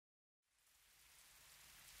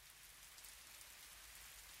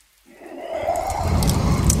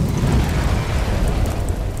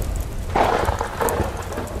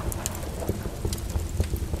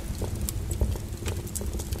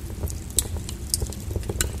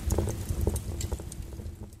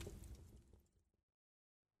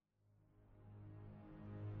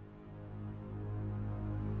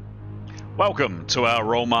Welcome to our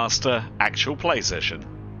Rolemaster Actual play session.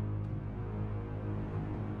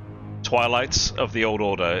 Twilight of the Old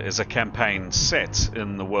Order is a campaign set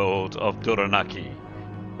in the world of Duranaki,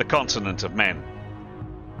 the continent of men.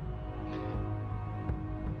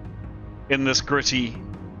 In this gritty,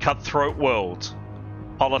 cutthroat world,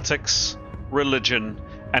 politics, religion,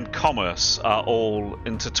 and commerce are all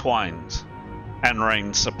intertwined and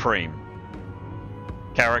reign supreme.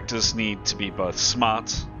 Characters need to be both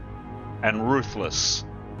smart and ruthless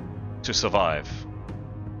to survive.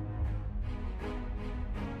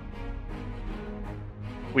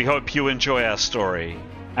 We hope you enjoy our story,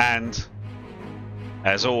 and,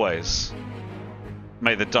 as always,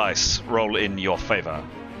 may the dice roll in your favor.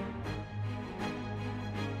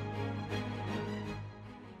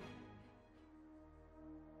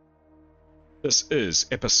 This is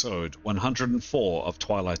episode 104 of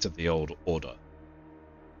Twilight of the Old Order.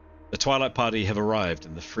 The Twilight Party have arrived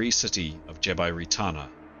in the free city of Jebbai Ritana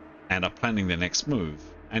and are planning their next move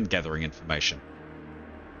and gathering information.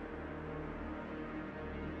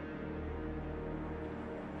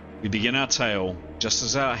 We begin our tale just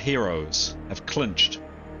as our heroes have clinched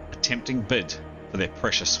a tempting bid for their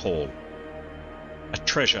precious haul. A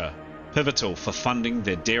treasure pivotal for funding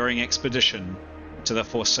their daring expedition to the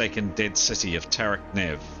forsaken dead city of Tarak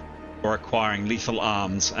Nev, or acquiring lethal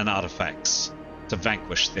arms and artifacts to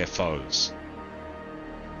vanquish their foes.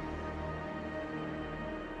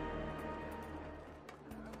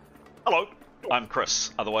 Hello, I'm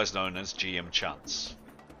Chris, otherwise known as GM Chance,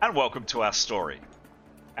 and welcome to our story.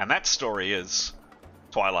 And that story is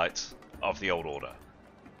Twilight of the Old Order.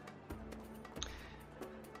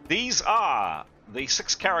 These are the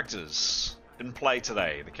 6 characters in play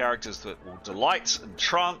today, the characters that will delight,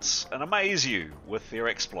 entrance, and amaze you with their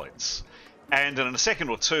exploits. And in a second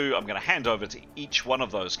or two, I'm going to hand over to each one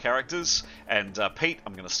of those characters. And Pete,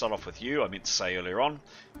 I'm going to start off with you, I meant to say earlier on,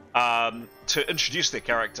 to introduce their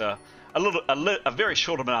character, a very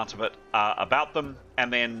short amount of it about them,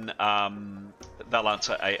 and then they'll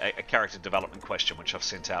answer a character development question, which I've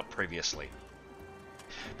sent out previously.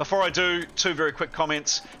 Before I do, 2 very quick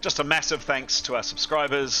comments. Just a massive thanks to our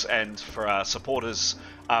subscribers and for our supporters.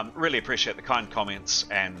 Really appreciate the kind comments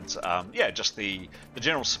and just the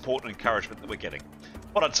general support and encouragement that we're getting.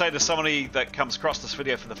 What I'd say to somebody that comes across this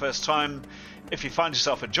video for the first time, if you find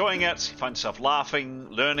yourself enjoying it, you find yourself laughing,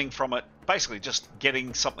 learning from it, basically just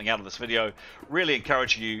getting something out of this video, really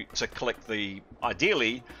encourage you to click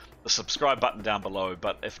ideally, the subscribe button down below,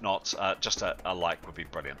 but if not, just a like would be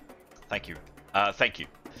brilliant. Thank you. Thank you.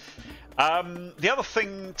 The other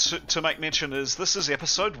thing to make mention is this is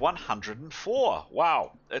episode 104.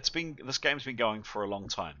 Wow, this game's been going for a long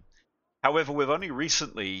time. However, we've only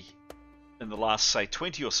recently, in the last, say,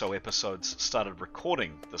 20 or so episodes, started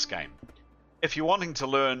recording this game. If you're wanting to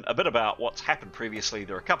learn a bit about what's happened previously,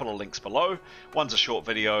 there are a couple of links below. One's a short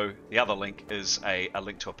video, the other link is a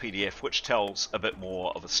link to a PDF which tells a bit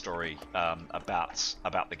more of a story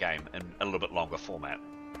about the game in a little bit longer format.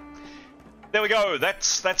 There we go,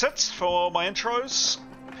 that's it for my intros.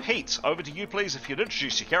 Pete, over to you please. If you'd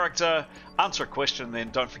introduce your character, answer a question, then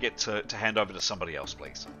don't forget to hand over to somebody else,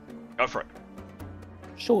 please. Go for it.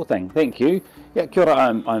 Sure thing, thank you. Yeah, kia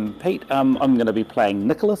ora, I'm Pete. I'm going to be playing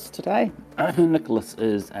Nicholas today. Nicholas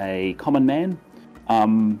is a common man.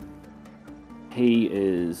 He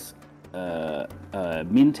is a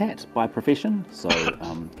mentat by profession, so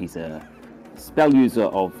he's a spell user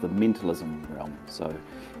of the mentalism realm. So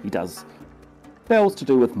he does spells to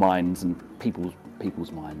do with minds and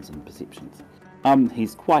people's minds and perceptions.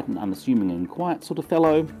 He's quite an unassuming and quiet sort of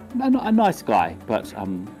fellow, a nice guy, but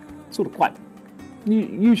sort of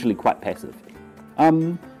usually quite passive.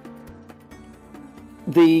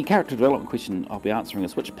 The character development question I'll be answering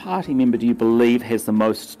is, which party member do you believe has the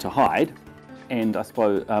most to hide? And I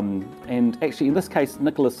suppose, and actually in this case,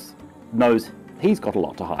 Nicholas knows he's got a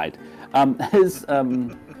lot to hide. His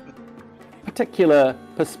particular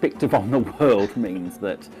perspective on the world means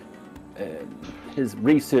that his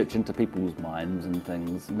research into people's minds and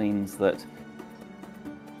things means that,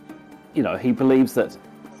 he believes that,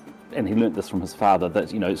 and he learnt this from his father, that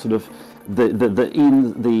sort of the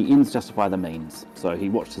ends justify the means. So he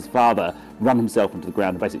watched his father run himself into the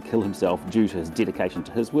ground and basically kill himself due to his dedication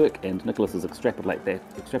to his work, and Nicholas has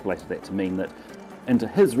extrapolated that to mean that into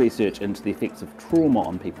his research into the effects of trauma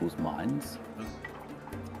on people's minds,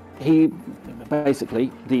 he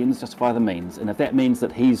basically, the ends justify the means, and if that means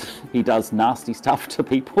that he does nasty stuff to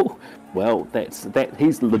people, well,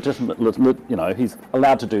 he's legitimate. He's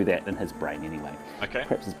allowed to do that in his brain anyway. Okay.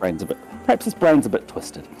 Perhaps his brain's a bit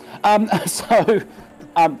twisted. So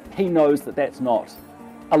he knows that that's not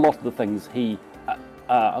a lot of the things he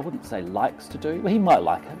I wouldn't say likes to do. Well, he might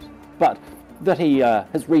like it, but that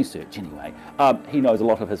his research anyway. He knows a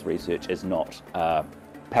lot of his research is not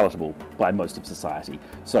palatable by most of society,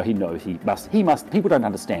 so he knows he must. People don't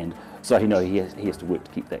understand, so he knows he has to work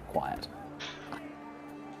to keep that quiet.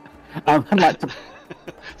 I'd like to.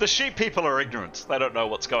 The sheep people are ignorant. They don't know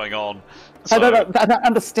what's going on. So... I don't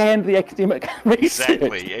understand the academic research.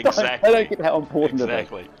 Exactly. I don't get how important it is.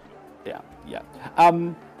 Exactly. Yeah.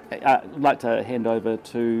 I'd like to hand over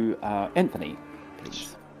to Anthony,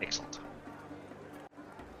 please. Excellent.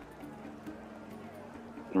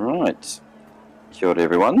 Right. Kia ora,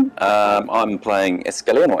 everyone. I'm playing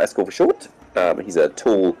Ascalion, or Ascal for short. He's a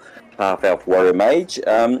tall half-elf warrior mage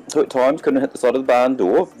who at times couldn't hit the side of the barn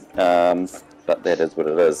door, but that is what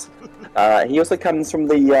it is. He also comes from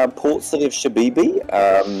the port city of Shabibi,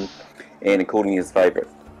 and according to his favourite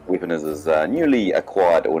weapon is his newly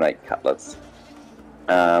acquired ornate cutlass.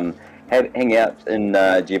 Hanging out in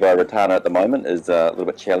Jebel Ratana at the moment is a little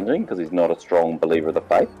bit challenging because he's not a strong believer of the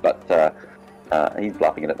faith, but he's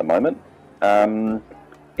bluffing it at the moment.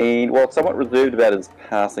 And while somewhat reserved about his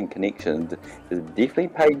passing connections, has definitely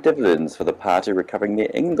paid dividends for the party recovering their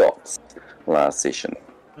ingots last session.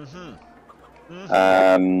 Who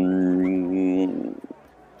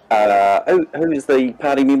is the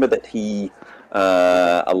party member that he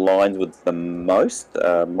aligns with the most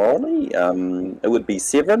morally? It would be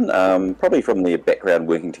Severin, probably from their background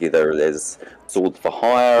working together as swords for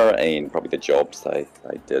hire and probably the jobs they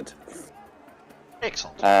did.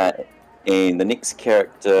 Excellent. And the next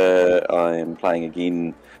character I am playing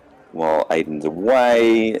again while Aiden's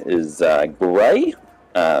away is Grey,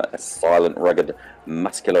 a silent, rugged,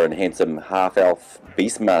 muscular and handsome half-elf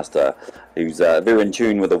beastmaster who's very in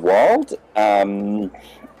tune with the wild.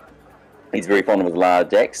 He's very fond of his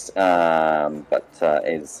large axe, but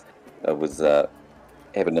as was happened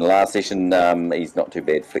in the last session, he's not too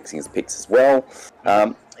bad flexing his pecs as well.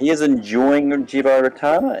 He is enjoying Jebo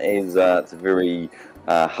Ratana, as it's very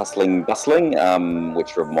hustling, bustling,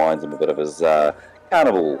 which reminds him a bit of his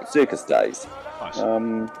carnival circus days. Nice.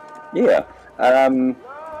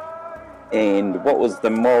 And what was the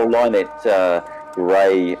moral line that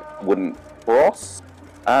Ray wouldn't cross?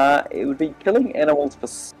 It would be killing animals for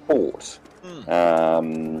sport. It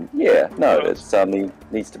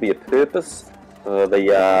needs to be a purpose for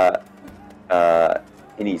the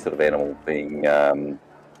any sort of animal being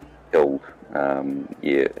killed.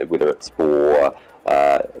 Whether it's for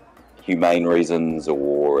humane reasons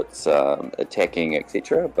or it's attacking,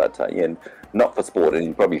 etc. But not for sport, and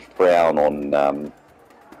you probably frown on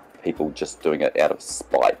people just doing it out of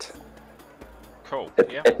spite. Cool.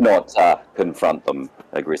 If not, confront them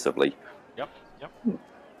aggressively. Yep.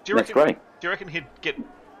 That's great. Do you reckon he'd get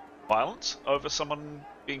violence over someone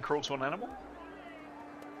being cruel to an animal?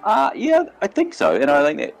 Yeah, I think so, and I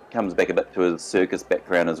think that comes back a bit to his circus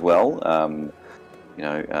background as well.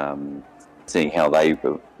 Seeing how they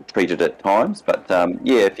were treated at times. But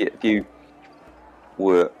if you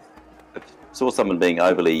saw someone being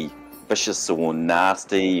overly vicious or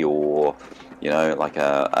nasty, or like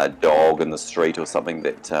a dog in the street or something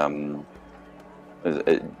that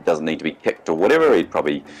it doesn't need to be kicked or whatever, he'd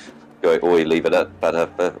probably go or he'd leave it at.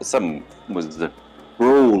 But if someone was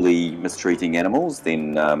cruelly mistreating animals,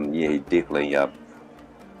 then he'd definitely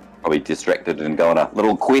probably distracted and go on a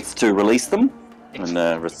little quest to release them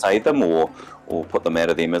and save them or put them out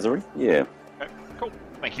of their misery. Yeah. Okay, cool.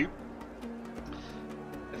 Thank you.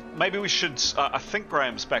 Maybe we should. I think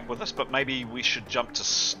Graham's back with us, but maybe we should jump to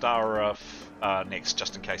Stara next,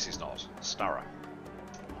 just in case he's not. Stara.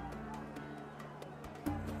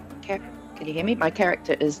 Okay. Can you hear me? My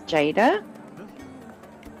character is Jada.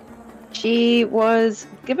 She was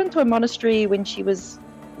given to a monastery when she was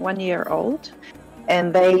 1 year old,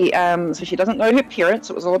 and they so she doesn't know her parents.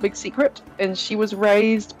 It was all a big secret, and she was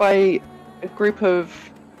raised by a group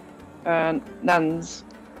of nuns,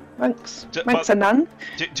 monks and nuns.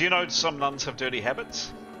 Do you know some nuns have dirty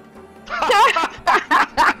habits?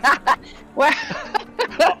 Well,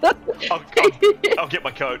 I'll get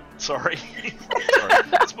my coat. Sorry.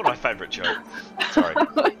 It's one of my favourite jokes. Sorry.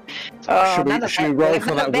 Should we roll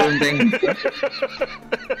for that wounding?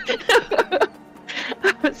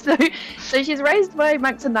 So she's raised by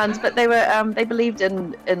monks and nuns, but they believed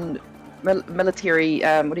in military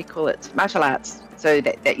martial arts. So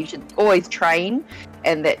that you should always train,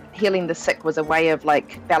 and that healing the sick was a way of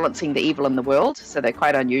balancing the evil in the world. So they're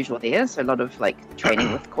quite unusual there. So a lot of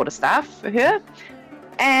training with quarterstaff for her.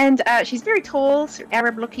 And she's very tall,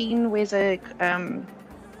 Arab looking, wears a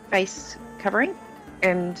face covering,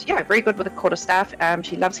 and very good with a quarterstaff.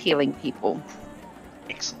 She loves healing people.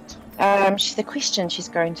 Excellent. The question she's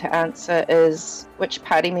going to answer is, which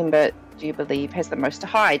party member do you believe has the most to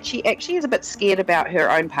hide? She actually is a bit scared about her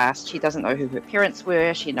own past. She doesn't know who her parents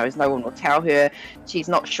were. She knows no one will tell her. She's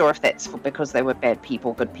not sure if that's because they were bad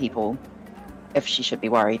people, good people, if she should be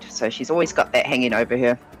worried. So she's always got that hanging over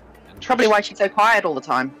her. Probably why she's so quiet all the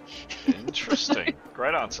time. Interesting.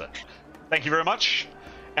 Great answer. Thank you very much.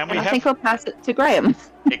 And I think I'll pass it to Graham.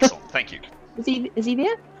 Excellent. Thank you. Is he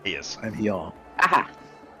there? He is. And here. Aha.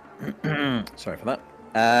 Sorry for that.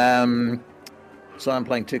 So I'm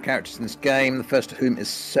playing two characters in this game. The first of whom is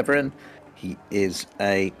Severin. He is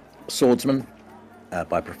a swordsman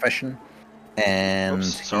by profession, and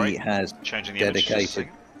he has changing the dedicated.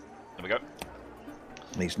 Image. There we go.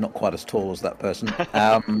 He's not quite as tall as that person.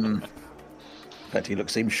 In fact, he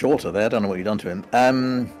looks even shorter there. I don't know what you've done to him.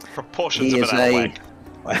 Proportions a bit out of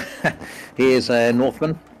whack. He is a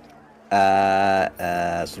Northman,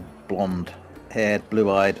 sort of blonde-haired,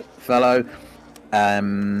 blue-eyed fellow.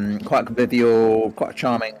 Quite convivial, quite a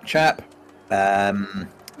charming chap.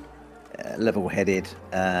 Level-headed,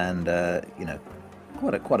 and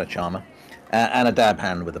quite a charmer, and a dab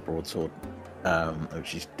hand with a broadsword, which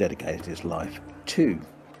he's dedicated his life to.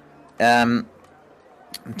 In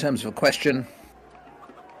terms of a question,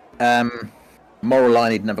 moral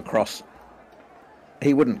line he'd never cross.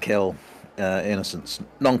 He wouldn't kill innocents,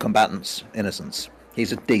 non-combatants, innocents.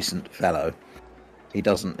 He's a decent fellow.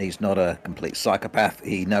 He's not a complete psychopath.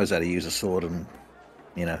 He knows how to use a sword, and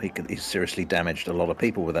he's seriously damaged a lot of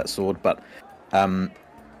people with that sword. But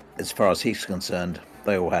as far as he's concerned,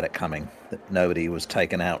 they all had it coming. That nobody was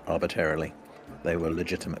taken out arbitrarily. They were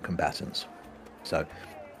legitimate combatants. So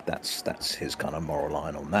that's his kind of moral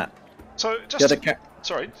line on that. So just a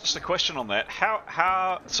question on that.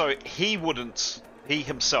 So he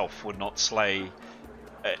himself would not slay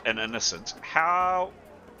an innocent. How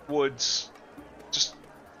would, just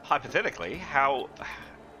hypothetically, how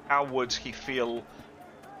would he feel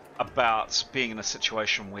about being in a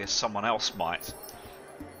situation where someone else might,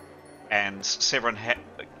 and Severin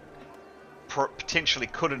potentially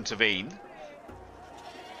could intervene?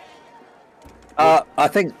 I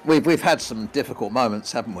think we've had some difficult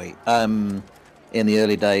moments, haven't we? In the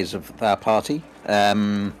early days of our party,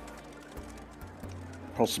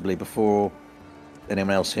 possibly before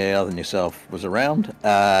anyone else here other than yourself was around.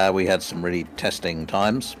 We had some really testing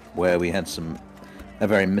times where we had a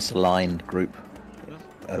very misaligned group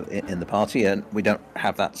in the party, and we don't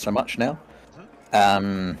have that so much now.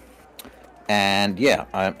 And yeah,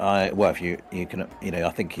 if you can, I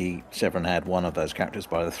think Severin had one of those characters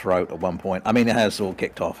by the throat at one point. I mean, it has all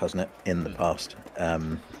kicked off, hasn't it, in the past?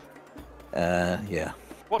 Yeah.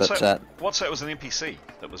 What's that was an NPC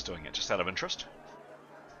that was doing it, just out of interest?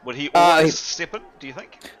 Would he always step in, do you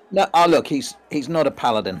think? No, look, he's not a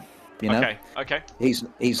paladin, Okay.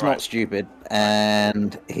 He's not stupid,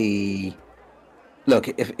 and if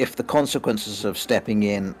the consequences of stepping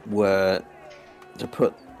in were to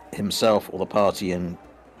put himself or the party in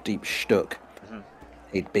deep shtuck,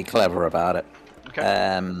 he'd be clever about it.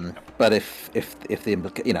 Okay. But if he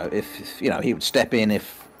would step in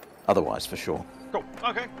if otherwise, for sure. Cool.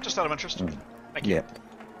 Okay, just out of interest. Thank you. Yeah.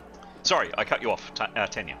 Sorry, I cut you off.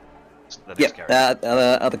 Tenya.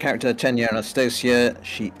 Other character, Tenya Anastasia.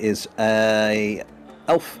 She is a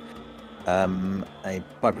elf.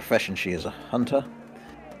 By profession, she is a hunter,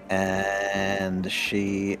 and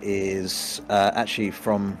she is actually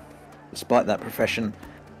despite that profession,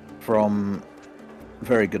 from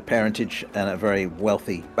very good parentage and a very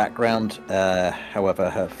wealthy background. However,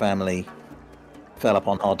 her family fell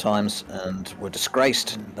upon hard times and were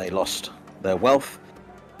disgraced. They lost their wealth,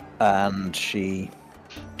 and she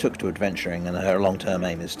took to adventuring, and her long-term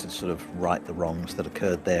aim is to sort of right the wrongs that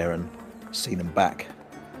occurred there and see them back.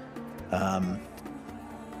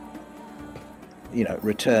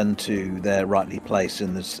 Return to their rightly place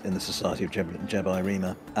in the society of Jebel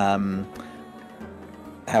Rima.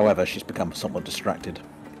 However, she's become somewhat distracted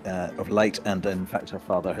of late, and in fact her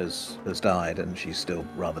father has died, and she's still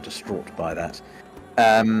rather distraught by that.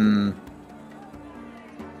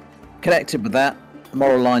 Connected with that,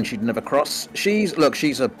 moral line she'd never cross. She's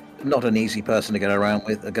not an easy person to get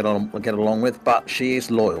along with, but she is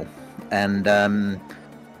loyal, and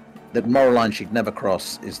the moral line she'd never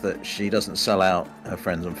cross is that she doesn't sell out her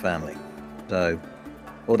friends and family. So,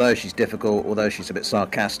 although she's difficult, although she's a bit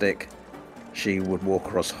sarcastic, she would walk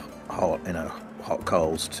across hot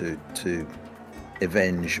coals to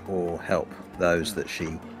avenge or help those that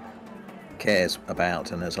she cares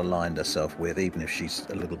about and has aligned herself with, even if she's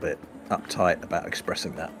a little bit uptight about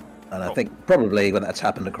expressing that. And I think probably that's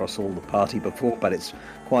happened across all the party before, but it's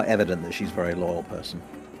quite evident that she's a very loyal person.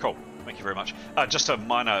 Cool. Thank you very much. Just a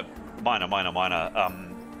minor minor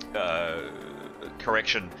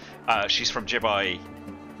correction. She's from Jedi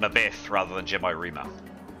Mabeth rather than Jedi Rima.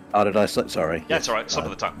 Oh, did I say? Sorry. Yeah, that's all right. Slip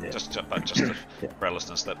of the tongue. Yeah. Just for our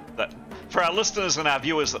listeners for our listeners and our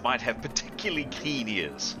viewers that might have particularly keen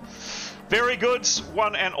ears. Very good,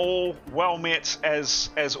 one and all. Well met as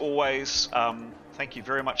always. Thank you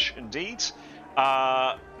very much indeed.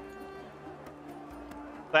 That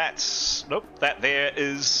there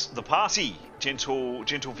is the party, gentle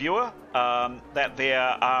viewer. That there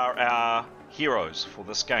are our heroes for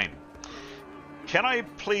this game. Can I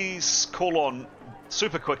please call on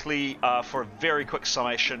super quickly for a very quick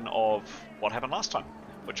summation of what happened last time,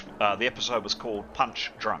 which the episode was called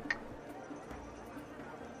Punch Drunk.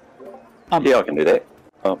 Yeah, I can do that.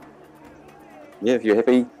 Yeah, if you're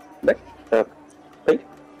happy, Nick, Pete.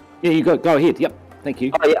 Yeah, you go ahead. Yep, thank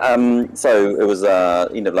you. Oh, yeah, so it was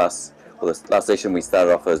end of this last session. We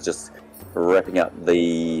started off as just wrapping up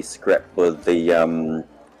the scrap with the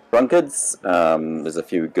drunkards. There's a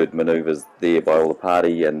few good manoeuvres there by all the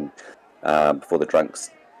party, and before the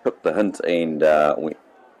drunks took the hint and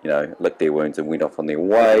licked their wounds and went off on their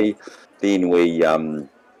way. Then we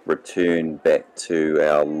returned back to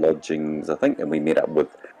our lodgings, I think, and we met up with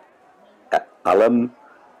Alam,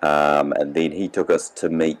 and then he took us to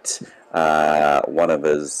meet one of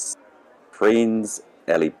his friends,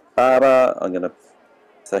 Ali Baba. I'm going to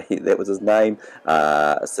say that was his name.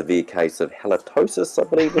 A severe case of halitosis, I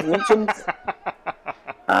believe, was mentioned.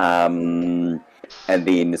 And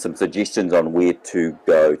then some suggestions on where to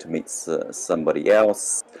go to meet somebody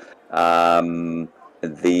else. And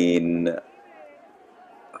then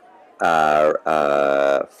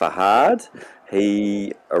Fahad,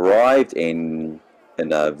 he arrived in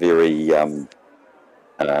a very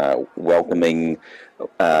welcoming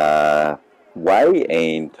way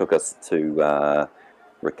and took us to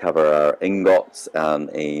recover our ingots, and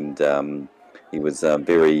he was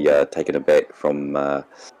very taken aback from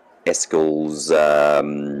Eskel's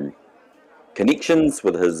connections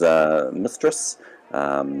with his mistress.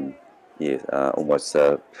 Almost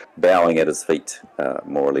bowing at his feet,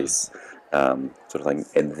 more or less, sort of thing.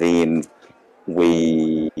 And then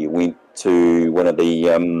we went to one of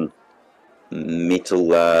the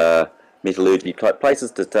metallurgy type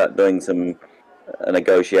places to start doing some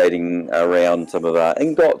negotiating around some of our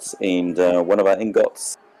ingots, and one of our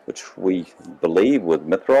ingots, which we believe with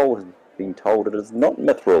mithril, has been told it is not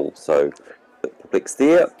mithril, so a bit perplexed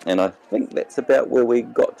there. And I think that's about where we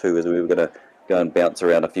got to, as we were going to go and bounce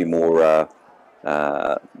around a few more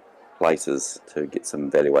places to get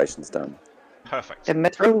some valuations done. Perfect. The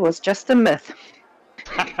mithril was just a myth.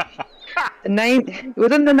 The name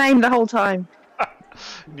within the name the whole time.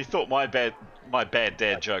 You thought my bad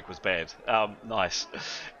dad joke was bad. Nice.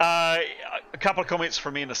 A couple of comments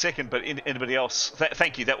from me in a second, but anybody else?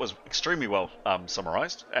 Thank you. That was extremely well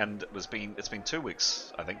summarised, and it's been 2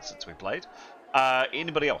 weeks, I think, since we played.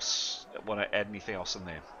 Anybody else want to add anything else in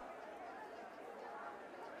there?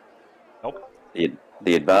 Nope.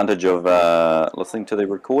 The advantage of listening to the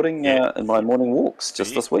recording in my morning walks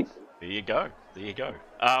just this week. There you go.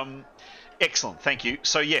 Excellent, thank you.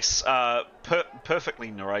 So yes, perfectly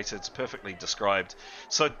narrated, perfectly described.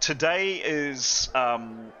 So today is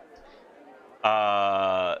the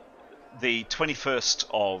 21st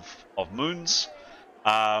of moons.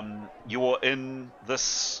 You're in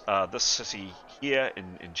this city here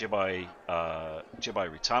in Jedi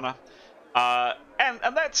Ritana. And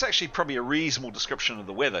that's actually probably a reasonable description of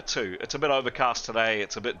the weather too. It's a bit overcast today.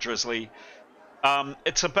 It's a bit drizzly.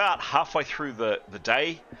 It's about halfway through the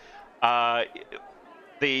day.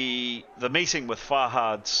 The meeting with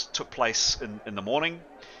Farhad took place in the morning.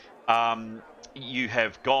 You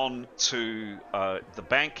have gone to the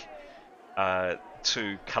bank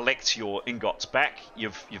to collect your ingots back.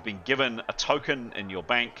 You've been given a token in your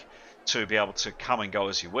bank to be able to come and go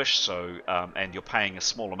as you wish. So and you're paying a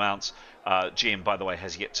small amount. GM, by the way,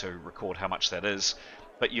 has yet to record how much that is,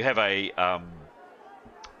 but you have a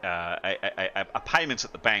payment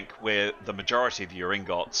at the bank where the majority of your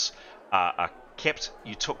ingots are kept.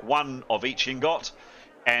 You took one of each ingot,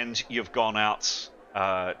 and you've gone out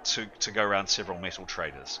to go around several metal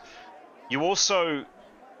traders. You also,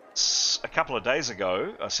 several days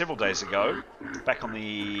ago, back on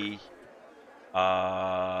the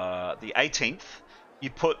 18th,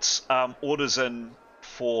 you put orders in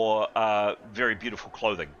for very beautiful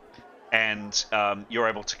clothing, and you're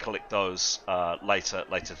able to collect those later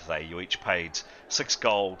today. You each paid 6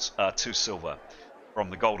 gold, 2 silver from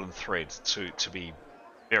the Golden Thread to be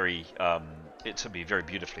very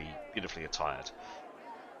beautifully attired.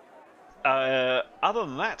 Other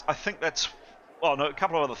than that, I think that's well, no, a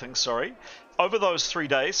couple of other things, sorry. Over those 3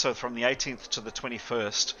 days, so from the 18th to the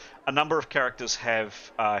 21st, a number of characters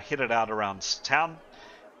have headed out around town.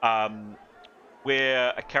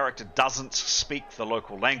 Where a character doesn't speak the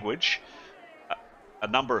local language, a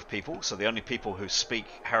number of people, so the only people who speak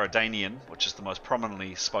Haradanian, which is the most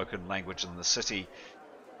prominently spoken language in the city,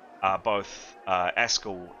 are both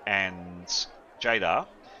Askell and Jadar.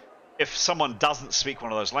 If someone doesn't speak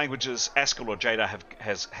one of those languages, Askell or Jadar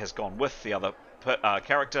has gone with the other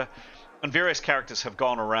character, and various characters have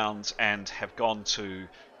gone around and have gone to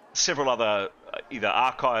several other either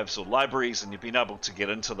archives or libraries, and you've been able to get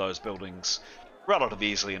into those buildings relatively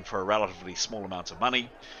easily and for a relatively small amount of money.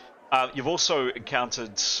 You've also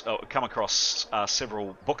come across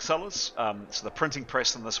several booksellers. So the printing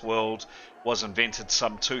press in this world was invented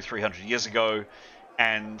some 200-300 years ago,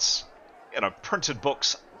 and printed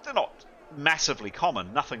books, they're not massively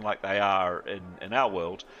common, nothing like they are in our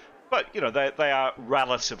world, but they are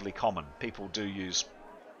relatively common. People do use,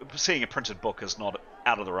 seeing a printed book is not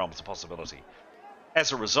out of the realms of possibility.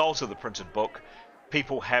 As a result of the printed book,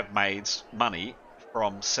 people have made money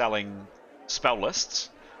from selling spell lists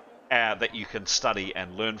that you can study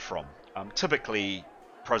and learn from. Typically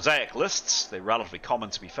prosaic lists, they're relatively common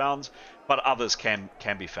to be found, but others can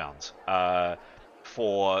be found.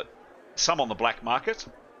 For some on the black market,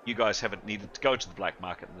 you guys haven't needed to go to the black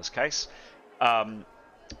market in this case.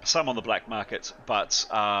 Some on the black market, but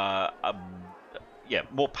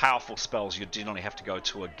more powerful spells you generally have to go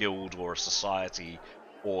to a guild or a society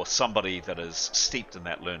or somebody that is steeped in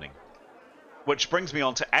that learning. Which brings me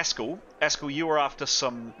on to Askell. Askell, you were after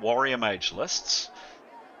some warrior mage lists.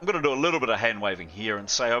 I'm going to do a little bit of hand waving here and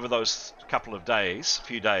say over those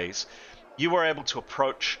few days, you were able to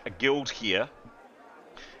approach a guild here.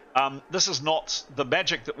 This is not, the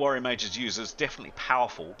magic that warrior mages use is definitely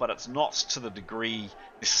powerful, but it's not to the degree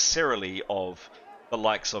necessarily of the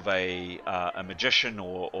likes of a magician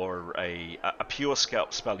or a pure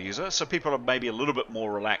spell user. So people are maybe a little bit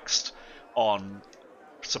more relaxed on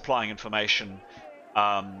supplying information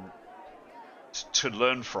to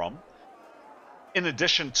learn from. In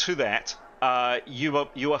addition to that, you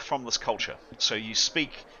are from this culture, so you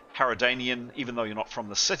speak Haradanian, even though you're not from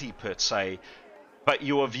the city per se. But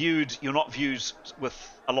you're not viewed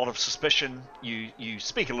with a lot of suspicion. You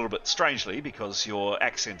speak a little bit strangely because your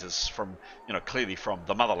accent is from, clearly from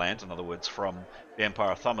the motherland, in other words, from the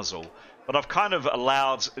Empire of Thumazul. But I've kind of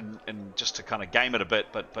allowed, in just to kind of game it a bit,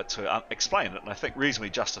 but to explain it, and I think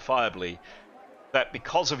reasonably justifiably, that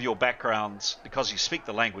because of your background, because you speak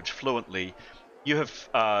the language fluently, you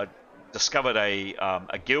have discovered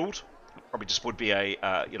a guild. Probably just would be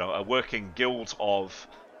a working guild of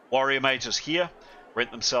warrior mages here,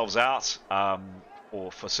 rent themselves out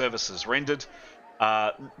or for services rendered.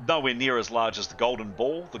 Nowhere near as large as the Golden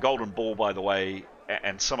Ball. The Golden Ball, by the way,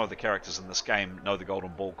 and some of the characters in this game know the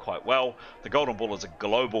Golden Ball quite well. The Golden Ball is a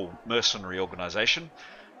global mercenary organization.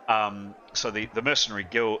 So the mercenary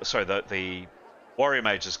guild, the Warrior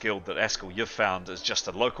Mages Guild that Askell you've found is just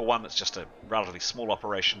a local one. It's just a relatively small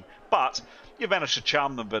operation, but you've managed to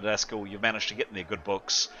charm them a bit, Askell. You've managed to get in their good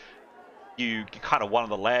books. You're kind of one of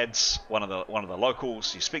the lads, one of the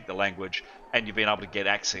locals. You speak the language, and you've been able to get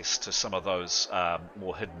access to some of those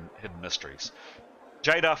more hidden mysteries.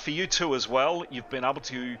 Jadar, for you too as well, you've been able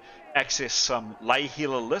to access some lay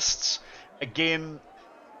healer lists. Again,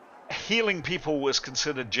 healing people is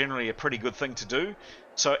considered generally a pretty good thing to do,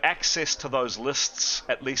 so access to those lists,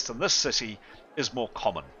 at least in this city, is more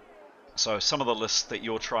common. So some of the lists that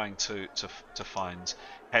you're trying to find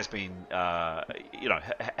has been,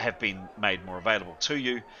 have been made more available to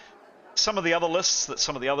you. Some of the other lists that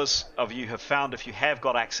some of the others of you have found, if you have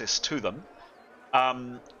got access to them,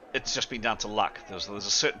 it's just been down to luck. There's a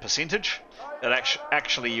certain percentage that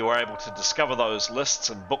actually you are able to discover those lists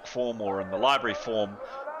in book form or in the library form,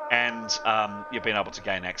 and you've been able to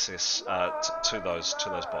gain access to those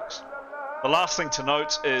books. The last thing to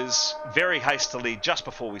note is, very hastily, just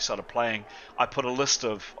before we started playing, I put a list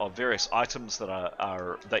of various items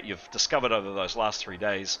that you've discovered over those last 3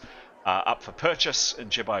 days up for purchase in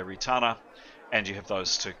Jebai Ritana, and you have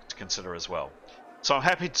those to consider as well. So I'm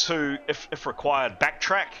happy to, if required,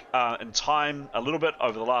 backtrack in time a little bit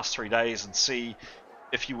over the last 3 days and see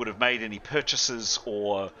if you would have made any purchases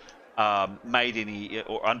or made any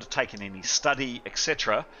or undertaken any study,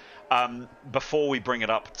 etc. Before we bring it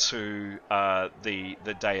up to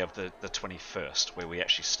the day of the 21st, where we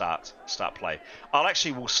actually start play.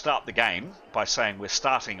 We'll start the game by saying we're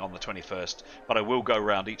starting on the 21st, but I will go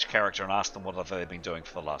around each character and ask them what have they been doing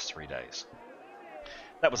for the last 3 days.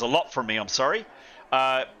 That was a lot from me, I'm sorry.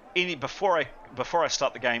 any before I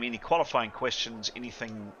start the game, any qualifying questions,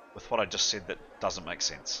 anything with what I just said that doesn't make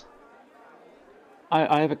sense?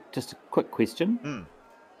 I have just a quick question. Hmm.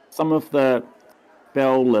 Some of the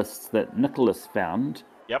spell lists that Nicholas found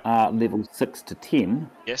Yep. are level 6 to 10.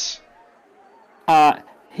 Yes.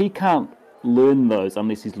 He can't learn those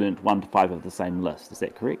unless he's learned 1 to 5 of the same list. Is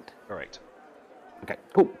that correct? Correct. Okay,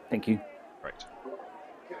 cool. Thank you. Correct.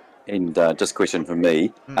 And just a question from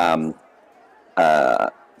me.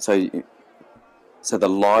 So the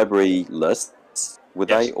library lists, were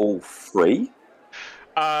Yes. they all free?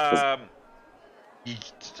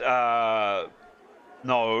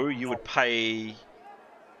 No, you would pay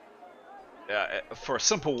for a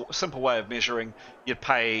simple way of measuring. You'd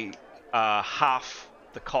pay half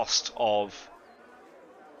the cost of.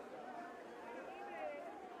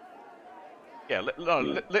 Yeah,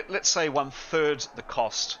 let's say 1/3 the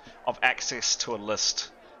cost of access to a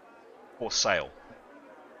list for sale.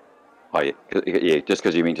 Oh yeah, just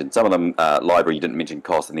because you mentioned some of them, library you didn't mention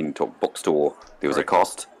cost, and then you talked bookstore, there was Correct. a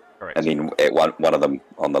cost. Correct. And then at one of them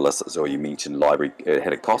on the list, so you mentioned library, it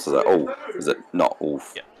had a cost. Is it not all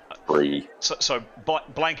free? So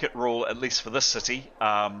blanket rule, at least for this city.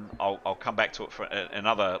 I'll come back to it in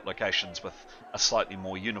other locations with a slightly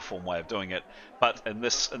more uniform way of doing it. But in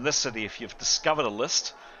this city, if you've discovered a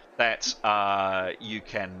list that you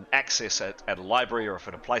can access at a library or if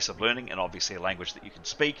at a place of learning, and obviously a language that you can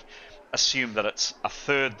speak, assume that it's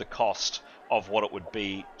 1/3 the cost of what it would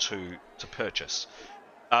be to purchase.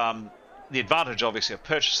 The advantage, obviously, of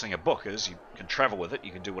purchasing a book is you can travel with it,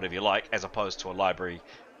 you can do whatever you like, as opposed to a library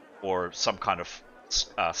or some kind of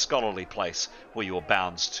scholarly place where you're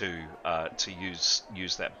bound to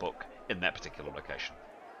use that book in that particular location.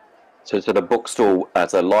 So the bookstore,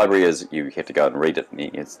 so library is you have to go and read it, and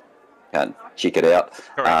you can't check it out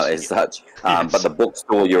as such. Yes. But the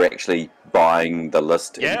bookstore, you're actually buying the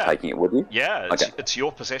list Yeah. and taking it with you. Yeah, it's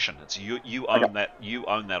your possession. It's you own that. You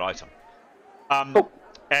own that item. Cool.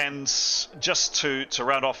 And just to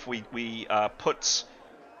round off, we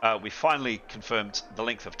finally confirmed the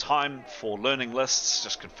length of time for learning lists.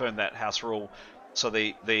 Just confirmed that house rule. So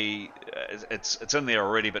it's in there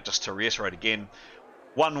already, but just to reiterate again,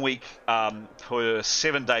 1 week per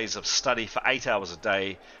 7 days of study for 8 hours a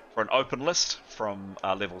day for an open list from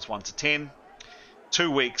levels 1 to 10. 2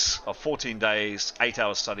 weeks of 14 days, 8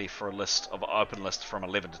 hours study for a list of open list from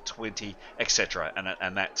 11 to 20, etc.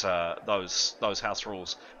 And that those house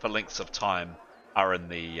rules for lengths of time are in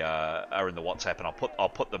the WhatsApp, and I'll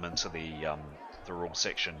put them into the rules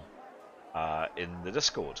section in the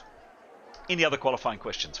Discord. Any other qualifying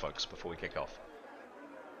questions, folks, before we kick off?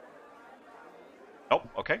 Oh,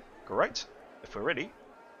 okay, great. If we're ready,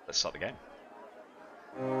 let's start the game.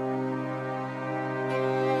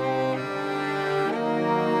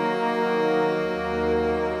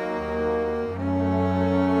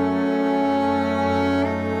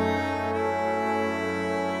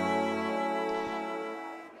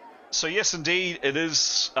 So yes, indeed, it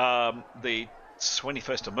is the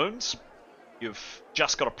 21st of Moons. You've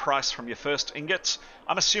just got a price from your first ingot.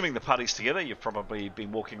 I'm assuming the party's together. You've probably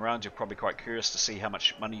been walking around. You're probably quite curious to see how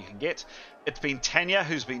much money you can get. It's been Tanya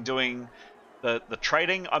who's been doing the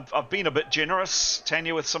trading. I've been a bit generous,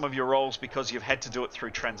 Tanya, with some of your roles because you've had to do it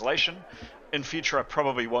through translation. In future, I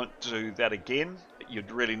probably won't do that again.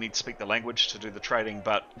 You'd really need to speak the language to do the trading,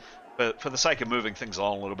 but for the sake of moving things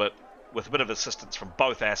along a little bit, with a bit of assistance from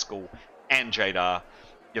both Askell and Jadar,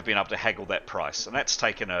 you've been able to haggle that price, and that's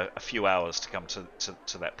taken a few hours to come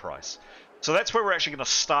to that price. So that's where we're actually going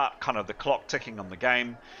to start kind of the clock ticking on the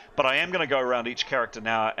game, but I am going to go around each character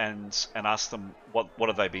now and ask them what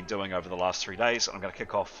have they been doing over the last 3 days, and I'm going to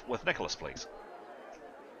kick off with Nicholas, please.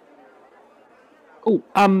 Oh,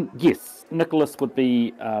 yes, Nicholas would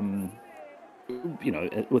be,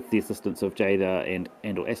 with the assistance of Jada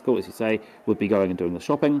and or Askell, as you say, would be going and doing the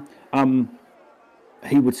shopping.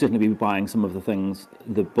 He would certainly be buying some of the things,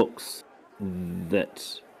 the books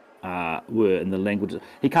that were in the language.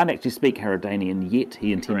 He can't actually speak Herodanian yet.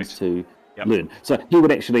 He intends to learn. So he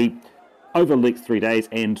would actually, over the next 3 days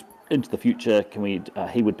and into the future,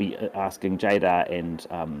 he would be asking Jada and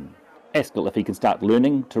Askell if he can start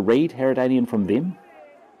learning to read Herodanian from them.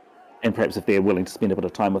 And perhaps if they're willing to spend a bit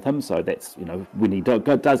of time with him, so that's, when he does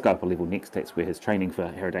go up a level next, that's where his training for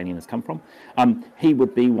Herodanian has come from. He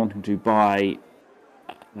would be wanting to buy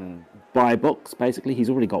books, basically. He's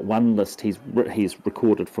already got one list he's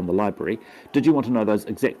recorded from the library. Did you want to know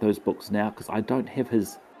those books now? Because I don't have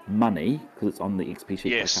his money, because it's on the XP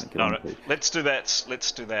sheet. Yes, no. Let's do that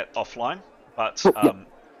offline, but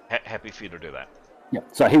happy for you to do that. Yeah,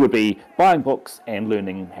 so he would be buying books and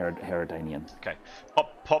learning Herodanian. Okay,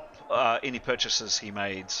 pop any purchases he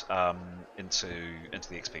made into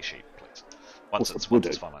the XP sheet, please. Awesome, Once will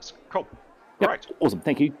it's do. finalized. Cool. Yep, Right. awesome,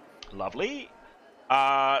 thank you. Lovely.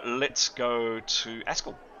 Let's go to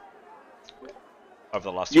Askell. Over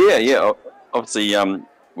the last. Yeah. Obviously,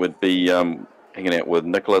 would be hanging out with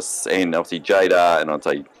Nicholas and obviously Jada, and I'd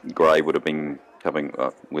say Gray would have been covering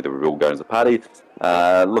whether we were all going to the party,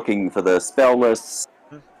 looking for the spell lists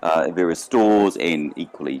at various stores, and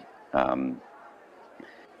equally. Although,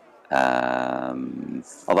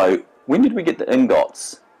 when did we get the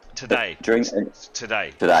ingots? Today.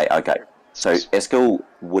 Today. Today. Okay. So Askell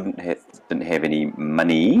didn't have any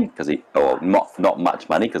money because not much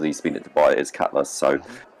money because he spent it to buy his cutlass. So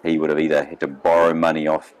he would have either had to borrow money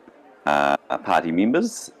off party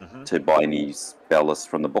members to buy any spell lists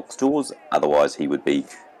from the bookstores. Otherwise, he would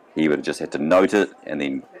have just had to note it and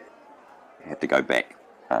then have to go back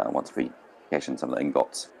once we cash in some of the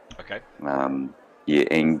ingots. Okay.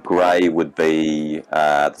 And Gray would be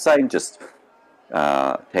the same, just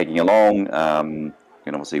tagging along.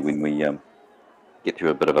 And obviously, when we get through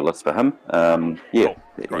a bit of a list for him, Cool. he'd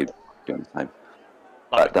doing the same.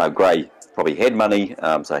 But Gray probably had money,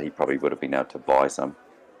 so he probably would have been able to buy some.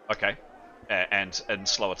 Okay. And in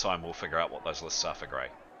slower time, we'll figure out what those lists are for Gray.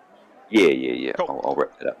 Yeah. Cool. I'll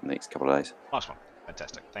wrap that up in the next couple of days. Nice one.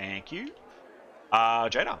 Fantastic. Thank you.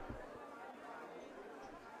 Jada.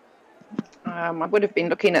 I would have been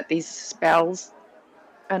looking at these spells,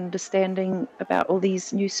 understanding about all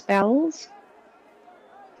these new spells,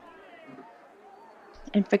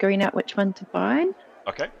 and figuring out which one to buy,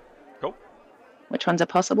 Okay. Cool. which ones are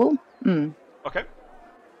possible. Okay.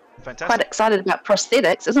 Fantastic. Quite excited about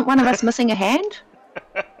prosthetics. Isn't one of us missing a hand?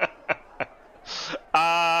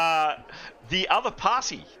 The other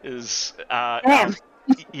party is. Damn.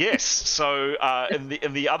 Yes. So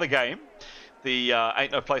in the other game, the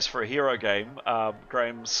Ain't No Place for a Hero game,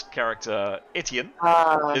 Graham's character Etienne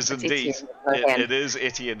is It's indeed. Etienne. It is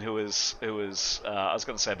Etienne who is. I was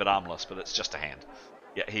going to say a bit armless, but it's just a hand.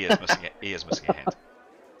 Yeah, he is missing it. He is missing a hand.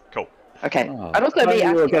 Cool. Okay. Oh, I'd also be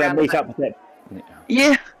you were asking going to around meet about- up with that.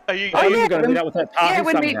 Yeah. Are you? Oh, Are you you were going to meet up with that party Yeah,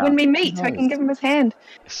 somehow. when we meet, I can give him his hand.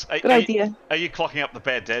 Good idea. Are you clocking up the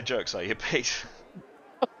bad dad jokes? Are you, Pete?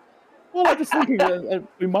 Well, I'm just thinking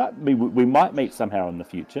we might meet somehow in the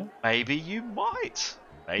future. Maybe you might.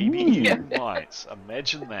 Maybe you might.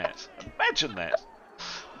 Imagine that. Imagine that.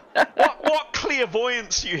 What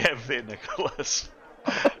clairvoyance you have there, Nicholas.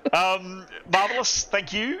 Marvelous.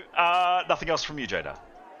 Thank you. Nothing else from you, Jada.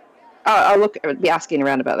 I'll be asking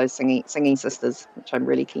around about those singing sisters, which I'm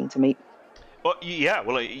really keen to meet. Well, yeah.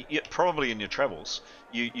 Well, probably in your travels,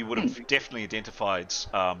 you would have definitely identified.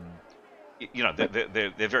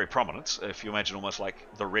 They're very prominent. If you imagine almost like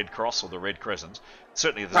the Red Cross or the Red Crescent,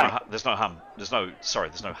 certainly there's no harm. There's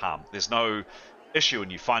no issue in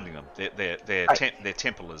you finding them. Their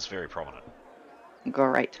temple is very prominent.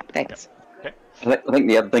 Great, thanks. Okay. I think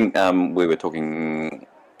the other thing we were talking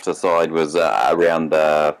to the side was around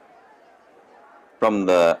from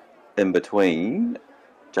the in between.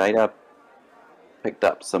 Jada picked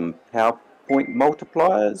up some PowerPoint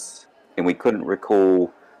multipliers, and we couldn't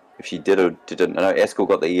recall if she did or didn't. I know Askell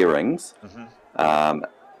got the earrings.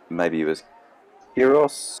 Maybe it was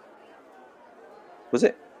Kyros. Was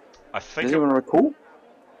it? I think. Does anyone recall?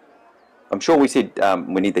 I'm sure we said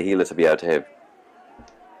we need the healer to be able to have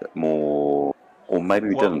more, or maybe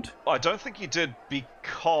we didn't. I don't think you did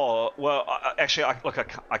because. Well, actually,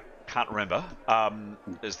 I can't remember.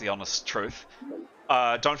 Is the honest truth.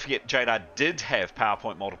 Don't forget, Jada did have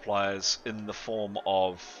PowerPoint multipliers in the form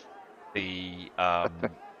of the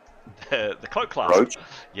cloak class. Roach?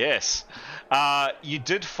 Yes. You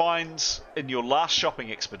did find in your last shopping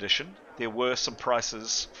expedition there were some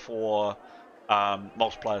prices for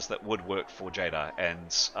multipliers that would work for Jada, and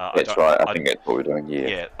That's right. I think that's what we're doing.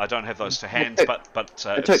 Yeah. I don't have those to hand, but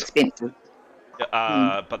They're too expensive.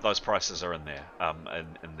 but those prices are in there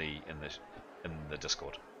in the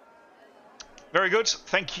Discord. Very good.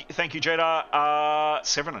 Thank you, Jada.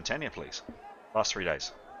 Severin and Tanya, please. Last 3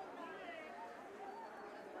 days.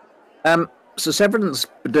 So Severin's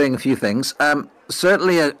doing a few things.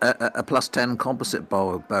 Certainly a +10 composite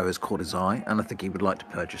bow has caught his eye, and I think he would like to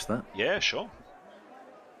purchase that. Yeah, sure.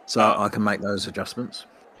 So I can make those adjustments.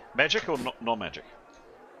 Magic or non-magic?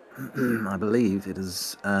 I believe it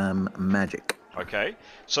is magic. Okay.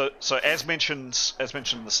 So as mentioned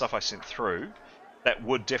in the stuff I sent through, that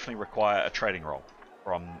would definitely require a trading roll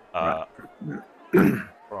from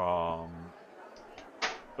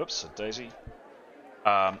oops, a daisy.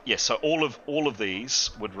 Yes, so all of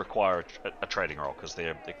these would require a trading roll because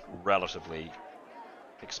they're relatively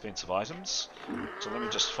expensive items. So let me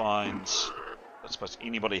just find I suppose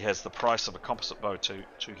anybody has the price of a composite bow to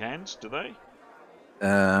hand, do they?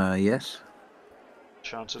 Yes.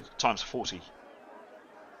 Enchanted times 40.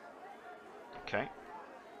 Okay.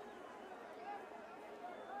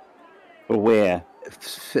 For where?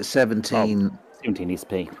 17. 17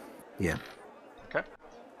 SP. Yeah.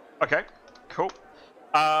 Okay. Cool.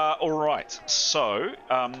 All right. So,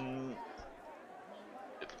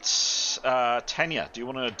 Tanya, do you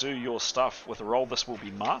want to do your stuff with a roll? This will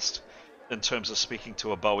be masked in terms of speaking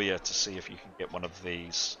to a bowyer to see if you can get one of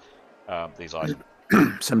these items.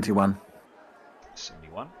 71.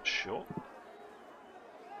 71. Sure.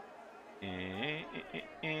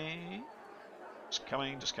 Just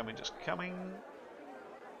coming.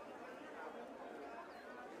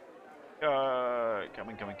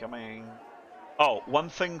 Coming. Oh, one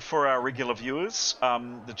thing for our regular viewers,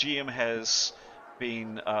 the GM has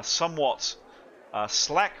been somewhat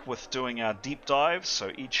slack with doing our deep dives,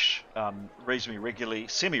 so each reasonably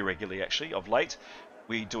semi-regularly actually, of late,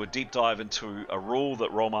 we do a deep dive into a rule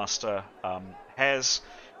that Rolemaster has.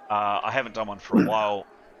 I haven't done one for a while.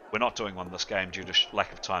 We're not doing one this game due to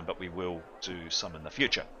lack of time, but we will do some in the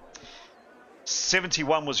future.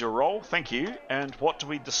 71 was your roll, thank you. And what do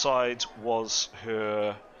we decide was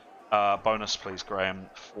her bonus, please, Graham,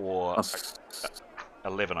 for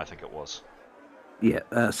 11, I think it was.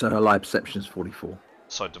 Yeah, so her live perception is 44.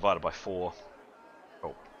 So divided by 4.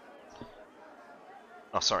 Oh.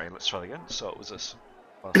 Oh, sorry, let's try that again. So it was this.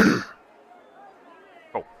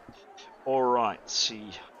 Cool. Alright,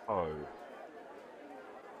 see. Oh.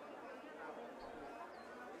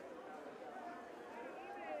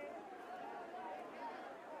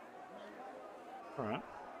 Alright.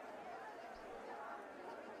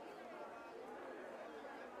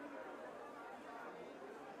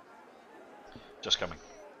 Just coming.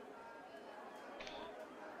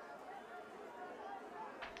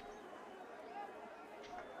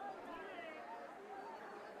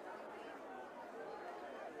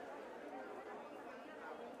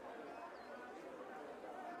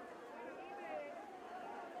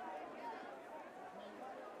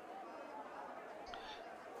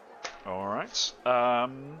 All right.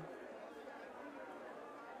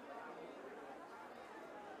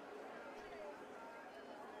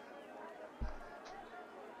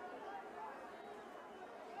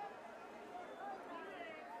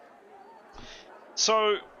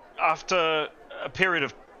 So, after a period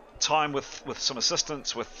of time with some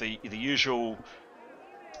assistance, with the usual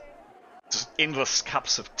just endless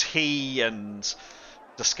cups of tea and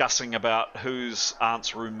discussing about whose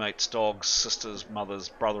aunts, roommates, dogs, sisters, mothers,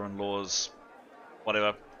 brother-in-laws,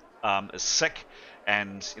 whatever, is sick,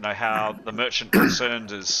 and how the merchant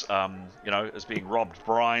concerned is is being robbed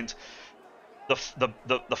blind.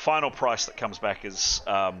 The final price that comes back is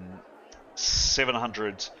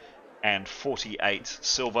 748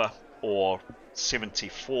 silver or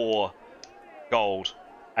 74 gold,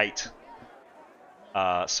 8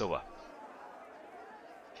 silver.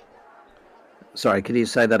 Sorry, could you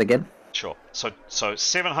say that again? Sure. So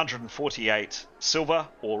 748 silver,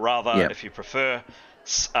 or rather, if you prefer,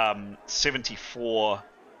 74.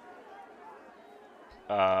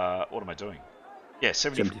 What am I doing? Yeah,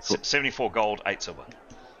 74 gold, 8 silver.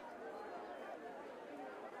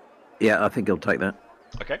 Yeah, I think I'll take that.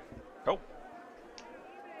 Okay, cool.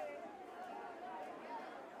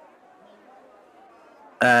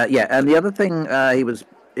 Yeah, and the other thing he was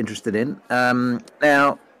interested in,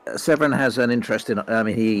 now, Severin has an interest in,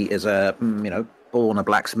 he is born a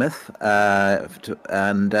blacksmith,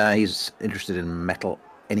 and he's interested in metal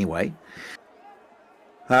anyway.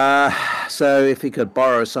 So if he could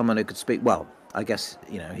borrow someone who could speak, well, I guess,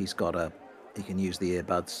 he can use the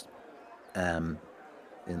earbuds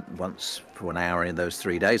once for an hour in those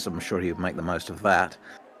 3 days. I'm sure he would make the most of that.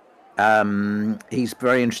 He's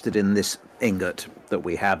very interested in this ingot that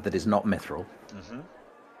we have that is not mithril. Mm-hmm.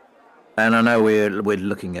 And I know we're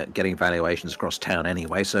looking at getting valuations across town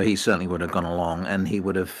anyway, so he certainly would have gone along, and he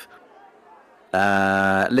would have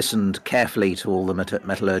listened carefully to all the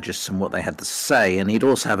metallurgists and what they had to say, and he'd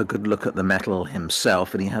also have a good look at the metal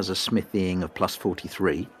himself, and he has a smithing of plus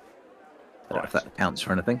 43. I don't know if that counts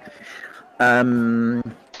for anything.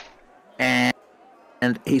 And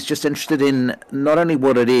he's just interested in not only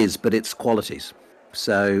what it is, but its qualities.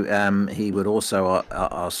 So he would also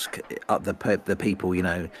ask the people,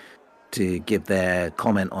 to give their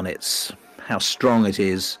comment on how strong it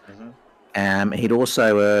is. Mm-hmm. He'd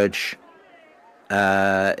also urge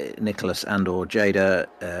Nicholas and or Jada,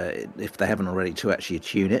 if they haven't already, to actually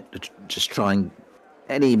attune it, to just try and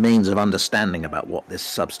any means of understanding about what this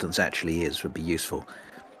substance actually is would be useful.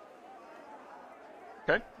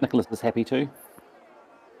 Okay. Nicholas is happy too.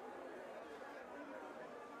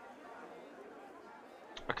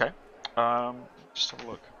 Just have a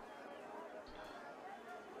look.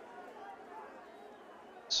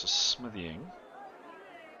 So smithing.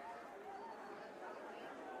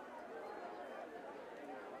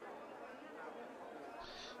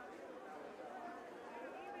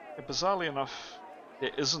 Yeah, bizarrely enough,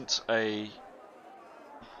 there isn't a.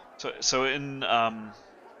 So in kind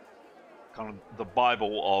of the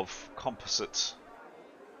Bible of composite.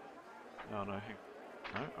 Oh no,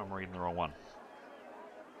 no, I'm reading the wrong one.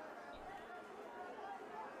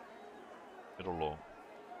 Metal law.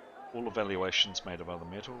 All evaluations made of other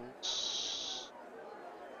metals.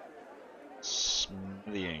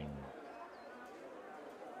 Smithing.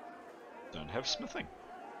 Don't have smithing.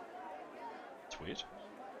 It's weird.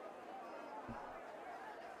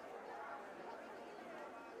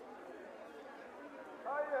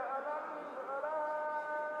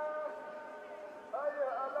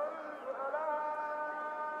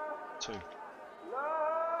 Two.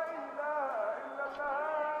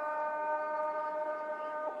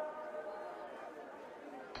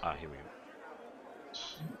 Ah, here we go.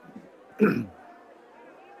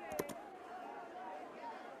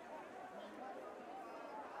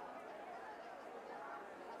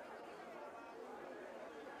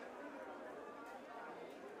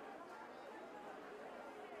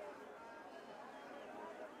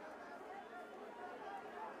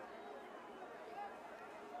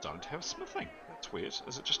 Don't have smithing. That's weird.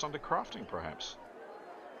 Is it just under crafting, perhaps?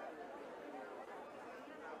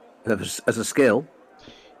 As a skill?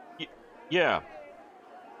 Yeah.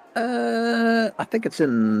 I think it's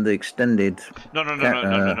in the extended. No.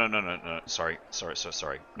 Sorry.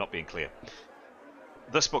 Not being clear.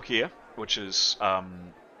 This book here, which is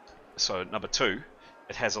so number 2,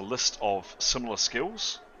 it has a list of similar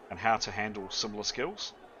skills and how to handle similar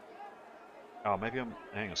skills. Oh, maybe I'm.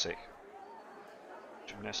 Hang on a sec.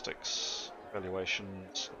 Gymnastics,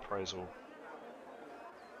 evaluations, appraisal.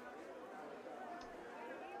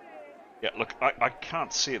 Yeah, look, I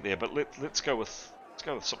can't see it there, but let's go with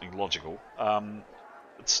something logical.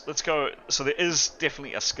 Let's go. So there is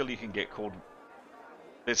definitely a skill you can get called.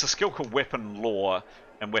 There's a skill called weapon law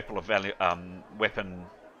and metal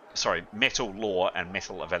law and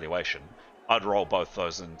metal evaluation. I'd roll both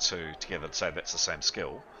those together to say that's the same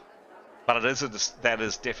skill, but that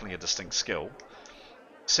is definitely a distinct skill.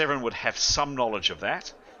 Severin would have some knowledge of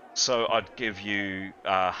that, so I'd give you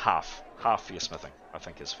half for your smithing. I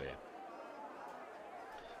think is fair.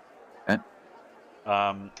 Okay.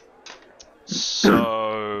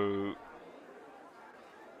 So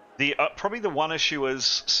the probably the one issue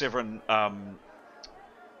is Severin.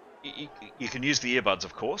 You can use the earbuds,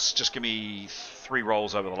 of course. Just give me 3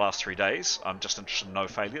 rolls over the last 3 days. I'm just interested in no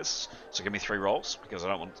failures, so give me 3 rolls because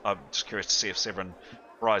I'm just curious to see if Severin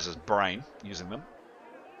fries his brain using them.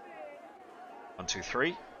 1, 2,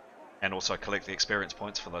 3, and also collect the experience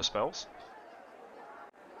points for those spells.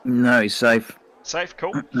 No, he's safe. Safe,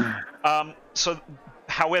 cool.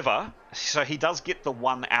 However, he does get the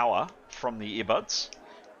 1 hour from the earbuds,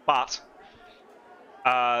 but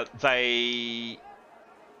they.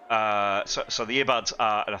 So the earbuds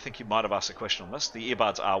are, and I think you might have asked a question on this. The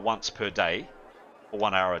earbuds are once per day, for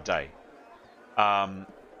 1 hour a day.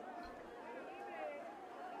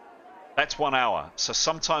 That's 1 hour. So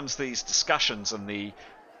sometimes these discussions and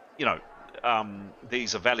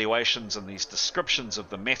these evaluations and these descriptions of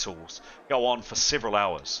the metals go on for several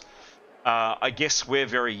hours. I guess we're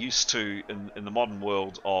very used to in the modern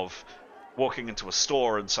world of walking into a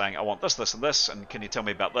store and saying, I want this, this, and this, and can you tell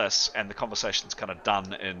me about this? And the conversation's kind of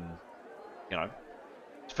done in,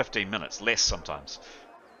 15 minutes, less sometimes.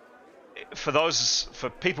 For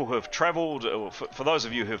people who have traveled, or for those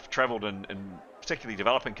of you who have traveled in particularly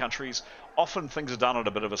developing countries, often things are done at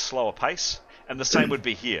a bit of a slower pace, and the same would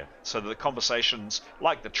be here. So the conversations,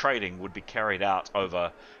 like the trading, would be carried out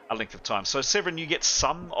over a length of time. So Severin, you get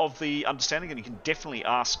some of the understanding, and you can definitely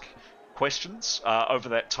ask questions over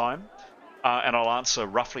that time, and I'll answer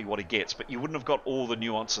roughly what he gets, but you wouldn't have got all the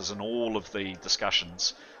nuances and all of the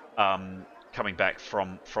discussions coming back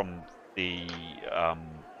from the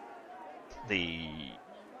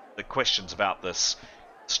questions about this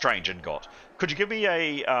strange ingot. Could you give me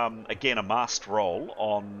again a masked roll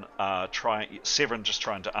on Severin just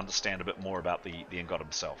trying to understand a bit more about the ingot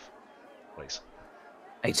himself, please?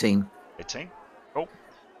 18. 18. Cool.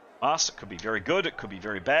 Masked. It could be very good. It could be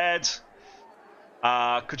very bad.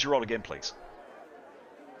 Could you roll again, please?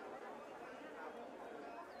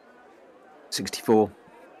 64.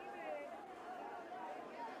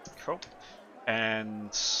 Cool.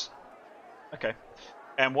 And okay.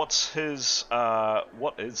 And what is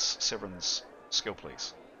Severin's skill,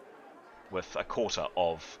 please? With a quarter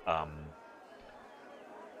of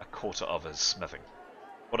quarter of his smithing.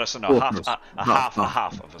 What so no, Quarter half of- a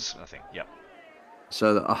half of his smithing. Yep.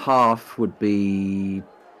 So a half would be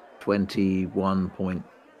 21.5.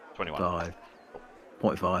 21.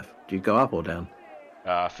 0.5. Do you go up or down?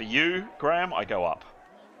 For you, Graham, I go up.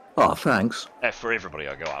 Oh, thanks. For everybody,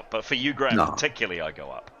 I go up. But for you, Graham, No. particularly, I go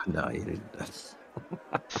up. No, you didn't. That's...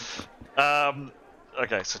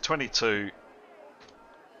 Okay, so 22.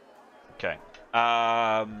 Okay.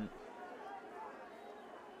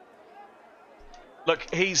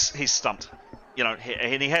 Look, he's stumped. You know,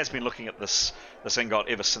 and he has been looking at this ingot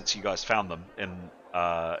ever since you guys found them in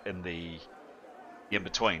the in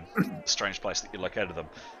between, strange place that you located them.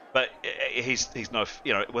 But he's no,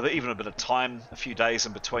 you know, with even a bit of time, a few days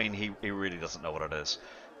in between, he really doesn't know what it is.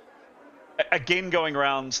 Again, going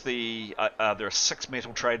around there are 6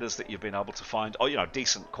 metal traders that you've been able to find. Oh, you know,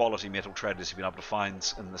 decent quality metal traders you've been able to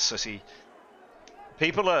find in the city.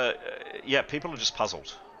 People are just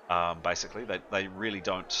puzzled. Basically, they really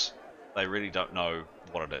don't know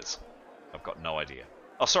what it is. I've got no idea.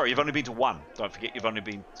 Oh, sorry, you've only been to one. Don't forget, you've only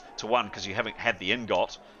been to one because you haven't had the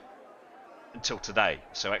ingot until today.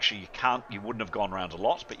 So actually, you wouldn't have gone around a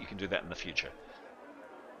lot, but you can do that in the future.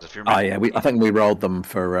 If you remember, I think we rolled them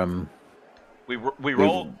for. We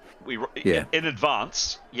roll yeah. in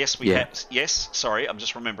advance. Yes, we had. Yes, sorry, I'm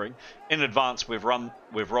just remembering. In advance, we've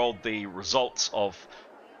rolled the results of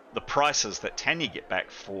the prices that Tanya get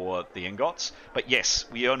back for the ingots. But yes,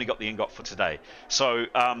 we only got the ingot for today. So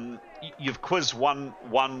you've quizzed one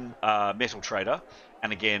metal trader,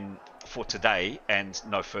 and again for today, and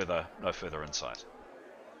no further insight.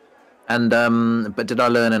 And but did I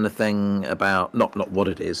learn anything about not what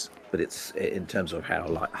it is, but it's in terms of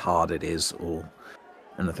how hard it is or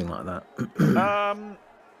anything like that?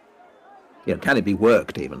 Yeah, can it be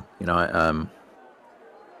worked even? You know,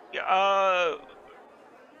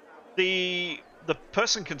 the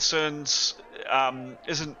person concerned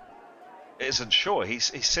isn't sure. He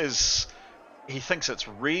says he thinks it's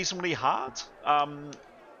reasonably hard.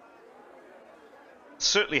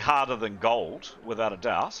 Certainly harder than gold, without a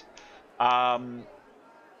doubt.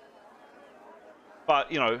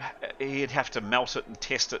 But, you know, he'd have to melt it and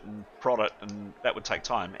test it and prod it, and that would take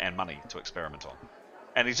time and money to experiment on.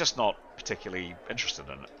 And he's just not particularly interested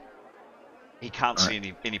in it. He can't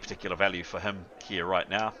see any particular value for him here right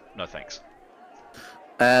now. No thanks.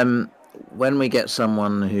 When we get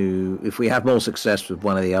someone who, if we have more success with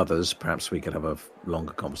one of the others, perhaps we could have a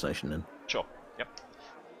longer conversation then. Sure, yep.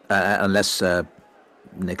 Unless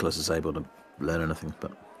Nicholas is able to learn anything,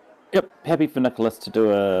 but... Yep, happy for Nicholas to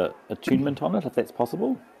do a attunement on it, if that's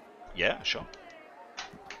possible. Yeah, sure.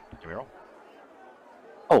 Give me a roll.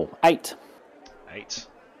 Oh, 8. 8.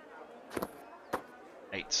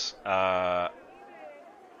 8.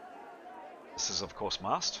 This is, of course,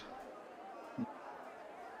 mast.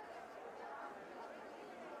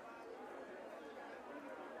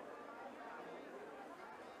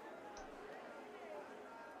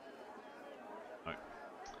 No.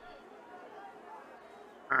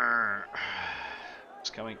 It's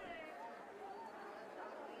coming.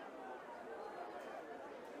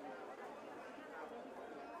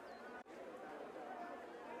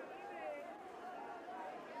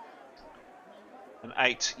 An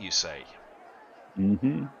 8, you say?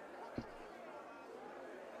 Mm-hmm.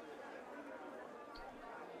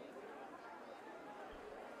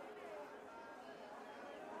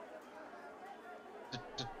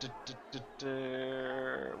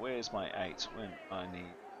 Where's my 8? When I need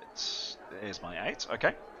it. There's my 8.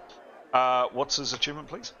 Okay. What's his achievement,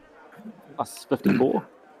 please? Plus 54.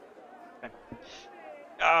 Okay.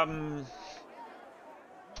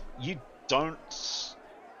 You don't.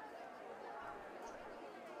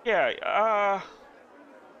 Yeah.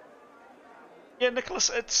 Yeah, Nicholas.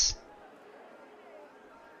 It's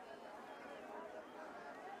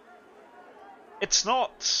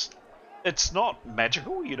not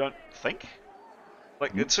magical. You don't think?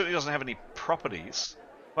 Like, it certainly doesn't have any properties,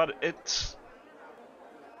 but it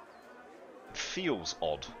feels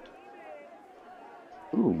odd.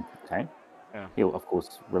 Ooh, okay. Yeah. He'll, of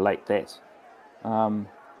course, relate that. Cool.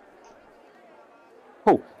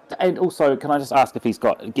 And also, can I just ask if he's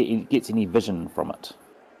gets any vision from it?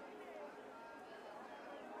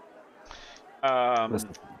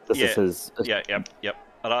 This is his... Yep.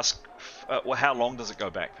 I'd ask, well, how long does it go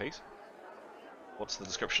back, Pete? What's the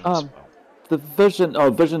description? The vision,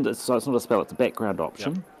 so it's not a spell, it's a background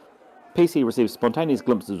option. Yep. PC receives spontaneous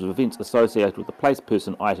glimpses of events associated with the place,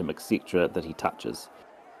 person, item, etc. that he touches.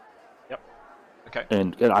 Yep. Okay.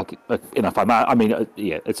 And if I mean,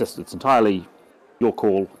 it's entirely your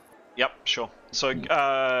call. Yep, sure. So,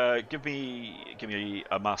 give me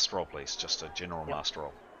a master roll, please. Just a general master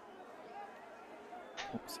roll.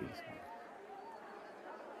 Oopsies.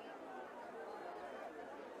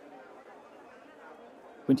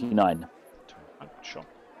 29. Sure.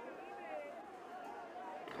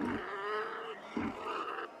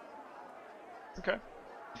 Okay.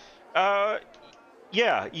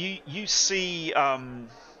 Yeah, you see,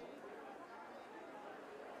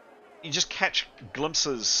 you just catch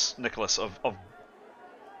glimpses, Nicholas, of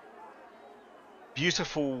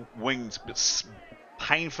beautiful winged,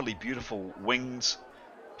 painfully beautiful winged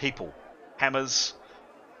people, hammers,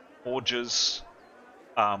 forges,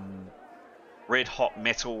 red hot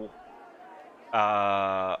metal,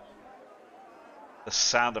 the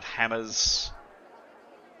sound of hammers,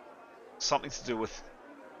 something to do with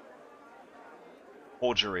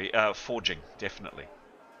forging, definitely.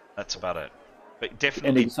 That's about it. But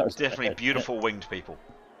definitely beautiful winged people.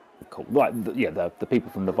 Cool. Right, the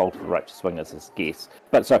people from the Vault of the Righteous Wingers, I guess.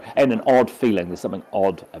 But so, and an odd feeling. There's something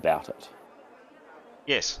odd about it.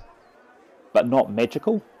 Yes. But not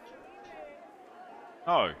magical.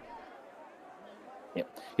 No.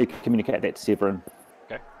 Yep. You can communicate that to Severin.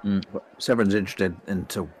 Okay. Severin's interested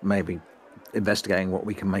into maybe investigating what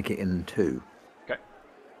we can make it into. Okay.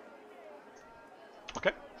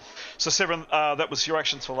 Okay. So Severin, that was your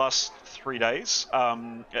actions for the last 3 days.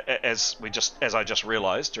 As I just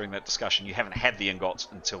realised during that discussion, you haven't had the ingots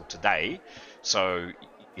until today, so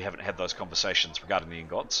you haven't had those conversations regarding the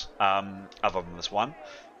ingots, other than this one.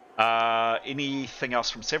 Anything else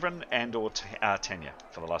from Severin and or Tanya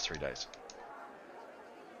for the last 3 days?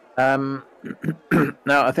 No,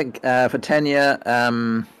 I think for Tanya,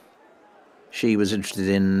 she was interested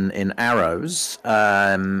in arrows.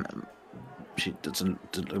 She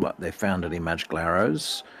doesn't look like they found any magical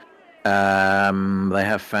arrows. They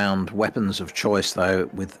have found weapons of choice, though,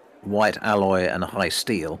 with white alloy and high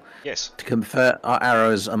steel. Yes. To convert our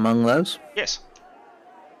arrows among those? Yes.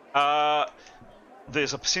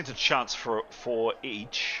 There's a percentage chance for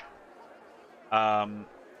each.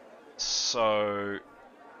 So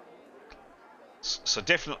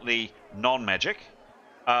definitely non-magic.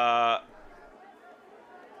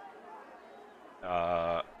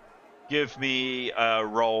 Give me a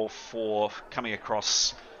roll for coming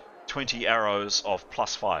across 20 arrows of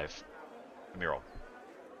 +5. Give me a roll.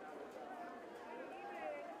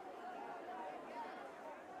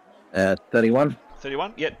 31.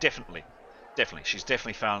 31? Yeah, definitely. Definitely. She's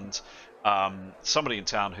definitely found somebody in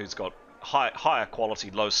town who's got higher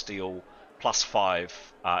quality, low steel,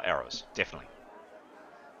 +5 arrows. Definitely.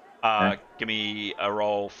 Okay. Give me a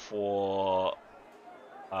roll for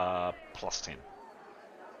 +10.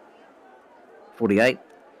 48.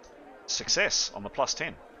 Success on the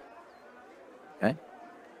 +10. Okay.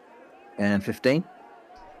 And 15.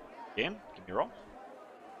 Again, give me a roll.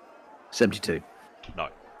 72. No.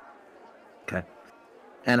 Okay.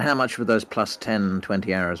 And how much would those +10,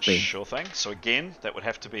 20 arrows be? Sure thing. So again, that would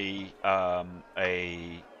have to be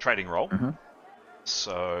a trading roll. Mm-hmm.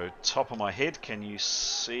 So top of my head, can you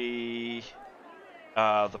see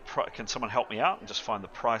can someone help me out and just find the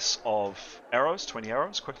price of arrows, 20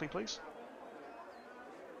 arrows, quickly, please?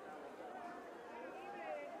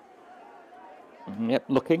 Yep,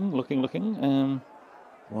 looking.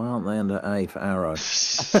 Why aren't they under A for arrow?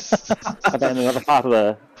 Are they in another part of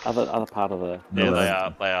the other part of the? Yeah, No, they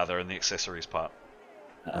are. They are. They're in the accessories part.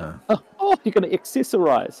 Oh, you're going to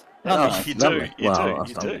accessorize. Oh, Nice. You lovely. do. You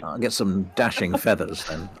do. I'll get some dashing feathers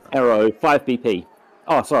then. Arrow 5 BP.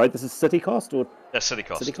 Oh, sorry, this is city cost or That's city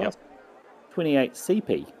cost. city Yep. cost? 28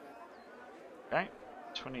 CP. Okay.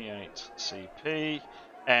 28 CP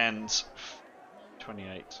and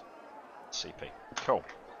 28 CP. Cool.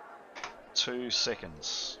 2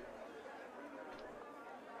 seconds.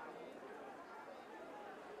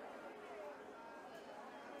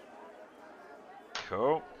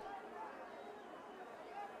 Cool.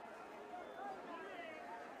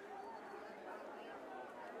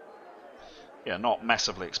 Yeah, not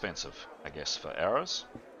massively expensive, I guess, for arrows.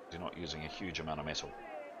 You're not using a huge amount of metal.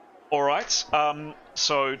 All right.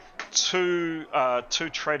 So two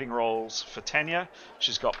trading rolls for Tanya.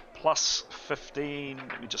 She's got +15.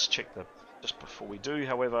 Let me just check just before we do.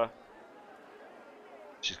 However,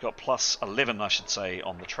 she's got +11, I should say,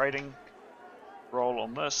 on the trading roll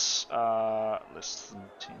on this. Less than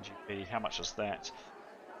 10 GP. How much is that?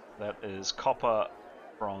 That is copper,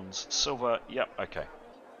 bronze, silver. Yep. Okay.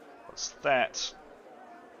 What's that?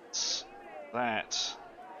 It's that.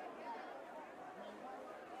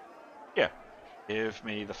 Yeah. Give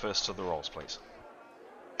me the first of the rolls, please.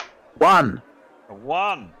 1. A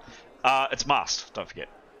 1. It's mast. Don't forget.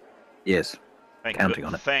 Yes. Counting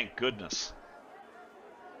on it. Thank goodness.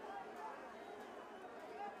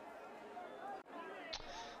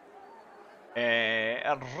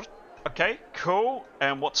 Okay, cool.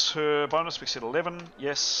 And what's her bonus? We said 11.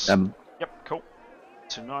 Yes. Yep, cool.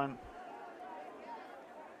 2-9.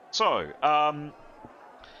 So,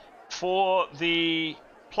 for the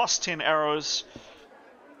plus 10 arrows,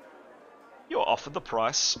 you're offered the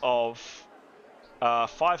price of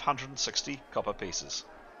 560 copper pieces.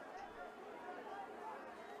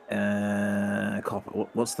 Copper.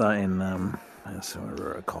 What's that in?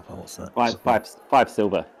 Copper. What's that? Five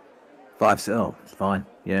silver. 5. Oh, it's fine.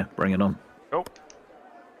 Yeah, bring it on. Cool.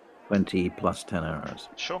 20 plus 10 arrows.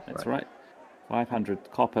 Sure. That's right.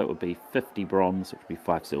 500 copper would be 50 bronze, which would be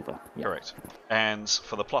 5 silver. Yeah. Correct. And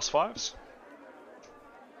for the plus 5s?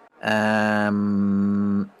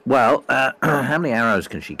 Well, how many arrows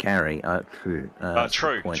can she carry? True.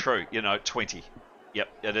 True. 20. Yep,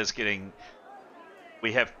 it is getting...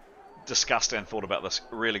 We have discussed and thought about this.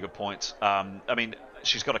 Really good point. I mean,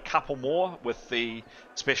 she's got a couple more with the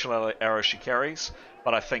special arrows she carries,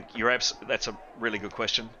 but I think that's a really good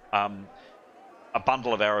question. A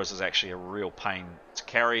bundle of arrows is actually a real pain to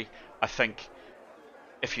carry. I think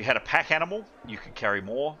if you had a pack animal, you could carry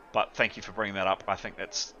more, but thank you for bringing that up. I think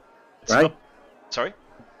it's Grey? Sorry?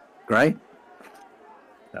 Grey?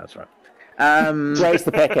 That's right. Grey's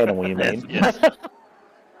the pack animal, you mean? Yes.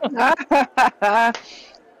 No,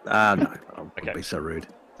 I wouldn't Okay. be so rude.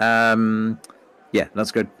 Yeah,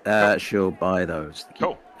 that's good. She'll buy those.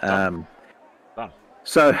 Cool. Done.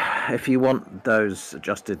 So, if you want those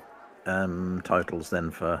adjusted totals then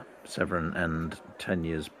for Severin and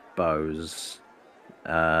Tenya's bows,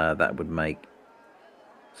 that would make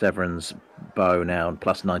Severin's bow now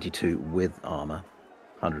plus 92 with armor,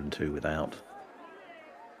 102 without,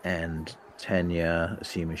 and Tenya,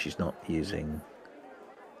 assuming she's not using.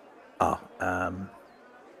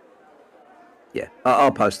 Yeah,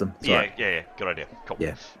 I'll post them. Sorry. Yeah. Good idea. Cool.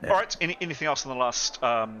 Yeah. All right. Anything else in the last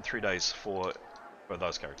 3 days for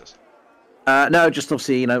those characters? No, just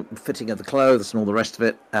obviously, fitting of the clothes and all the rest of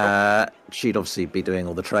it. She'd obviously be doing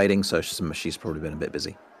all the trading, so she's probably been a bit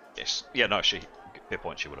busy. Yes. Yeah. No. Fair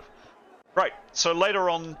point. She would have. Right. So later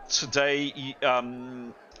on today,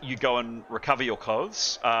 you go and recover your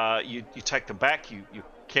clothes. You take them back. You're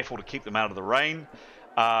careful to keep them out of the rain.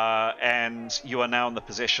 And you are now in the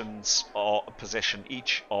possession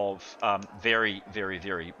each of very, very,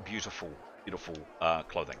 very beautiful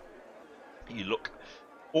clothing.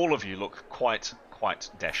 All of you look quite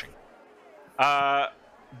dashing. That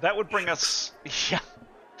would bring us,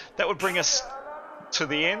 that would bring us to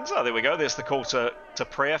the end. Oh, there we go. There's the call to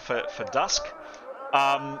prayer for dusk.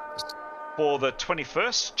 For the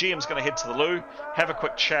 21st, GM's going to head to the loo, have a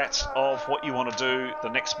quick chat of what you want to do the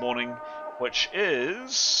next morning, which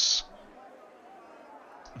is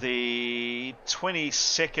the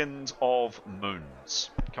 22nd of moons.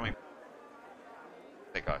 Coming.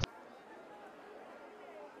 There, guys.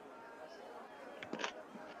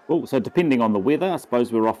 Oh, so depending on the weather, I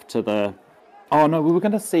suppose we're off to the... Oh, no, we weren't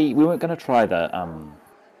going to try the...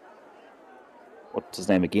 What's his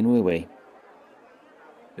name again, were we?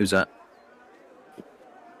 Who's that?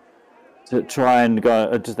 To try and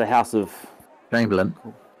go to the house of... Chamberlain.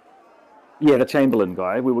 Yeah, the Chamberlain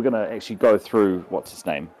guy. We were going to actually go through, what's his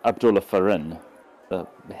name? Abdullah Farin, the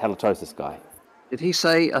halitosis guy. Did he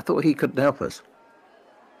say... I thought he could help us.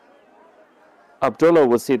 Abdullah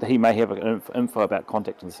was said that he may have info about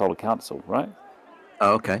contacting the Solar Council, right?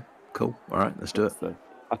 Oh, okay. Cool. All right, let's do it. So,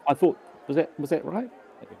 I thought... Was that right?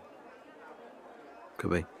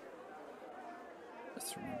 Could be.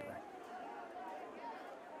 Let's remember.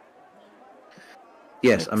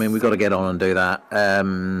 Yes, I mean, we've got to get on and do that.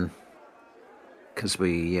 Because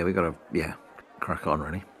we got to, crack on,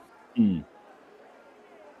 really. Mm.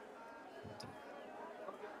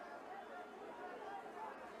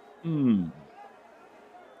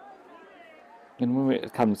 And when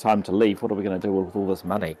it comes time to leave, what are we going to do with all this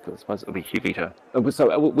money? Because I suppose it'll be heavy to...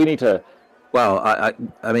 So we need to... Well,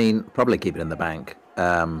 I mean, probably keep it in the bank.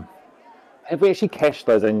 Have we actually cashed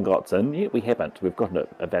those ingots in yet? We haven't. We've got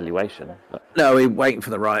a valuation. But... No, we're waiting for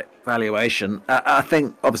the right valuation. I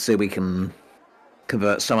think, obviously, we can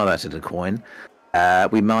convert some of that into coin.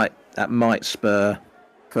 That might spur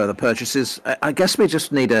further purchases. I guess we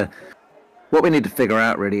just need to... What we need to figure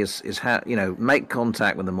out, really, is how, make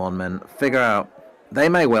contact with the Monmen, figure out... They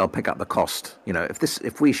may well pick up the cost.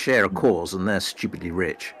 If we share a cause and they're stupidly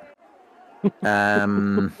rich...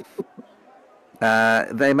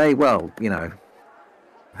 they may well,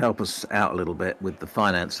 help us out a little bit with the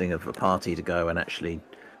financing of a party to go and actually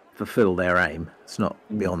fulfill their aim. It's not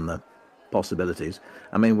beyond the possibilities.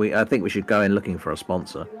 I mean, I think we should go in looking for a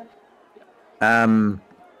sponsor.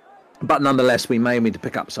 But nonetheless, we may need to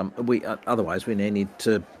pick up some. Otherwise we need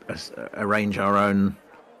to arrange our own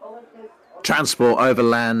transport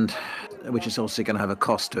overland, which is also going to have a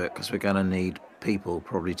cost to it because we're going to need people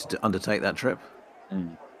probably to undertake that trip.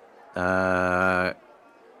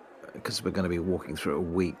 Because we're going to be walking through a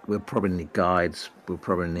week. We'll probably need guides. We'll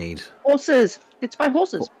probably need horses. It's by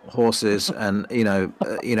horses. Horses, and we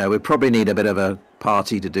probably need a bit of a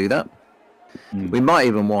party to do that. We might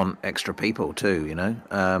even want extra people too.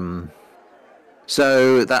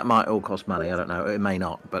 So that might all cost money. I don't know. It may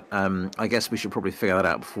not, but I guess we should probably figure that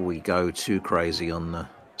out before we go too crazy on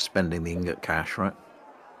spending the ingot cash, right?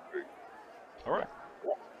 All right.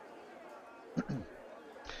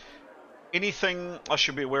 Anything I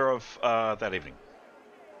should be aware of that evening?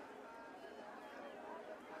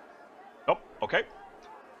 Oh, okay.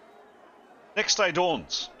 Next day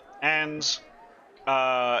dawns, and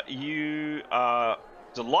you are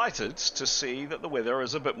delighted to see that the weather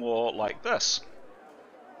is a bit more like this.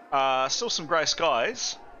 Still some grey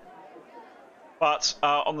skies, but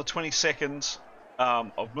on the 22nd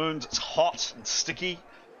of moons, it's hot and sticky.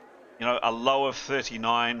 A low of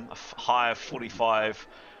 39, a high of 45.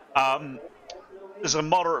 There's a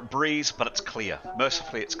moderate breeze, but it's clear.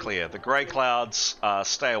 Mercifully, it's clear. The grey clouds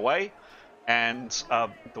stay away, and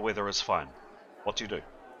the weather is fine. What do you do?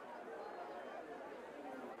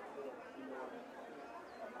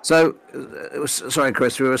 So, sorry,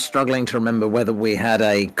 Chris, we were struggling to remember whether we had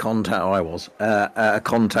a contact, or I was, a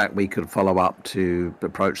contact we could follow up to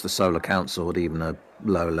approach the Solar Council at even a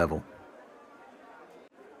lower level.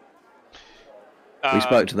 We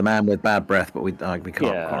spoke to the man with bad breath, but we can't.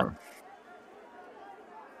 Yeah.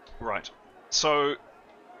 Right. So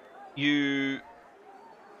you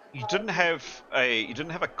didn't have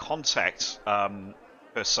a contact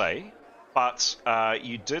per se, but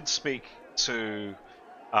you did speak to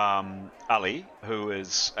Ali, who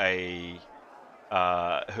was a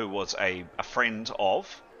friend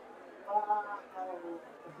of.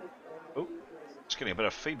 Oh, just getting a bit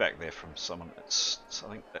of feedback there from someone. I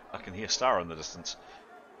think I can hear Stara in the distance.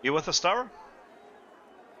 You with us, Stara?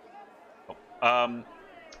 Oh.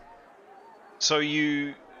 So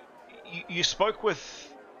you spoke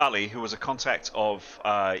with Ali, who was a contact of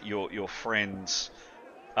your friend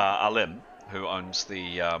Alim, who owns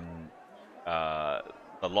the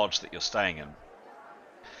lodge that you're staying in,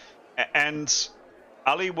 and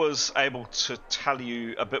Ali was able to tell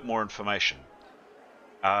you a bit more information.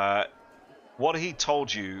 What he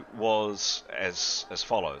told you was as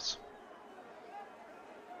follows.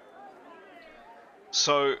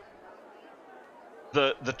 So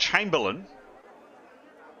the Chamberlain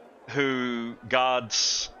who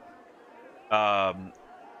guards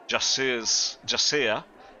Jasir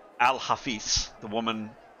al-Hafiz, the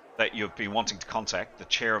woman that you've been wanting to contact, the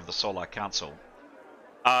chair of the Solar Council,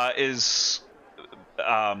 is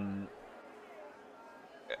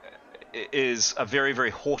a very,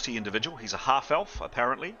 very haughty individual. He's a half-elf,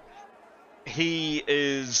 apparently. He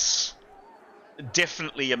is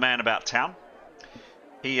definitely a man about town.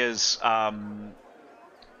 He is,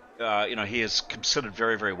 he is considered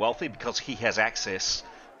very, very wealthy because he has access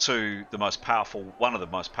to one of the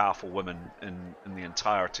most powerful women in the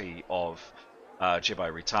entirety of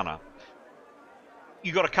Jebel Ritana.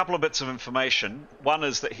 You got a couple of bits of information. One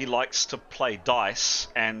is that he likes to play dice,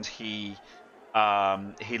 and he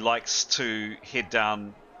likes to head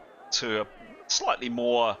down to a slightly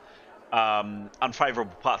more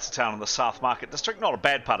unfavourable parts of town in the South Market District. Not a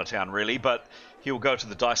bad part of town, really, but he'll go to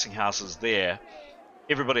the dicing houses there.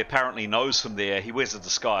 Everybody apparently knows him there. He wears a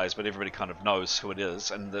disguise, but everybody kind of knows who it is.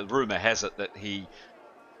 And the rumour has it that he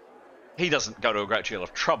doesn't go to a great deal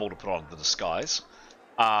of trouble to put on the disguise.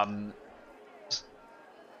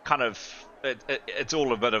 It's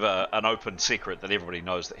all a bit of an open secret that everybody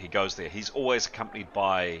knows that he goes there. He's always accompanied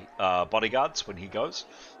by bodyguards when he goes.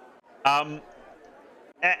 And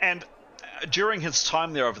during his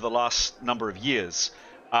time there over the last number of years,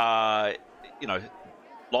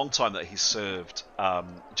 long time that he's served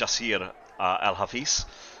Jasir al-Hafiz,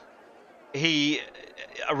 he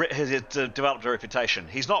has developed a reputation.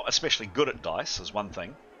 He's not especially good at dice, is one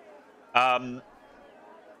thing.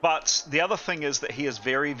 But the other thing is that he is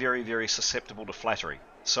very, very, very susceptible to flattery.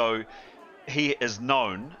 So he is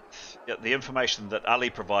known, the information that Ali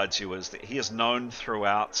provides you is that he is known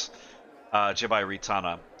throughout Jebel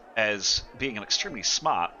Ritana as being an extremely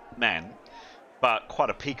smart man, but quite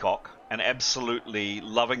a peacock, and absolutely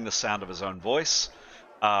loving the sound of his own voice,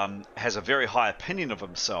 has a very high opinion of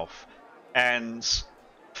himself, and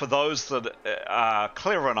for those that are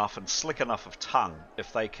clever enough and slick enough of tongue,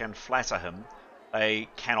 if they can flatter him, they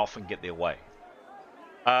can often get their way.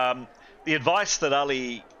 The advice that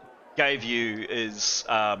Ali gave you is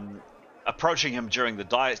approaching him during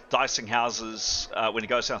the dicing houses. When he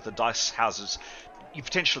goes down to the dice houses, you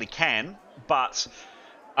potentially can, but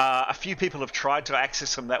a few people have tried to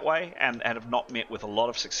access him that way and have not met with a lot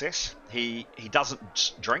of success. He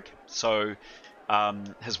doesn't drink, so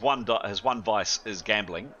his one vice is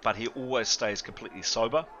gambling, but he always stays completely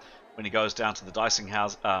sober when he goes down to the dicing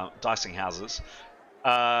houses.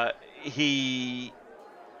 He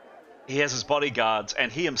has his bodyguards,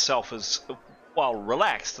 and he himself is, while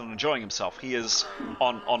relaxed and enjoying himself, he is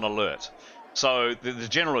on alert. So the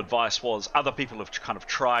general advice was other people have kind of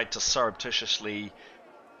tried to surreptitiously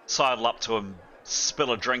sidle up to him,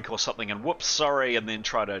 spill a drink or something, and whoops, sorry, and then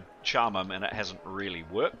try to charm him, and it hasn't really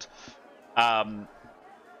worked.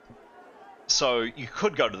 So you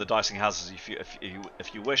could go to the dicing houses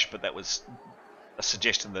if you wish, but that was a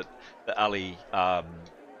suggestion that Ali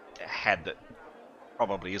had that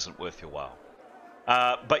probably isn't worth your while.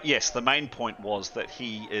 But yes, the main point was that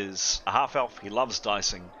he is a half-elf, he loves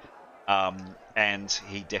dicing, and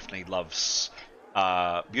he definitely loves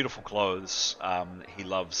beautiful clothes, he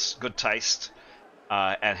loves good taste,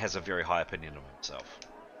 and has a very high opinion of himself.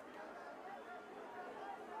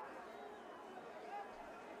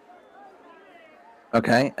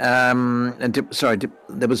 Okay.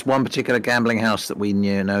 There was one particular gambling house that we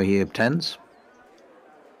know he attends.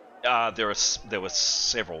 There were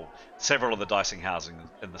several of the dicing houses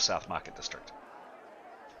in the South Market district.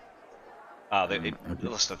 They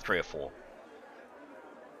listed 3 or 4.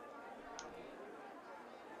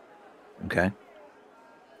 Okay.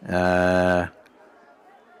 All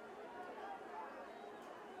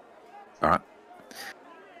right.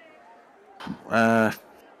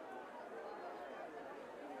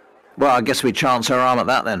 Well, I guess we chance our arm at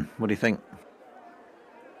that then. What do you think?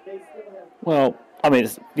 Well, I mean,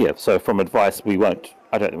 so from advice, I don't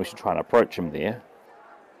think we should try and approach him there.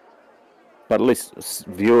 But at least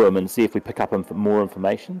view him and see if we pick up more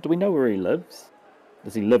information. Do we know where he lives?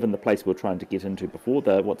 Does he live in the place we were trying to get into before?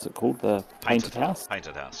 What's it called? The Painted House?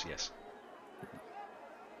 Painted House, yes.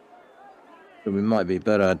 But we might be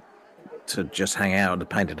better to just hang out at the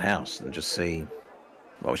Painted House and just see.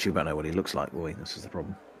 Well, we won't know what he looks like, will we? This is the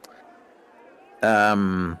problem.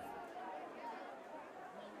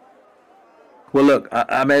 Well, look,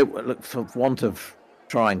 I may look for want of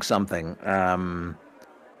trying something.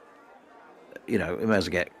 We may as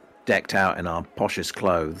well get decked out in our poshest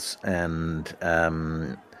clothes, and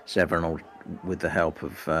Severin, with the help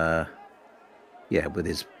of, with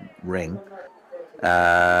his ring,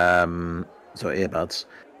 earbuds,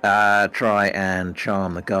 try and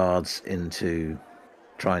charm the guards into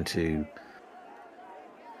trying to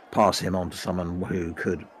pass him on to someone who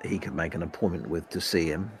he could make an appointment with to see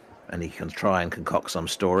him, and he can try and concoct some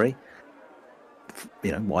story.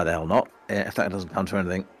 Why the hell not? If that doesn't come to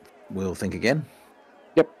anything, we'll think again.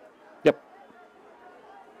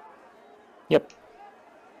 Yep.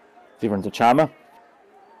 Severin's a charmer.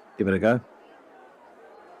 Give it a go.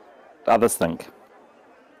 Others think.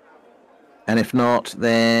 And if not,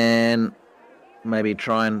 then maybe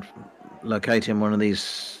try and locate him one of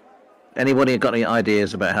these. Anybody got any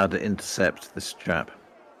ideas about how to intercept this chap?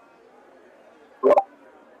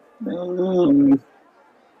 No.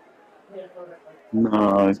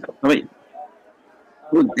 I mean,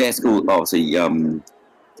 Gaskell obviously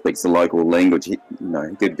speaks the local language. He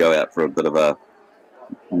could go out for a bit of a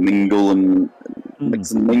mingle and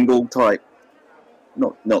mix and mingle type.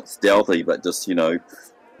 Not stealthy, but just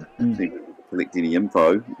collect any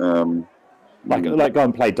info. Like go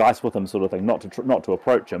and play dice with him, sort of thing. Not to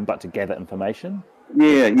approach him, but to gather information.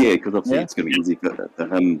 Yeah, because obviously it's going to be easy for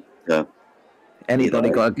him. Anybody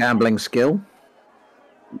got a gambling skill?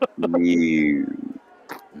 No.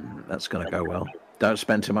 That's going to go well. Don't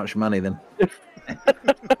spend too much money then.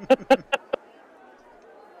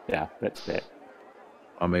 Yeah, that's fair.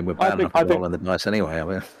 I mean, we're bad enough rolling the dice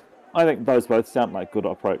anyway. I think those both sound like good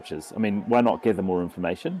approaches. I mean, why not gather more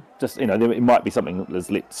information? Just, there might be something that was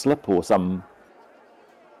let slip or some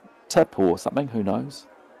tip or something, who knows?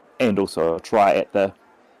 And also try at the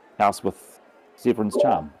house with Severin's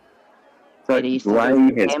charm. So Gray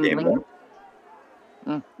has gambling.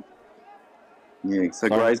 Yeah, so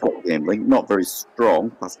Gray's got gambling. Not very strong,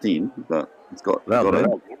 +10, but he's got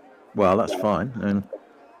it. Well, that's fine. And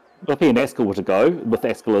if he and Askell were to go, with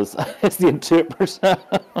Askell as the interpreter.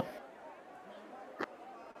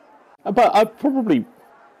 But probably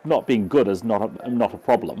not being good is not a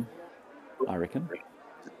problem, I reckon.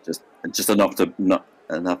 Just enough to not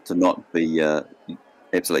be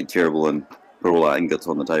absolutely terrible and put all our ingots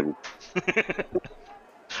on the table.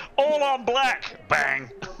 All on black, bang.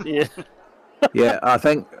 Yeah. Yeah, I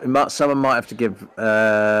think someone might have to give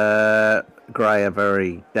Gray a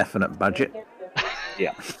very definite budget.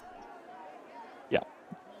 Yeah.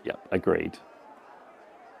 Yeah, agreed.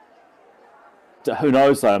 So who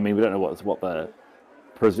knows, though? I mean, we don't know what the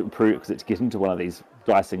because it's getting to one of these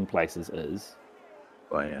dicing places is.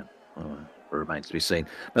 Well, yeah, well, it remains to be seen.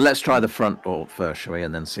 But let's try the front door first, shall we,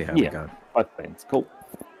 and then see how we go. Both bands. Cool.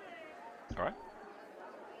 All right.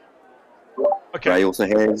 Okay. Gray also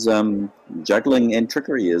has juggling and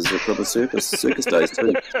trickery as for the circus days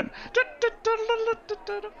too.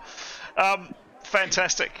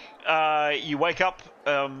 Fantastic. You wake up.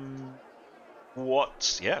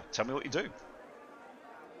 Yeah, tell me what you do.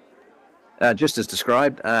 Just as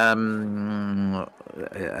described,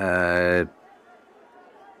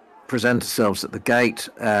 present ourselves at the gate,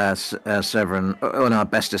 Severin in our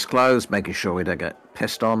bestest clothes, making sure we don't get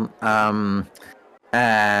pissed on.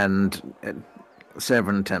 And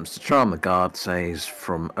Severin attempts to charm the guard, says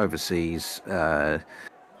from overseas,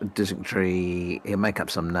 dysentery. He'll make up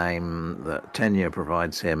some name that Tenure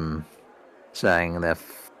provides him, saying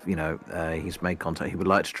he's made contact. He would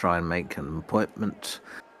like to try and make an appointment.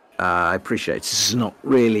 I appreciate this is not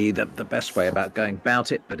really the best way about going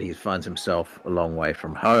about it, but he finds himself a long way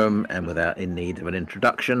from home and in need of an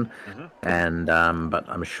introduction. Mm-hmm. And but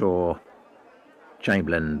I'm sure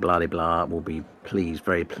Chamberlain blah blah will be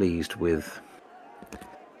very pleased to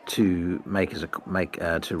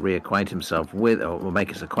reacquaint himself with, or will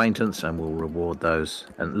make his acquaintance, and will reward those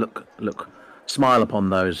and smile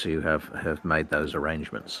upon those who have made those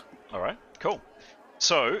arrangements. All right, cool.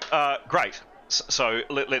 So great. So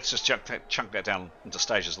let's just chunk that down into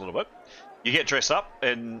stages a little bit. You get dressed up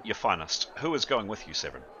in your finest. Who is going with you,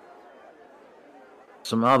 Severin?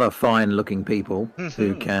 Some other fine-looking people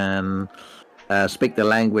who can speak the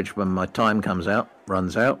language when my time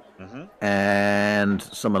runs out, and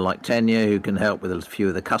someone like Tanya who can help with a few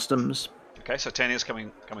of the customs. Okay, so Tanya's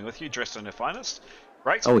coming with you, dressed in her finest.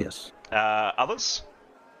 Great. Oh yes. Others?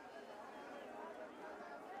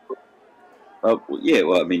 Yeah,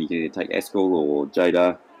 well, I mean, you can take Askell or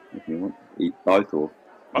Jada if you want. Both or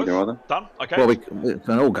either either. Done? Okay. Well, we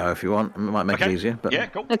can all go if you want. It might make it easier. But yeah,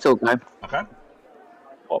 cool. Let's all go. Okay.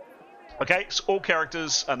 Okay, so all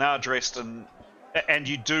characters are now dressed and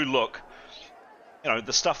you do look,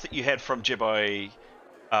 the stuff that you had from Jedi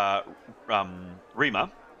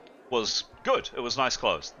Rima was good. It was nice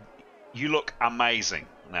clothes. You look amazing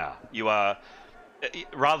now. You are,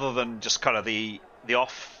 rather than just kind of the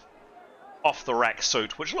off the rack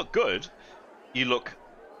suit, which looked good, you look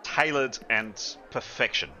tailored and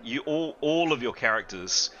perfection. You all of your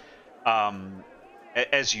characters,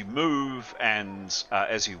 as you move and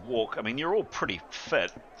as you walk, I mean, you're all pretty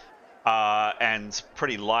fit and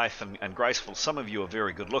pretty lithe and graceful. Some of you are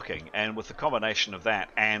very good looking, and with the combination of that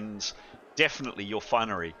and definitely your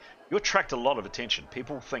finery, you attract a lot of attention.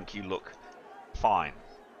 People think you look fine.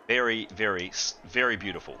 Very, very, very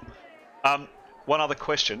beautiful. One other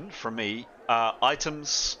question from me.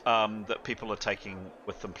 Items that people are taking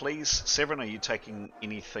with them, please. Severin, are you taking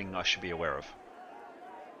anything I should be aware of?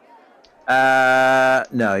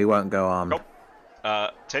 No, he won't go armed. Cool.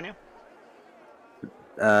 Tanya?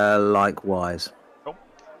 Likewise. Cool.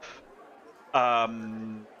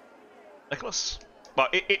 Nicholas? Well,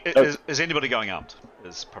 is anybody going armed?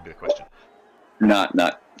 Is probably the question. No.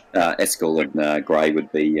 Askell and Gray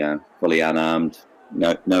would be fully unarmed.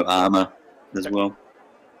 No armor as well.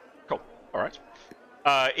 Cool. All right.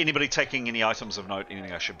 Anybody taking any items of note?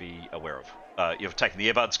 Anything I should be aware of? You've taken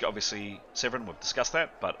the earbuds, obviously, Severin. We've discussed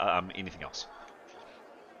that, but anything else?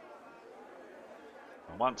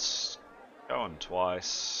 Once, going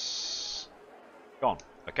twice, gone.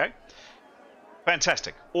 Okay.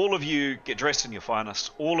 Fantastic. All of you get dressed in your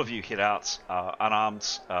finest. All of you head out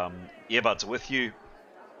unarmed. Earbuds are with you.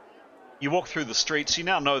 You walk through the streets. You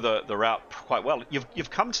now know the route quite well. You've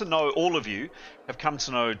come to know, all of you have come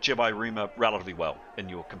to know Jedi Rima relatively well in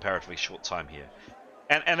your comparatively short time here.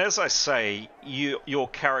 And as I say, your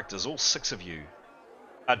characters, all 6 of you,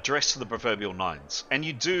 are dressed to the proverbial nines. And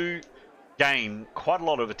you do gain quite a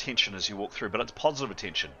lot of attention as you walk through, but it's positive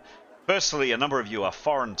attention. Firstly, a number of you are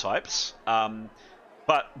foreign types,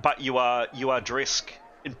 but you are dressed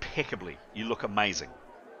impeccably. You look amazing.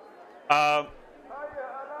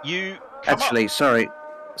 You actually, sorry,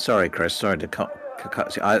 Chris. Sorry to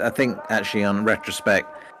cut you. I think actually, on retrospect,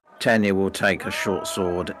 Tanya will take a short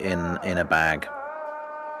sword in a bag.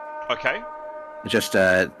 Okay. Just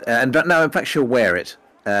but no, in fact, she'll wear it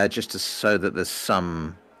just so that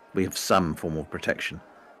we have some form of protection.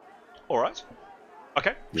 All right.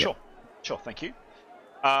 Okay. Yeah. Sure. Thank you.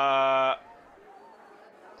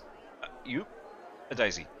 You,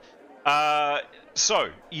 Daisy. So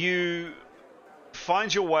you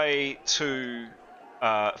find your way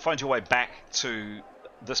back to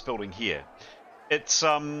this building here. It's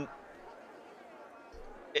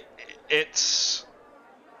it's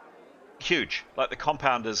huge. Like, the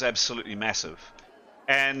compound is absolutely massive,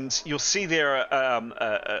 and you'll see there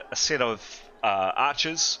a set of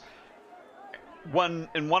arches. One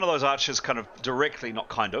of those arches, kind of directly, not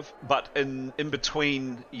kind of, but in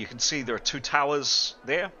between, you can see there are two towers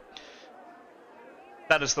there.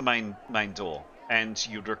 That is the main door, and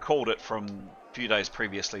you'd recalled it from a few days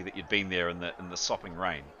previously that you'd been there in the sopping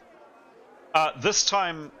rain. This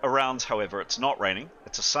time around, however, it's not raining.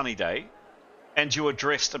 It's a sunny day, and you are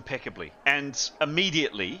dressed impeccably. And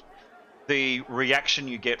immediately, the reaction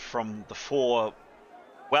you get from the four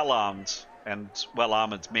well-armed and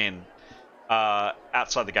well-armored men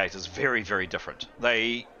outside the gate is very, very different.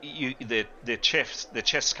 Their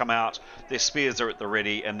chests come out, their spears are at the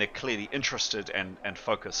ready, and they're clearly interested and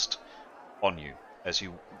focused on you as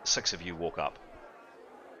six of you walk up.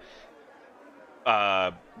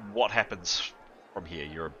 What happens from here?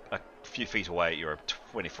 You're a few feet away. You're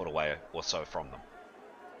 20 foot away or so from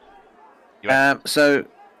them. So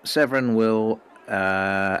Severin will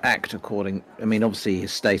act according. I mean, obviously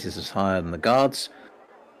his status is higher than the guards.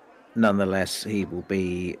 Nonetheless, he will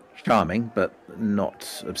be charming, but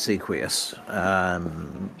not obsequious.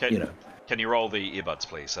 Can you roll the earbuds,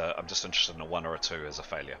 please? I'm just interested in a 1 or a 2 as a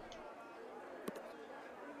failure.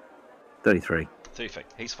 33. 33.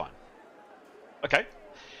 He's fine. Okay.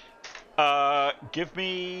 Give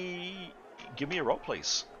me a roll,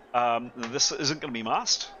 please. This isn't going to be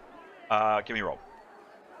masked. Give me a roll,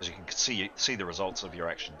 as you can see the results of your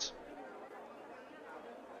actions.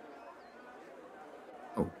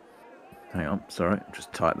 Oh, hang on. Sorry,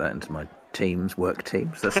 just type that into my work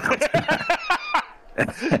teams. That's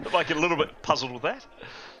Like, a little bit puzzled with that.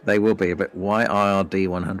 They will be a bit YIRD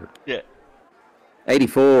 100. Yeah.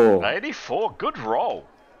 84. 84. Good roll.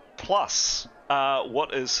 Plus,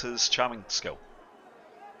 what is his charming skill?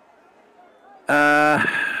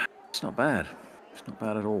 It's not bad. It's not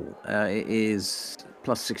bad at all. It is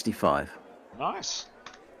plus 65. Nice.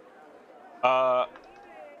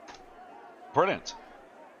 Brilliant.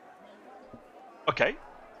 Okay.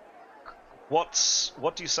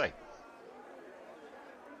 What do you say?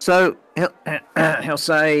 So he'll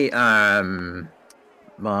say,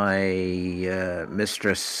 my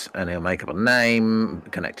mistress, and he'll make up a name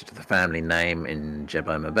connected to the family name in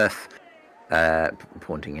Jebomabeth,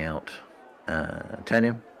 pointing out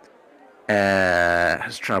Tanya.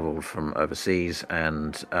 Has travelled from overseas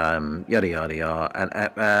and yada yada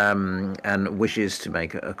yada, and wishes to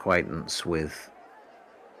make acquaintance with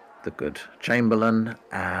the good Chamberlain.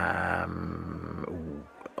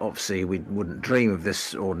 Obviously, we wouldn't dream of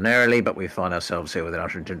this ordinarily, but we find ourselves here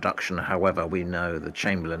without introduction. However, we know the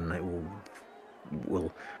Chamberlain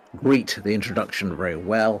will greet the introduction very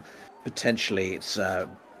well. Potentially, it's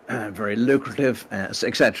very lucrative,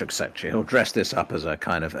 etc., etc. He'll dress this up as a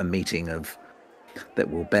kind of a meeting that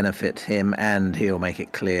will benefit him, and he'll make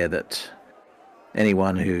it clear that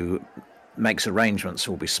anyone who makes arrangements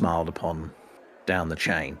will be smiled upon down the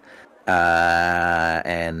chain.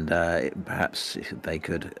 And perhaps they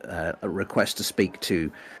could request to speak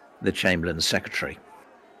to the Chamberlain's secretary.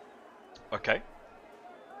 Okay.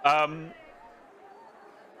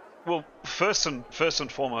 Well, first and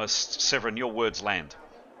foremost, Severin, your words land.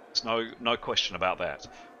 There's no question about that.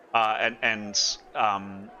 And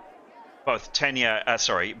both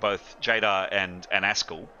Jadar and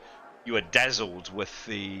Askell, you are dazzled with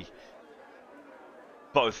the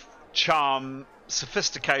both charm,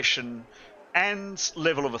 sophistication, and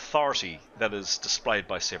level of authority that is displayed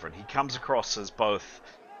by Severin. He comes across as both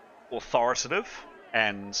authoritative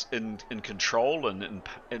and in control and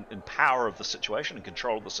in power of the situation, in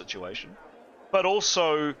control of the situation, but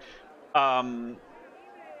also not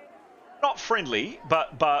friendly,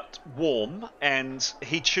 but warm, and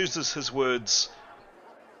he chooses his words,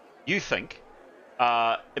 you think,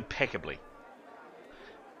 impeccably.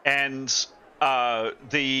 And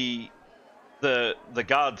the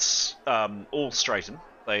guards all straighten.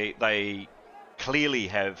 They clearly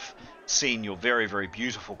have seen your very, very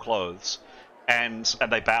beautiful clothes, and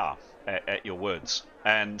they bow at your words.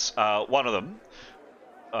 And one of them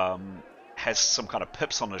has some kind of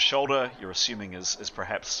pips on his shoulder. You're assuming is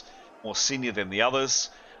perhaps more senior than the others.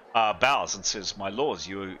 Bows and says, "My lords,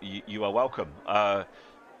 you are welcome.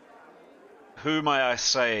 Who may I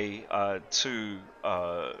say to?"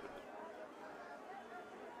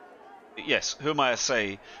 Yes, who may I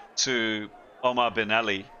say to Omar bin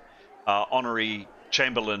Ali, honorary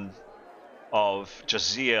Chamberlain of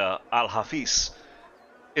Jazir al-Hafiz,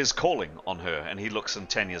 is calling on her, and he looks in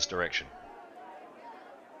Tanya's direction.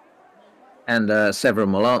 And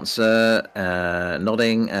Severin will answer,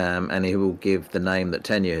 nodding, and he will give the name that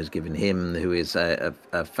Tenya has given him, who is a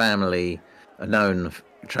family, a known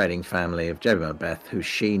trading family of Jebba Beth, who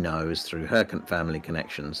she knows through her family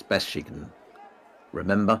connections, best she can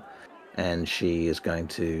remember, and she is going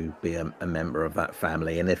to be a member of that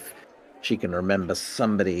family. And if she can remember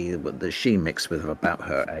somebody that she mixed with about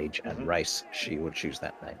her age and race, she will choose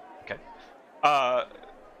that name. Okay.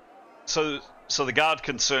 So the guard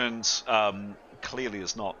concerned clearly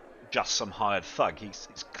is not just some hired thug. He's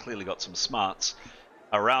clearly got some smarts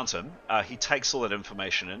around him. He takes all that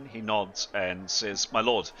information in. He nods and says, "My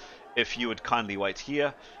lord, if you would kindly wait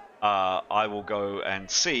here, I will go and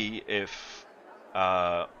see if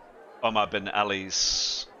Omar bin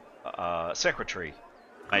Ali's secretary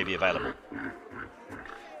may be available."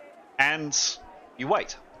 And you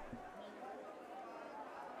wait.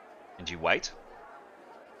 And you wait.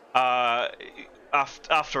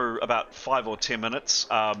 After about 5 or 10 minutes,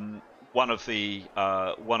 one of the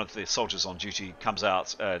soldiers on duty comes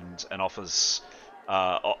out and offers,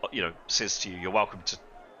 says to you, "You're welcome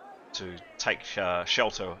to take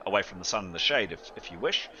shelter away from the sun and the shade if you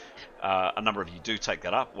wish." A number of you do take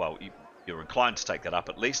that up. Well, you're inclined to take that up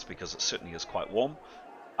at least, because it certainly is quite warm.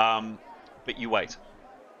 But you wait.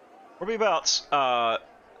 Probably about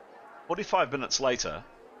 45 minutes later,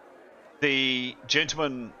 the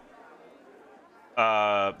gentleman,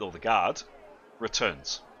 or the guard,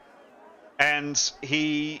 returns, and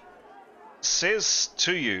he says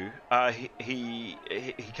to you, he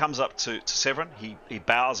comes up to Severin. He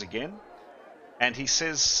bows again, and he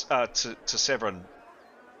says to Severin,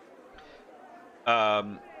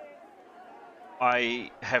 "I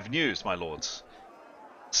have news, my lords.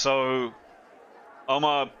 So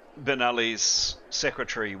Omar bin Ali's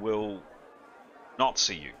secretary will not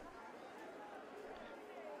see you.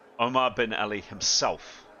 Omar bin Ali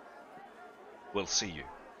himself will see you.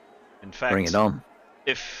 In fact, bring it on.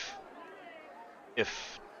 If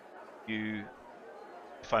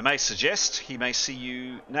I may suggest, he may see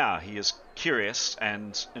you now. He is curious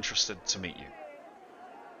and interested to meet you."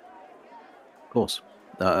 Of course.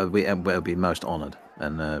 We'll be most honoured.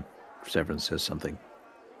 And Severin says something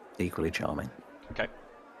equally charming. Okay.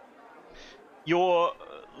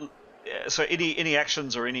 So any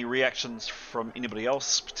actions or any reactions from anybody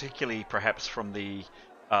else, particularly perhaps from the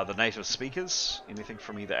native speakers? Anything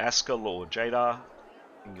from either Askell or Jadar?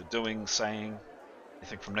 Anything you're doing, saying?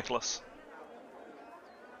 Anything from Nicholas?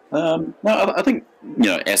 No, I think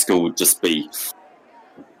Askell would just be,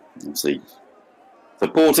 let's see,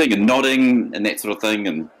 supporting and nodding and that sort of thing,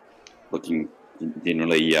 and looking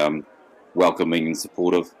generally welcoming and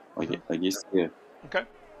supportive. I guess, yeah. Okay.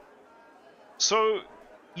 So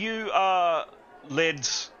you are led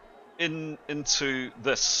into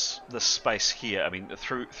this space here. I mean,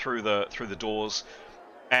 through the doors,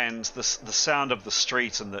 and the sound of the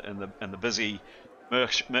street and the busy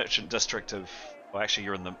merchant district of. Well, actually,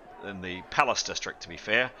 you're in the palace district, to be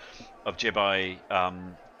fair, of Jebbai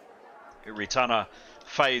Ritana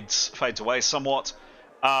fades away somewhat,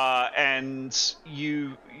 and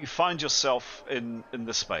you find yourself in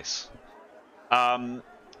this space.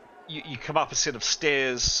 You come up a set of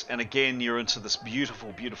stairs, and again you're into this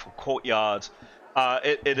beautiful courtyard.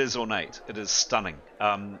 It is ornate. It is stunning.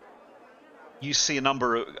 You see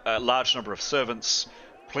a large number of servants.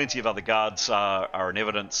 Plenty of other guards are in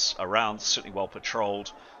evidence around, certainly well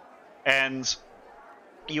patrolled. And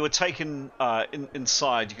you are taken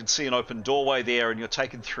inside. You can see an open doorway there, and you're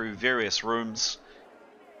taken through various rooms.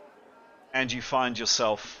 And you find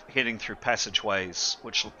yourself heading through passageways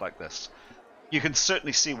which look like this. You can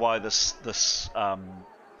certainly see why this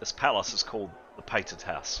palace is called the Painted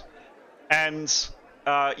House. And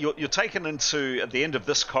you're taken into, at the end of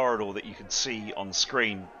this corridor that you can see on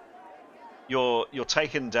screen, you're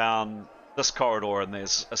taken down this corridor, and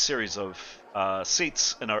there's a series of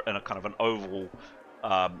seats in a kind of an oval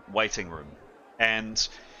waiting room. And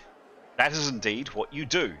that is indeed what you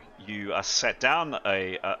do. You are sat down.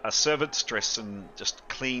 A servant dressed in just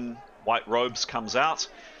clean white robes comes out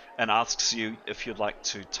and asks you if you'd like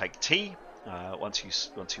to take tea. Once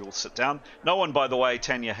you all sit down. No one, by the way,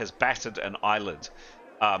 Tanya, has batted an eyelid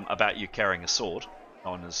about you carrying a sword.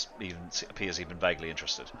 No one appears even vaguely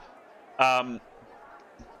interested.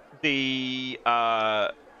 The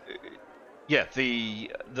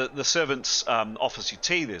servant offers you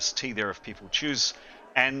tea. There's tea there if people choose,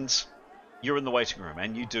 and you're in the waiting room,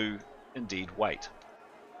 and you do indeed wait.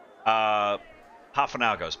 Half an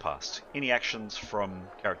hour goes past. Any actions from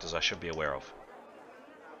characters I should be aware of?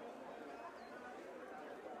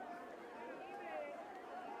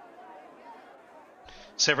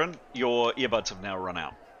 Severin, your earbuds have now run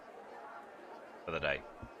out for the day.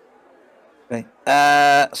 Okay.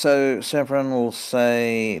 So Severin will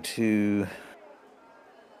say to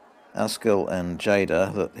Askell and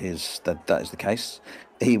Jada that is the case.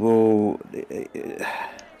 He will.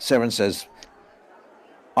 Severin says,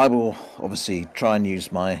 "I will obviously try and use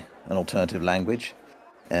an alternative language.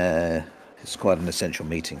 It's quite an essential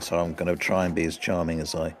meeting, so I'm going to try and be as charming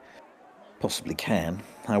as I possibly can.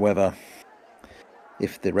 However,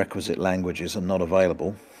 if the requisite languages are not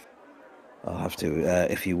available, I'll have to,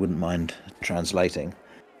 if you wouldn't mind translating,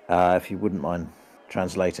 as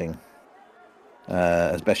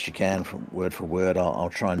best you can, from word for word. I'll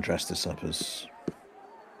try and dress this up as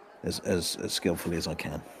skillfully as I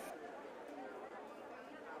can."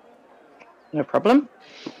 No problem.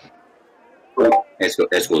 That's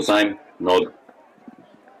the same. Nod.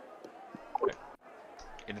 Okay.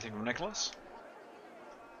 Anything from Nicholas?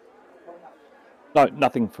 No,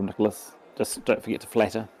 nothing from Nicholas. Just don't forget to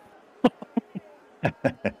flatter.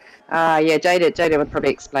 Yeah, Jada would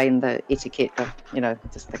probably explain the etiquette of,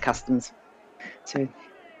 just the customs. So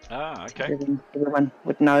Okay. everyone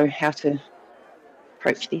would know how to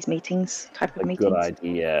approach these meetings, type of A meetings. good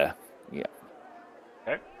idea. Yeah.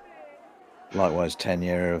 Okay. Likewise,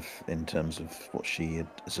 tenure in terms of what she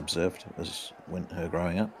has observed as her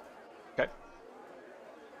growing up. Okay.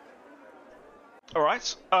 All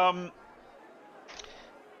right.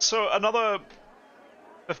 So another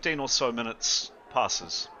 15 or so minutes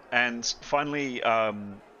passes, and finally,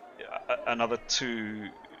 another two.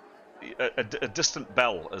 A distant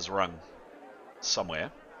bell is rung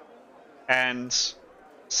somewhere, and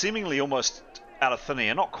seemingly almost out of thin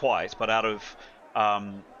air, not quite, but out of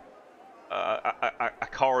a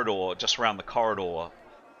corridor, just around the corridor,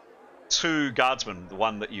 two guardsmen, the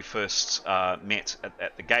one that you first met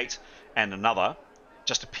at the gate, and another,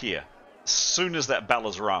 just appear. As soon as that bell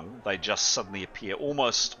is rung, they just suddenly appear,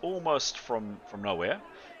 almost from nowhere,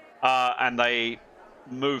 and they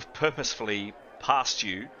move purposefully past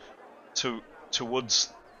you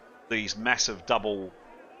towards these massive double,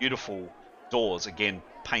 beautiful doors, again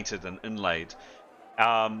painted and inlaid,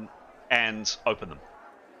 and open them.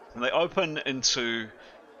 And they open into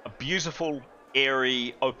a beautiful,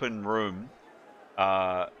 airy, open room.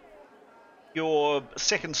 You're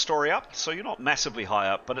second story up, so you're not massively high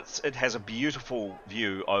up, but it has a beautiful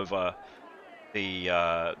view over the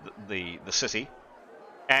city,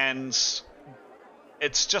 and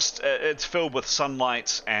it's filled with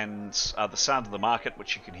sunlight and the sound of the market,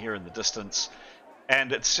 which you can hear in the distance,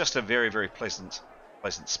 and it's just a very, very pleasant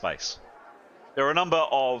space. There are a number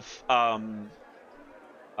of so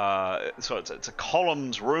it's a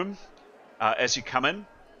columned room as you come in,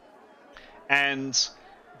 and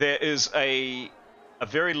there is a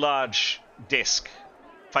very large desk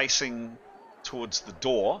facing towards the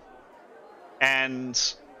door,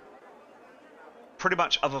 and pretty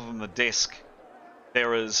much other than the desk,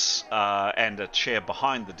 there is and a chair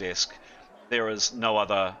behind the desk, there is no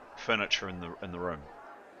other furniture in the room.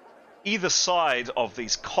 Either side of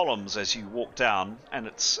these columns as you walk down, and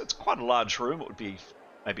it's quite a large room, it would be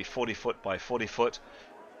maybe 40 foot by 40 foot,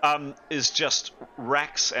 is just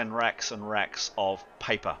racks and racks and racks of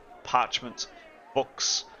paper, parchment,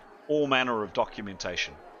 books, all manner of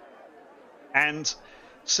documentation. And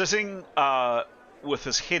sitting with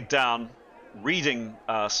his head down, reading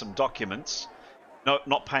some documents,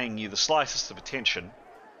 not paying you the slightest of attention,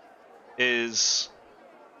 is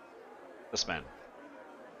this man.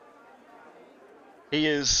 He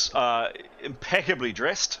is impeccably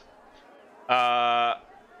dressed.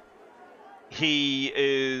 He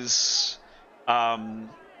is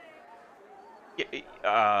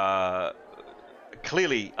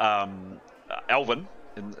clearly elven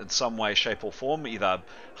in some way, shape, or form, either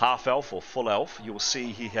half elf or full elf. You'll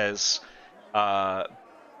see he has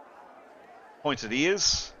pointed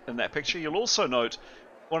ears in that picture. You'll also note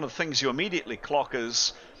one of the things you immediately clock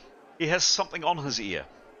is he has something on his ear,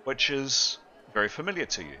 which is very familiar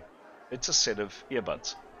to you. It's a set of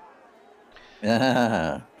earbuds.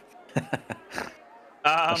 That's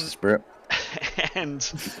the spirit. And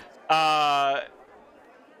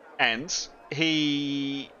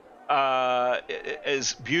he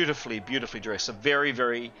is beautifully dressed. A very,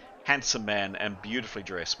 very handsome man, and beautifully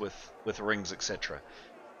dressed with rings, etc.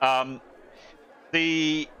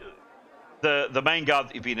 The main guard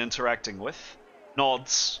that you've been interacting with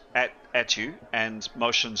nods at you and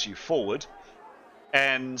motions you forward,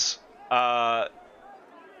 and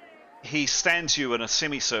he stands you in a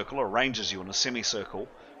semicircle, or arranges you in a semicircle,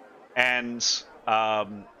 and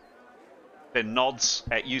then nods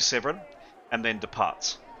at you, Severin, and then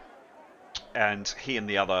departs. and he and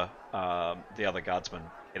the other guardsman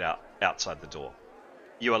head outside the door.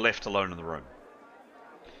 You are left alone in the room.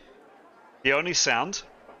 The only sound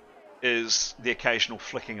is the occasional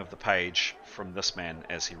flicking of the page from this man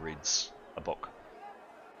as he reads a book.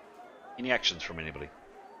 Any actions from anybody?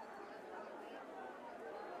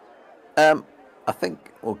 I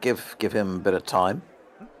think we'll give him a bit of time,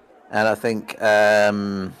 and I think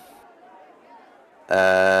they're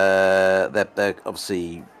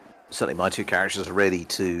obviously, certainly my two characters are ready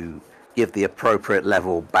to give the appropriate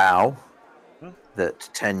level bow that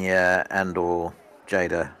Tenya and or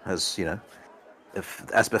Jada has,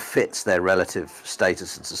 as befits their relative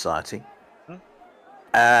status in society.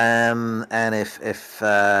 And if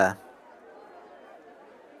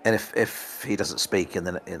he doesn't speak in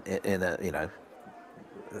a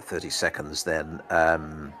 30 seconds, then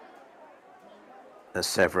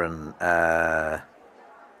Severin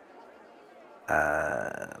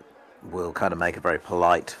will kind of make a very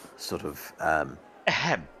polite sort of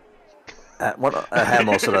Ahem. a hem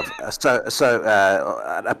or sort of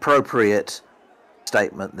an appropriate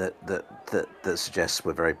statement that suggests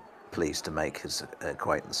we're very pleased to make his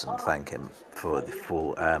acquaintance and thank him for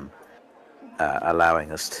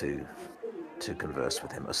allowing us to converse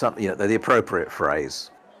with him, or something. The appropriate phrase.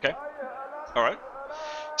 Okay. All right.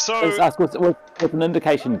 So was an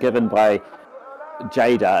indication given by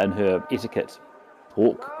Jada and her etiquette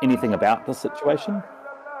talk anything about this situation?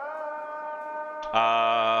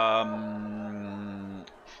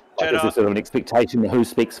 Like, is there sort of an expectation who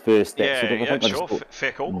speaks first? That sort of, yeah, sure.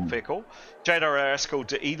 Fair call. Fair call. Jada or Askell,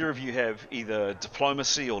 do either of you have either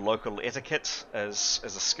diplomacy or local etiquette as a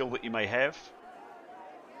skill that you may have?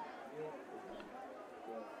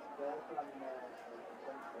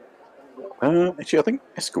 Actually, I think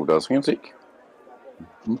Askell does. Hang on a sec.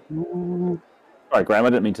 Sorry, Graham, I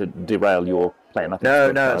didn't mean to derail your plan.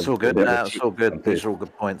 No, it's all good. No, it's all good. These are all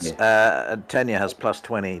good points. Yeah. Tenya has plus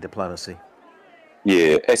 20 diplomacy.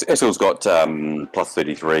 Yeah, Askell's got plus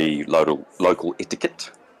 33 local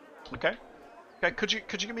etiquette. Okay. Okay. Could you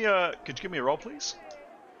give me a roll, please?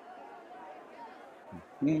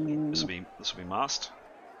 This will be masked.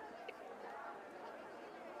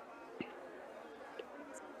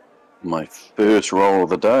 My first roll of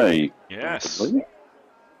the day. Yes.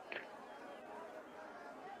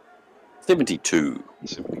 72.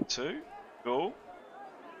 72. Cool.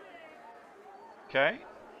 Okay.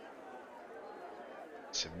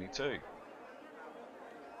 72.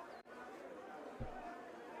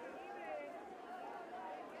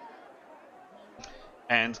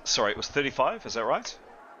 And sorry, it was 35. Is that right?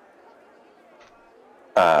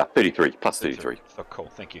 33 plus 33. Oh, cool.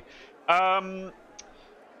 Thank you.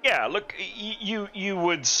 Yeah. Look, you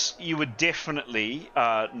would definitely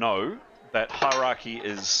know that hierarchy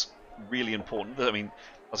is really important. I mean,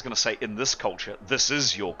 I was going to say in this culture, this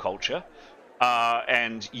is your culture,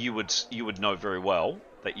 and you would know very well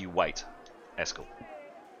that you wait, Askell.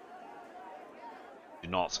 Do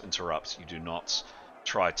not interrupt. You do not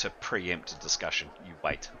try to preempt a discussion. You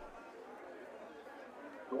wait.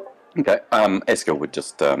 Okay. Askell would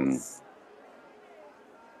just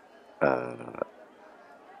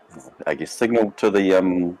I guess signal to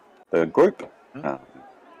the group.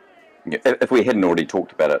 If we hadn't already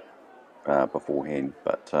talked about it beforehand,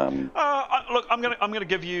 but look, I'm gonna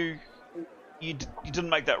give you. You didn't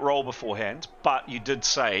make that roll beforehand, but you did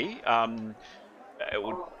say.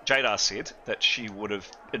 Jadar said that she would have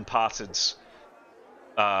imparted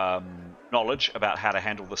knowledge about how to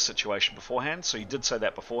handle this situation beforehand. So you did say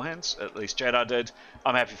that beforehand. At least Jadar did.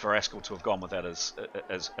 I'm happy for Askell to have gone with that as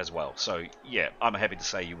well. So yeah, I'm happy to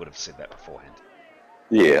say you would have said that beforehand.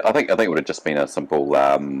 Yeah, I think it would have just been a simple,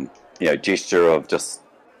 gesture of just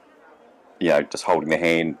holding the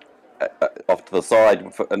hand off to the side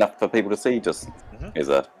enough for people to see, just as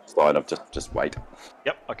a sign of just wait.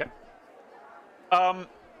 Yep. Okay.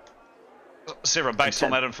 Severin, based on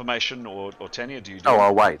that information, or Tanya, do you?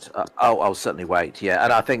 I'll wait. I'll certainly wait. Yeah,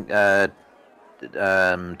 and I think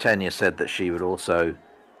Tanya said that she would also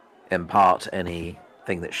impart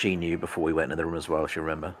anything that she knew before we went into the room as well. If you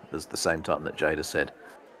remember, it was the same time that Jada said,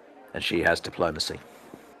 and she has diplomacy.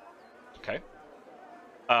 Okay.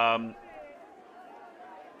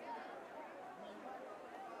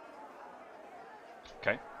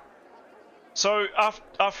 Okay. So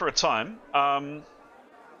after a time,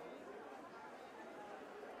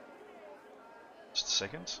 just a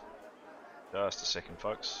second. Just a second,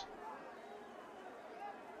 folks.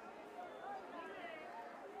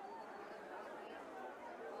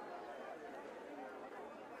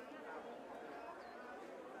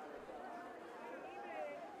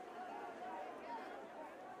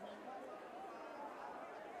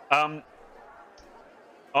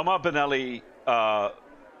 Omar Benelli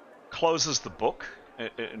closes the book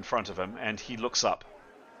in front of him, and he looks up.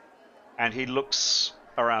 And he looks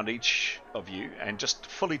around each of you and just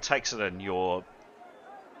fully takes it in. Your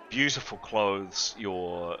beautiful clothes,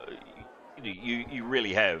 you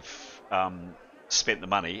really have spent the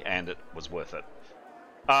money, and it was worth it.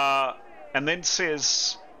 And then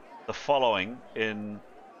says the following in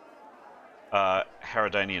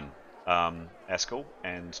Haradanian, Askell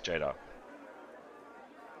and Jadar.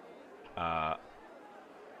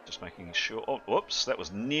 Just making sure. Oh, whoops! That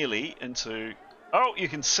was nearly into. Oh, you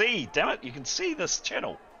can see. Damn it! You can see this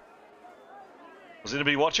channel. Was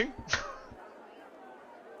anybody watching?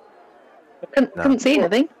 Couldn't see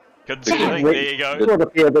anything. Couldn't see anything. There you go. Saw the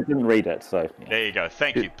peer that didn't read it, so. Yeah. There you go.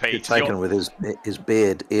 Thank you, Pete. You're taken with his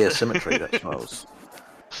beard ear symmetry. That was.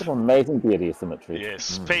 What an amazing beauty symmetry.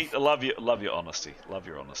 Yes, Pete. I love you. Love your honesty. Love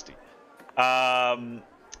your honesty. Askell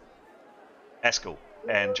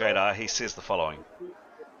and Jadar. He says the following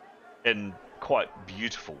in quite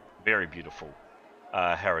beautiful, very beautiful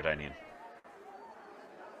Haradanian.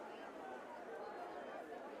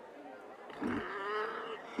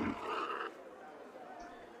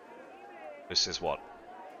 This is what?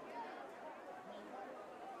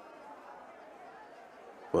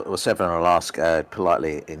 Well, Severin will ask,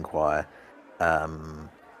 politely inquire, can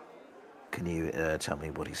you tell me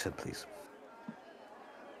what he said, please?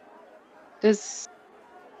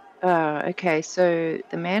 Okay, so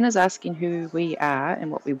the man is asking who we are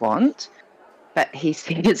and what we want, but he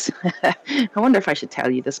says, I wonder if I should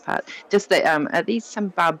tell you this part, just that, are these some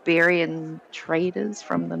barbarian traders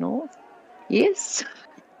from the north? Yes?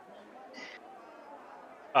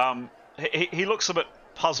 He looks a bit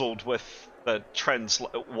puzzled with the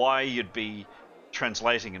why you'd be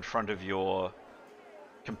translating in front of your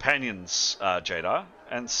companions, Jadar,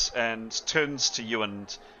 and turns to you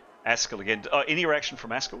and Askell again. Any reaction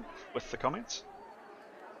from Askell with the comments?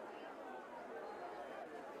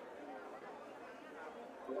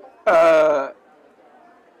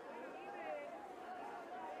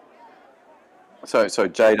 So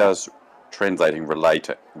Jadar's translating,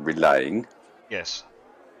 relaying. Yes.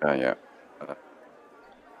 Yeah.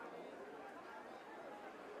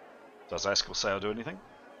 Does Askell say or do anything?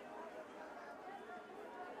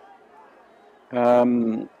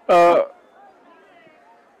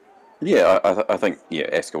 Yeah, I think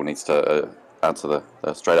Askell needs to answer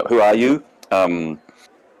the straight up. Who are you? So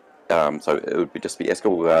it would just be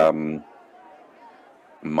Askell.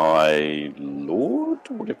 My lord,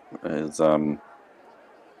 whatever is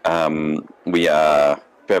we are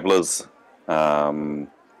travelers.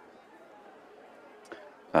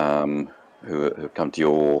 Who have come to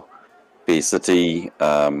your fair city,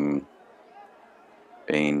 and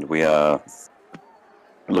we are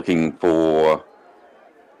looking for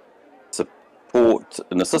support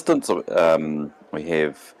and assistance. We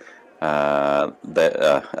have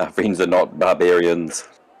that our friends are not barbarians.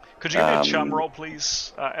 Could you give me a charm roll,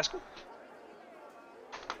 please, Askell?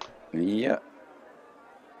 Yeah.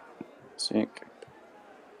 Sec.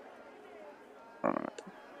 Right.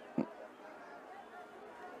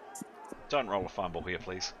 Don't roll a fumble here,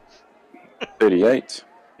 please. 38.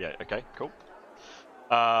 Yeah, okay, cool.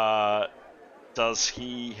 Does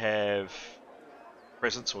he have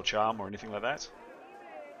presence or charm or anything like that?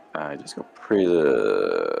 I just got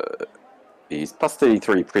he's plus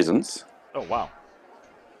 33 presence. Oh, wow.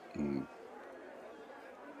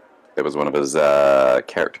 That was one of his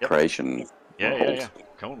character creation. Yeah.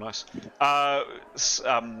 Cool, nice.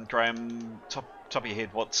 Graham, top of your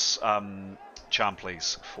head, what's charm,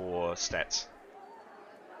 please, for stats?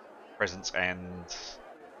 Presence and...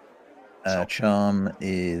 Charm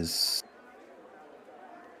is...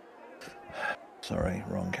 Sorry,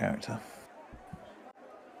 wrong character.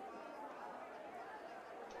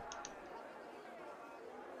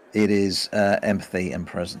 It is empathy and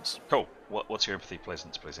presence. Cool. What's your empathy,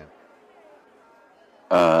 presence, please, then?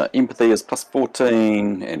 Empathy is plus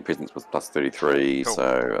 14, and presence was plus 33, cool.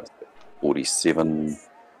 So 47.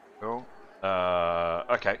 Cool.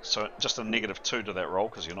 Okay, so just a -2 to that roll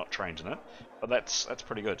because you're not trained in it, but that's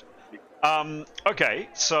pretty good. Okay,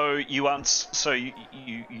 so you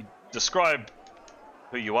describe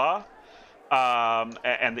who you are,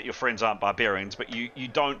 and that your friends aren't barbarians, but you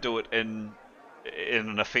don't do it in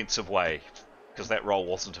an offensive way because that roll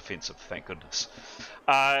wasn't offensive, thank goodness.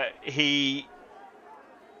 He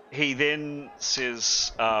then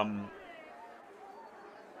says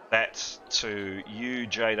that to you,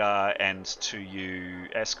 Jadar, and to you,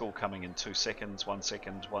 Askell, coming in 2 seconds. 1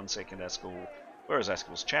 second, 1 second, Askell. Where is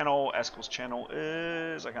Askell's channel? Askell's channel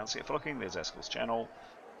is... I can't see it for looking. There's Askell's channel.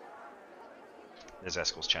 There's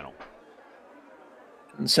Askell's channel.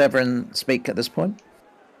 Can Severin speak at this point?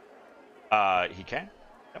 He can.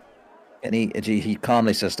 Yep. And he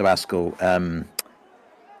calmly says to Askell,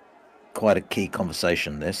 quite a key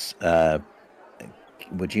conversation this.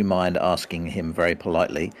 Would you mind asking him very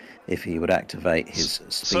politely if he would activate his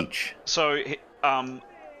speech? So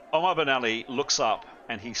Omar Ben Ali looks up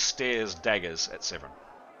and he stares daggers at Severin.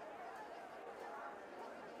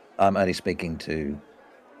 I'm only speaking to...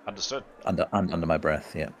 Understood. Under my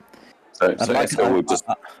breath, yeah. So Askell will just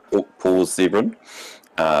pause Severin,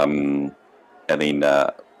 and then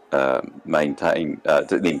maintain,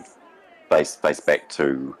 then face back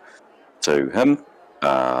to him,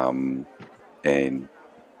 and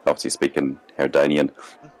obviously speak in Herodanian.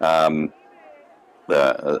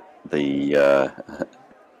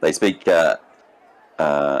 They speak a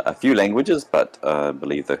few languages, but I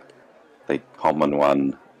believe the common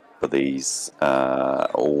one for these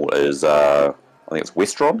all is I think it's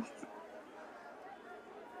Westron.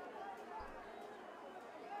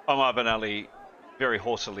 Omar Ben Ali very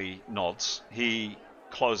haughtily nods. He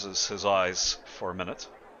closes his eyes for a minute.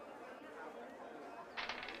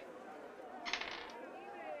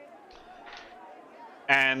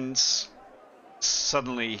 And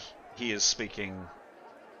suddenly he is speaking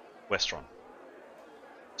Westron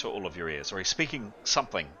to all of your ears. Or he's speaking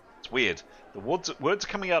something. It's weird. The words are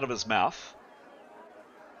coming out of his mouth,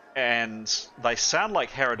 and they sound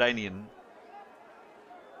like Herodanian.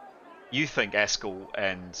 You think Askell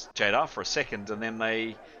and Jadar for a second, and then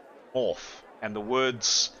they morph, and the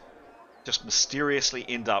words just mysteriously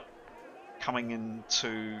end up coming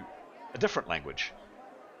into a different language.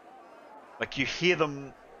 Like you hear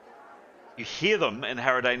them in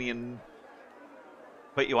Herodanian,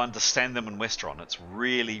 but you understand them in Westron. It's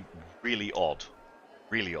really, really odd.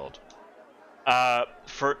 Really odd.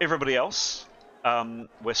 For everybody else,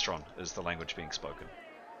 Westron is the language being spoken.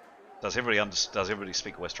 Does everybody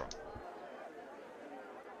speak Westron?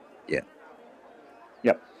 Yeah.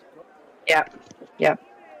 Yep. Yeah. Yeah.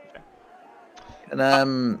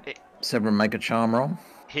 Can Severin make a charm roll?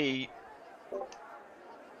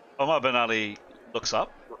 Omar Ben Ali looks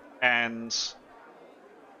up and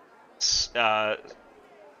says,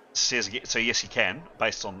 so yes he can,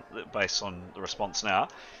 based on the response now.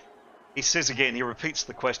 He says again, he repeats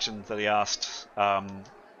the question that he asked to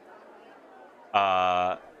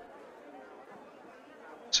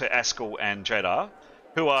Askell and Jadar.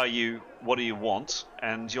 Who are you? What do you want?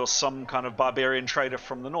 And you're some kind of barbarian trader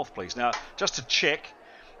from the north, please. Now, just to check,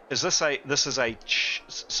 is this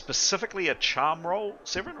specifically a charm roll,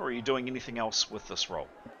 Severin, or are you doing anything else with this roll?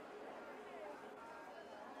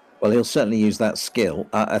 Well, he'll certainly use that skill.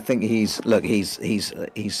 I think he's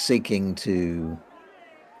seeking to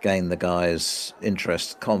gain the guy's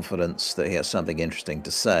interest, confidence that he has something interesting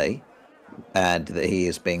to say, and that he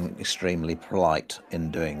is being extremely polite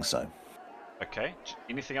in doing so. Okay.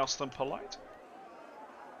 Anything else than polite?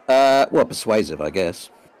 Well, persuasive, I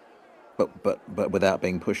guess, but without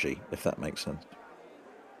being pushy, if that makes sense.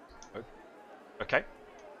 Okay.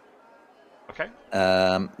 Okay.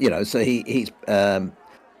 So he's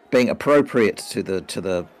being appropriate to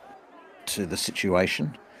the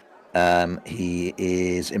situation. He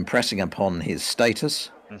is impressing upon his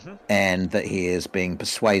status, and that he is being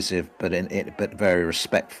persuasive, but very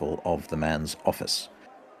respectful of the man's office.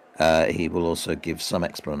 He will also give some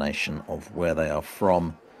explanation of where they are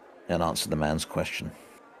from and answer the man's question.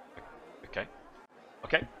 Okay.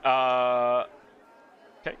 Okay.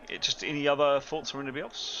 Just any other thoughts from anybody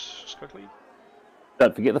else, just quickly?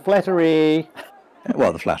 Don't forget the flattery.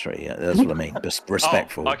 Well, the flattery, yeah, that's what I mean.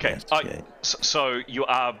 Respectful. Oh, okay. Yes, yeah. So you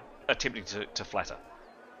are attempting to flatter?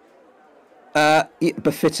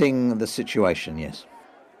 Befitting the situation, yes.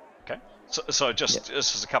 Okay. So just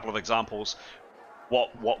as a couple of examples,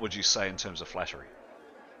 what would you say in terms of flattery?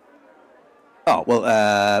 Oh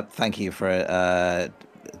well, thank you for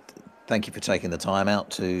taking the time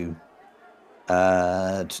out to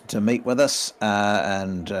meet with us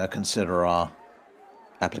and consider our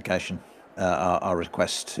application, our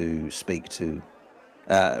request to speak to,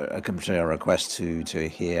 our request to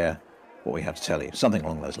hear what we have to tell you, something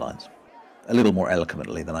along those lines, a little more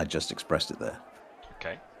eloquently than I just expressed it there.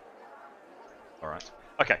 Okay. All right.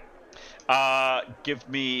 Okay. Give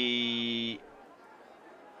me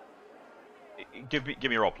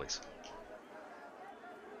a roll, please.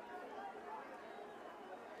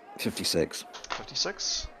 56.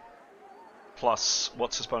 56. Plus,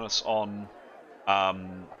 what's his bonus on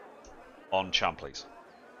charm, please?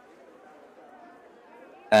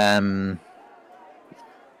 Sorry,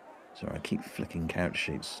 I keep flicking character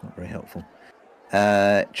sheets. It's not very helpful.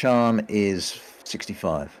 Charm is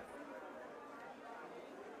 65.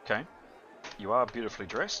 Okay. You are beautifully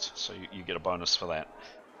dressed, so you get a bonus for that.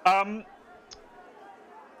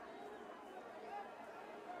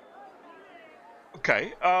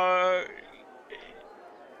 Okay.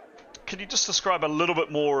 Can you just describe a little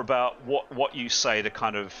bit more about what you say to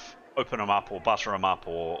kind of open them up or butter them up,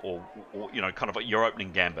 or kind of your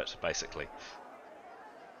opening gambit, basically?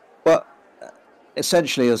 Well,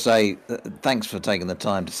 essentially, I'll say thanks for taking the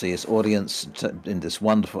time to see us, audience, in this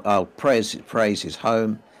wonderful. I'll praise his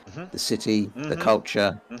home, the city, the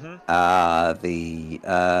culture, the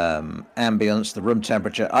ambience, the room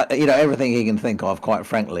temperature. Everything he can think of. Quite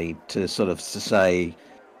frankly, to say,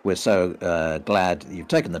 we're so glad you've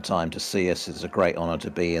taken the time to see us. It's a great honour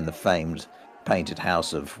to be in the famed painted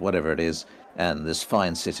house of whatever it is, and this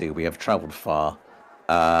fine city. We have travelled far.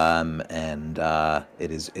 And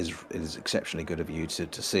it is exceptionally good of you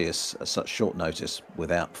to see us at such short notice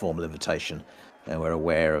without formal invitation, and we're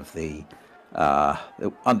aware of the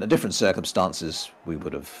under different circumstances we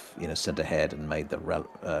would have sent ahead and made the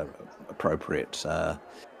appropriate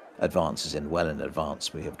advances in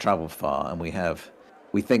advance. We have travelled far, and we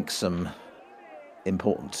think some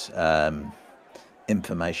important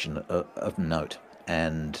information of note,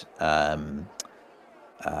 and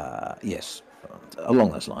yes.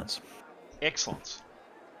 Along those lines. Excellent.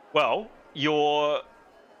 Well, your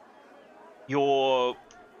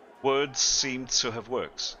words seem to have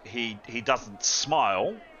worked. He doesn't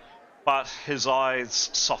smile, but his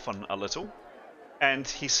eyes soften a little, and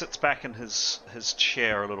he sits back in his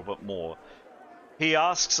chair a little bit more. He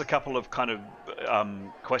asks a couple of kind of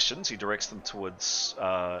questions. He directs them towards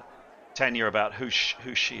Tanya about who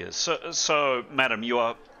she is. So, madam, you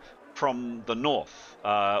are from the north,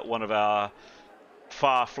 one of our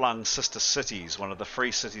far-flung sister cities, one of the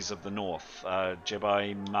free cities of the north,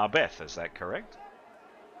 Jebai Marbeth, is that correct?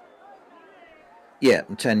 Yeah,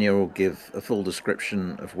 Tanya will give a full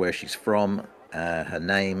description of where she's from, her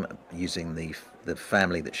name, using the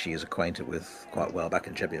family that she is acquainted with quite well back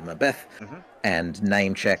in Jebai Marbeth, and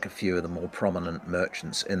name check a few of the more prominent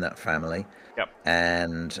merchants in that family. Yep.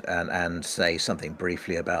 And say something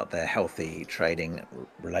briefly about their healthy trading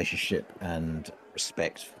relationship and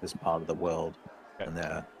respect for this part of the world. And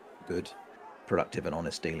their good, productive, and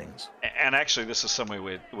honest dealings. And actually, this is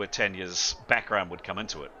somewhere where Tanya's background would come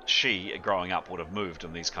into it. She, growing up, would have moved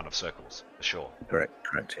in these kind of circles, for sure. Correct.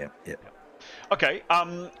 Yeah. Okay.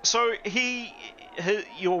 So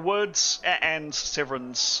your words and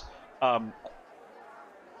Severin's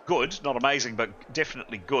good, not amazing, but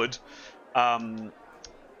definitely good.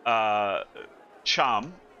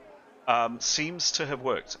 Charm seems to have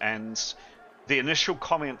worked, and the initial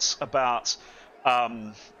comments about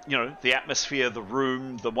the atmosphere, the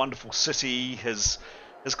room, the wonderful city, his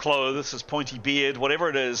clothes, his pointy beard, whatever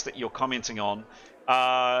it is that you're commenting on,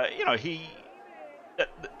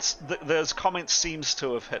 those comments seems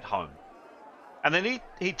to have hit home. And then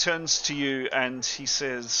he turns to you and he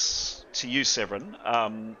says to you, Severin,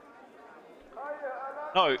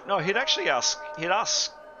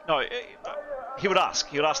 he would ask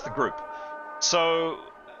the group, so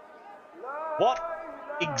what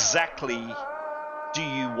exactly do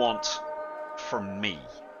you want from me?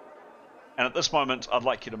 And at this moment, I'd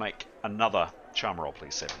like you to make another charm roll,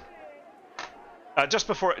 please, Severin. Just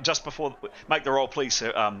before make the roll, please,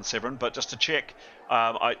 Severin. But just to check,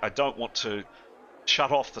 I don't want to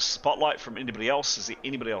shut off the spotlight from anybody else. Is there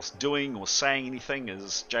anybody else doing or saying anything?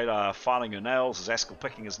 Is Jada filing her nails? Is Askell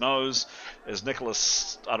picking his nose? Is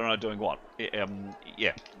Nicholas, I don't know, doing what?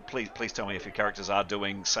 Yeah. Please tell me if your characters are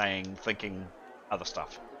doing, saying, thinking, other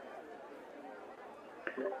stuff.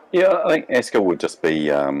 Yeah, I think Askell would just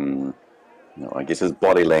be, I guess his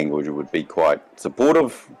body language would be quite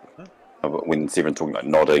supportive when Severin's talking about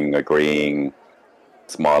nodding, agreeing,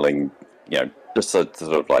 smiling, just sort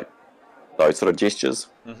of like those sort of gestures.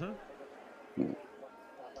 Okay.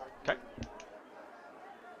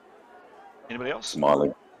 Anybody else?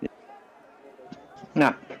 Smiling.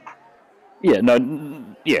 No. Yeah,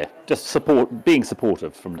 just being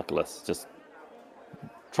supportive from Nicholas, just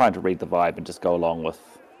trying to read the vibe and just go along with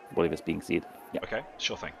whatever's being said. Yeah. Okay,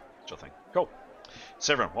 sure thing. Cool.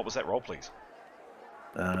 Severin, what was that roll, please?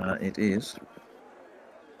 It is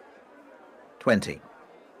 20.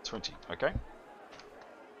 20, okay.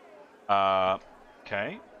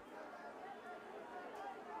 Okay.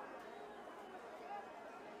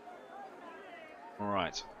 All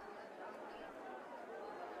right.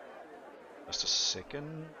 Just a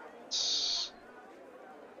second.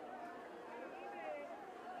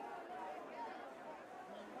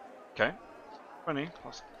 Okay. 20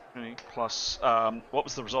 plus, what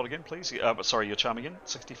was the result again, please? Sorry, your charm again?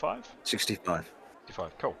 65? 65.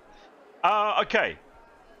 65, cool. Okay.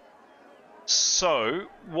 So,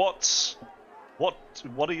 what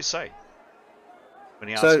do you say when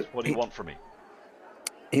he asks, So what do you want from me?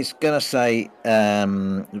 He's going to say,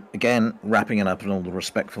 again, wrapping it up in all the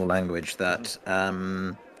respectful language, that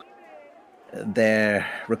their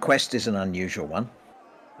request is an unusual one,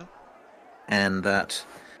 and that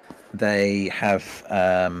they have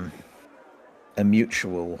a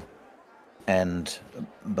mutual and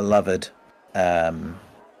beloved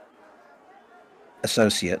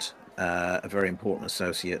associate, a very important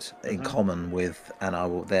associate in common with, and I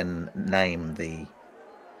will then name the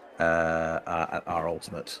our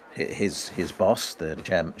ultimate, his boss, the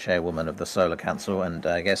chairwoman of the Solar Council, and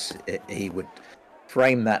I guess he would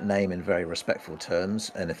frame that name in very respectful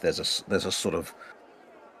terms. And if there's a sort of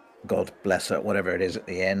God bless her, whatever it is at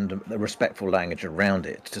the end, the respectful language around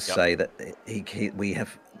it to say that we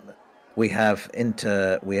have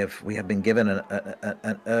been given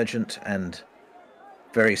an urgent and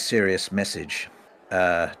very serious message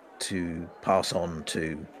to pass on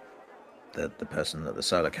to the person at the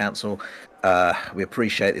Solar Council. We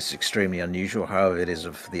appreciate this is extremely unusual, however it is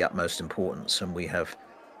of the utmost importance, and we have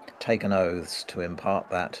taken oaths to impart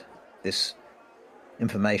this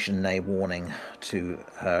information, nay warning, to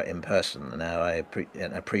her in person. Now,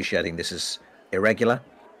 appreciating this is irregular,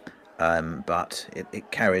 but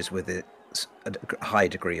it carries with it a high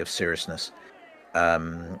degree of seriousness,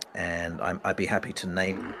 and I'd be happy to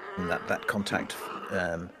name that contact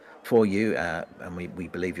for you, and we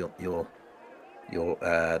believe your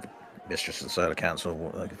Mistress of the Solar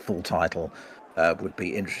Council, full title, would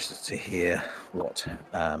be interested to hear what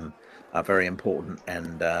a very important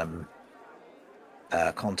and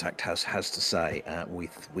contact has to say.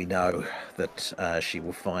 We know that she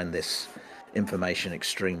will find this information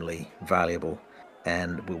extremely valuable,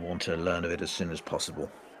 and we want to learn of it as soon as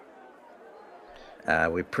possible.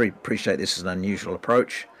 We appreciate this is an unusual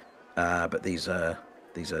approach, but these are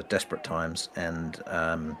desperate times, and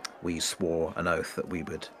we swore an oath that we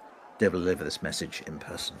would deliver this message in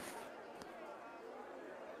person.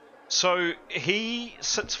 So he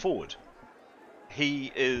sits forward.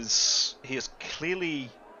 He is clearly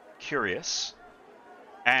curious,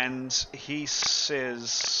 and he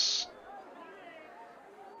says,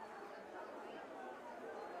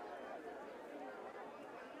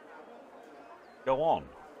 "Go on."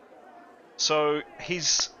 So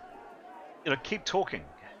he's, keep talking.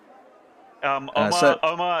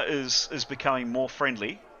 Omar is becoming more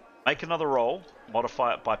friendly. Make another roll.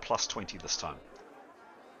 Modify it by plus 20 this time.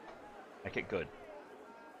 Make it good.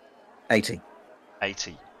 80.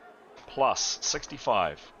 80. Plus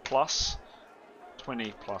 65. Plus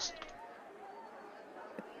 20 plus...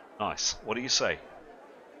 Nice. What do you say?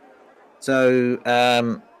 So,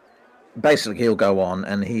 basically he'll go on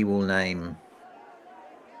and he will name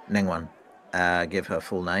Nengwan, give her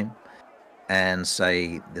full name, and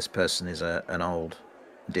say this person is an old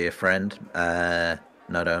dear friend,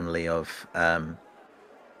 not only of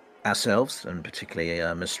ourselves, and particularly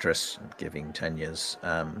our mistress, giving Tanya's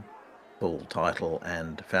full title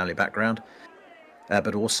and family background,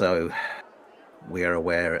 but also we are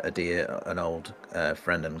aware an old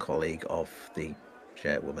friend and colleague of the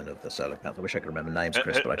chairwoman of the Solar Council. I wish I could remember names,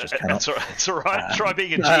 Chris, but I just cannot. It's all right. Try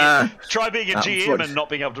being a GM. Try being a GM and not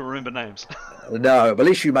being able to remember names. No, but at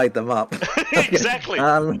least you made them up. Exactly.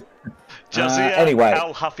 Jazia anyway,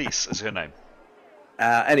 Al-Hafiz is her name.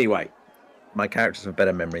 Anyway, my characters have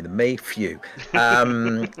better memory than me. Phew.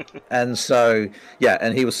 And so, yeah,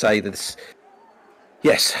 and he will say this.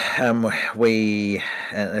 Yes, if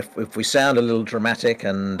we sound a little dramatic,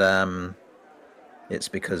 and it's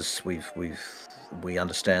because we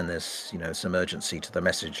understand there's some urgency to the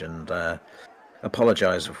message, and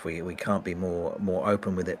apologise if we can't be more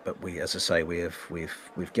open with it. But as I say,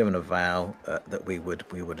 we've given a vow that we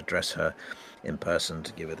would address her in person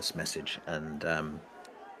to give her this message, and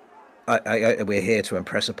we're here to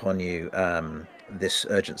impress upon you this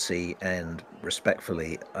urgency and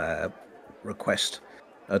respectfully request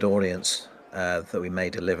an audience that we may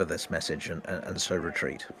deliver this message and so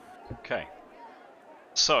retreat. Okay.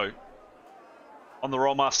 So, on the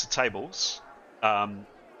Rolemaster tables,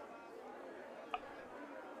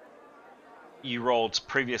 you rolled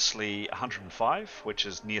previously 105, which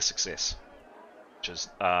is near success, which is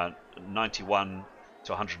 91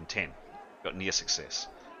 to 110. Got near success.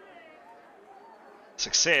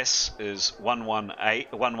 Success is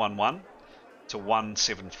 111 to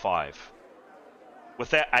 175. With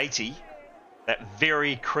that 80, that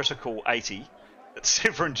very critical 80 that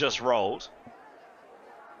Severin just rolled,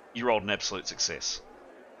 you rolled an absolute success.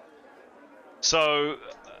 So,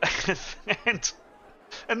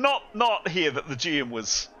 and not here that the GM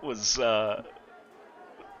was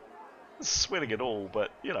sweating at all,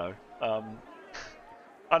 but you know,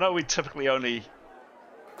 I know we typically only.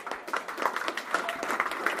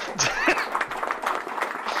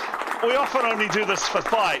 We often only do this for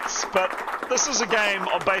fights, but this is a game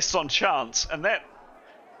based on chance, and that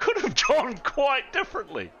could have gone quite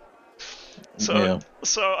differently. So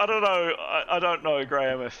I don't know. I don't know,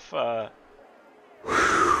 Graham, if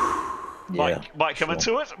might come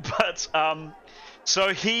into it, but so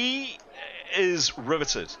he is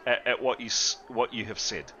riveted at what you have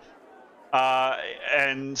said,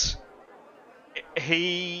 and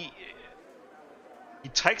he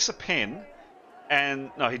takes a pen.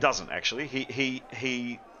 And no, he doesn't actually.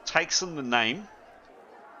 He takes in the name,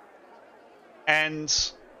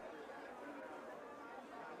 and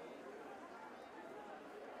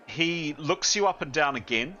he looks you up and down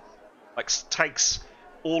again, like takes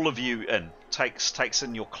all of you in, takes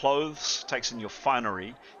in your clothes, takes in your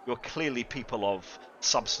finery. You're clearly people of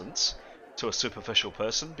substance to a superficial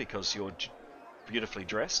person because you're beautifully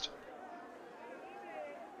dressed,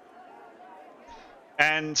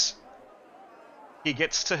 and he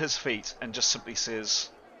gets to his feet and just simply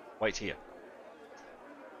says, "Wait here."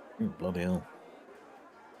 Bloody hell.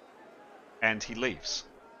 And he leaves.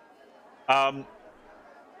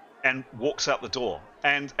 And walks out the door.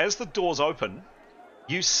 And as the doors open,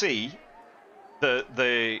 you see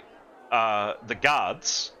the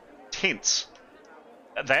guards tense.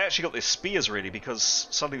 They actually got their spears ready because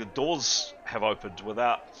suddenly the doors have opened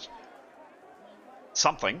without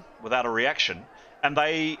a reaction, and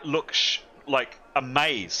they look like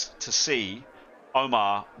amazed to see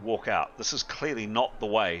Omar walk out. This is clearly not the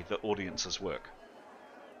way that audiences work.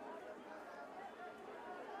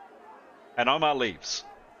 And Omar leaves.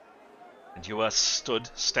 And you are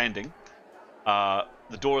standing. The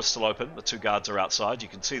door is still open. The two guards are outside. You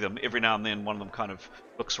can see them. Every now and then one of them kind of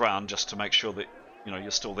looks around just to make sure that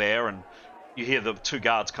you're still there, and you hear the two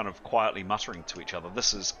guards kind of quietly muttering to each other.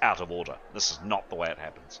 This is out of order. This is not the way it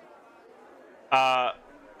happens.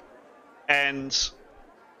 And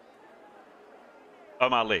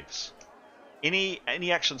Omar leaves.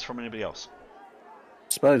 Any actions from anybody else?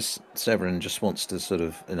 I suppose Severin just wants to sort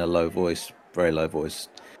of, in a low voice, very low voice,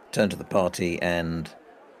 turn to the party and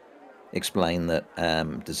explain that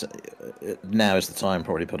now is the time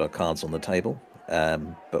probably to put our cards on the table,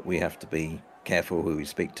 but we have to be careful who we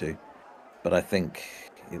speak to. But I think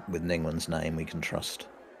with Ningwen's name we can trust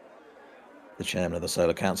the chairman of the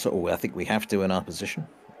Solar Council, or I think we have to in our position.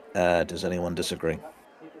 Does anyone disagree?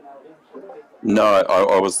 No,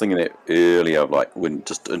 I was thinking it earlier, like when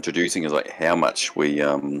just introducing is like how much we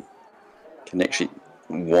can actually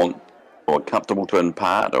want or comfortable to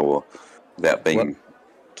impart, or without being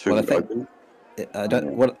too open.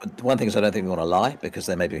 One thing is I don't think we want to lie, because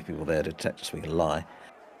there may be people there to detect us we can lie.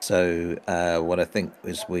 So what I think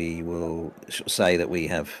is we will say that we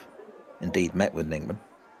have indeed met with Ningmen,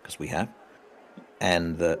 because we have,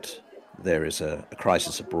 and that there is a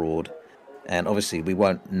crisis abroad, and obviously we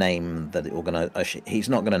won't name the organisation. He's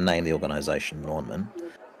not going to name the organisation Monmen,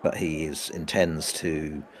 but he intends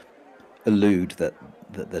to allude that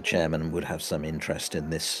the chairman would have some interest in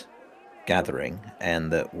this gathering,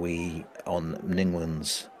 and that we, on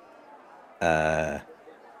Ningwen's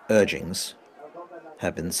urgings,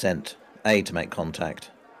 have been sent to make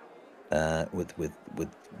contact with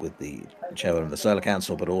the chairman of the Solar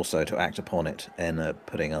Council, but also to act upon it and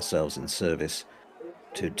putting ourselves in service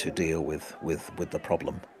to deal with the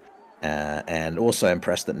problem, and also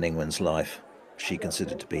impressed that Ningwen's life she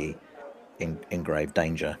considered to be in grave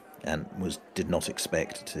danger, and did not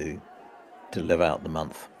expect to live out the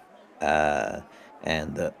month,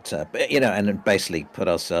 and that and basically put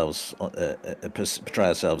ourselves portray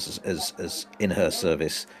ourselves as in her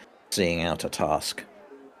service, seeing out a task.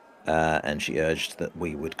 And she urged that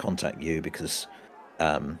we would contact you because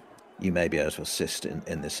you may be able to assist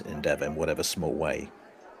in this endeavour in whatever small way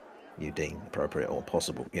you deem appropriate or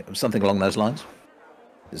possible. Something along those lines.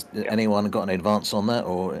 Has anyone got any advance on that,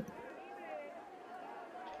 or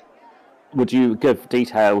would you give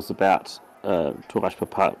details about Torvash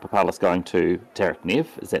Papalis going to Terek Nev?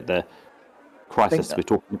 Is that the crisis we're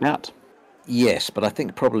talking about? Yes, but I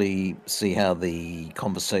think probably see how the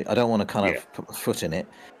conversation. I don't want to kind of put my foot in it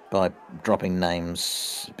by dropping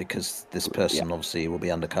names, because this person obviously will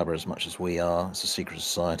be undercover as much as we are. It's a secret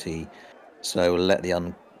society, so we'll let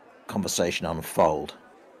the conversation unfold.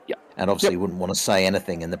 Yeah, and obviously wouldn't want to say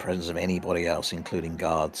anything in the presence of anybody else, including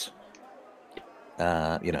guards.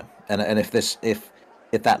 And if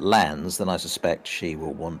that lands, then I suspect she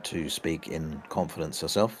will want to speak in confidence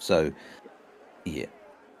herself. So, yeah.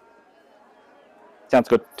 Sounds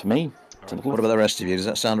good to me. What about the rest of you? Does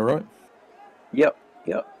that sound all right? Yep.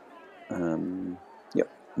 Yep.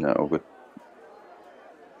 No, all good.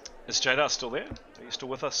 Is Jada still there? Are you still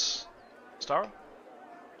with us, Stara?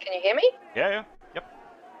 Can you hear me? Yeah. Yep.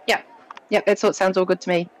 Yeah. Yep, that sort sounds all good to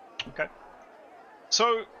me. Okay.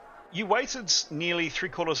 So, you waited nearly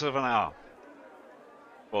 3/4 of an hour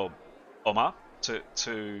for Omar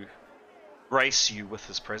to grace you with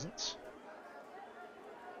his presence.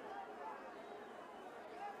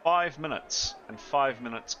 5 minutes, and 5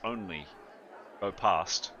 minutes only, go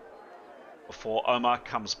past before Omar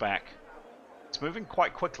comes back. He's moving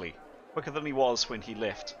quite quickly, quicker than he was when he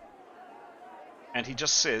left. And he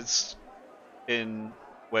just says, in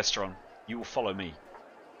Westron, "You will follow me."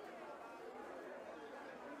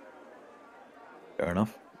 Fair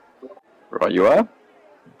enough. Right, you are.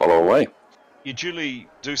 Follow away. You duly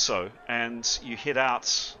do so, and you head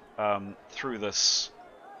out through this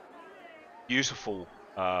beautiful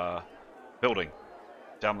building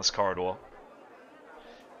down this corridor.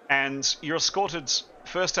 And you're escorted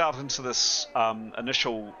first out into this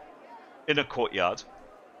initial inner courtyard.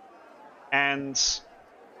 And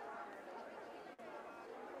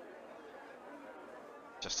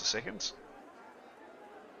just a second.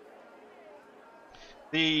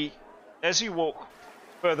 As you walk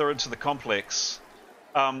further into the complex,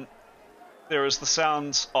 there is the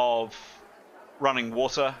sounds of running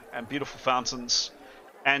water and beautiful fountains,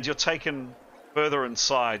 and you're taken further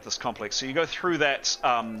inside this complex. So you go through that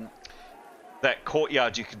that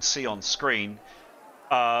courtyard you can see on screen,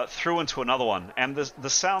 through into another one, and the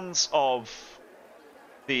sounds of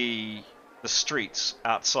the streets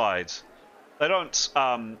outside, they don't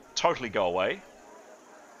totally go away,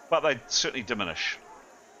 but they certainly diminish,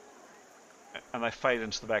 and they fade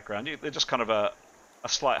into the background. They're just kind of a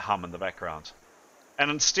slight hum in the background,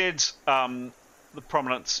 and instead the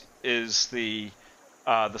prominence is the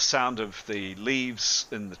sound of the leaves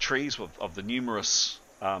in the trees, of the numerous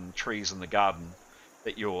trees in the garden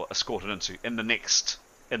that you're escorted into in the next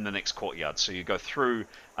courtyard. So you go through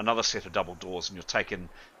another set of double doors, and you're taken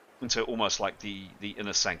into almost like the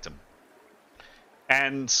inner sanctum.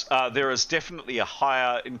 And there is definitely a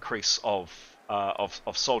higher increase of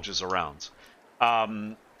soldiers around.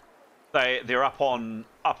 They're up on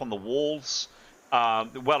the walls,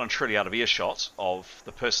 well and truly out of earshot of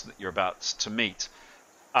the person that you're about to meet.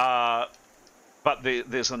 But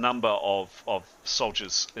there's a number of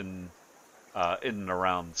soldiers in and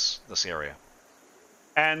around this area.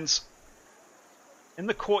 And in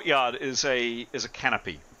the courtyard is a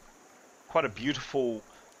canopy, quite a beautiful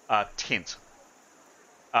tent.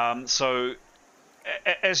 So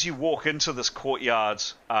as you walk into this courtyard,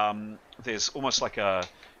 there's almost like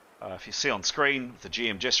if you see on screen with the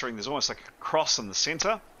GM gesturing, there's almost like a cross in the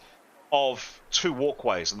center of two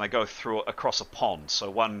walkways, and they go across a pond. So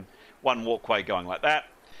one walkway going like that,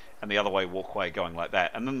 and the other walkway going like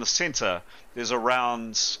that. And in the center, there's a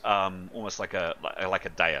round, almost like a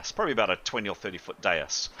dais, probably about a 20 or 30 foot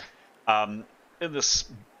dais, in this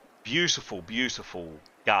beautiful, beautiful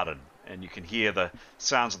garden. And you can hear the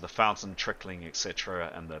sounds of the fountain trickling,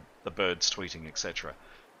 etc., and the birds tweeting, etc.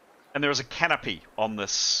 And there is a canopy on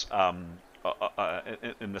this,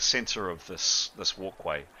 in the center of this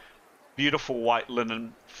walkway. Beautiful white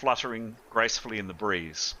linen fluttering gracefully in the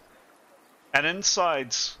breeze. And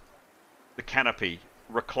inside the canopy,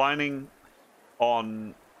 reclining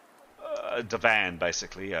on a divan,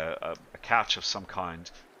 basically, a couch of some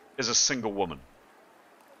kind, is a single woman.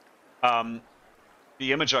 The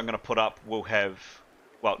image I'm going to put up will have,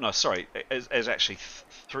 well, no, sorry, is actually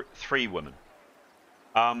three women.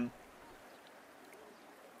 And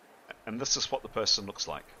this is what the person looks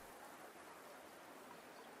like.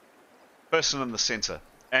 Person in the center,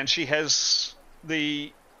 and she has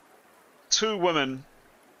the two women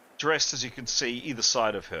dressed, as you can see, either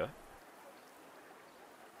side of her.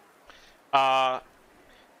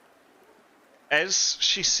 As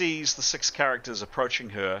she sees the six characters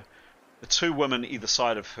approaching her, the two women either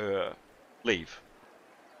side of her leave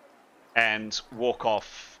and walk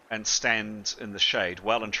off and stand in the shade,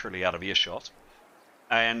 well and truly out of earshot.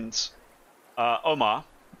 And Omar,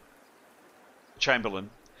 Chamberlain,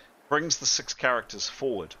 brings the six characters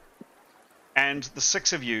forward, and the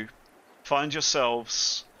six of you find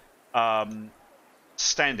yourselves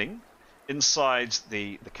standing inside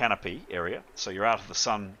the canopy area. So you're out of the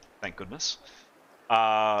sun, thank goodness,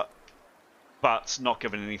 but not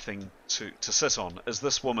given anything to sit on, as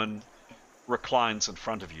this woman reclines in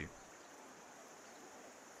front of you.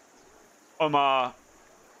 Omar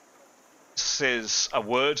says a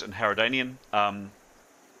word in Haradanian.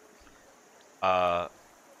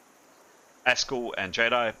 Askell and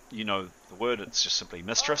Jedi, you know the word, it's just simply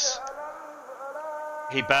mistress.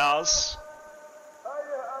 He bows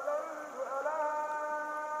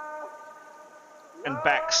and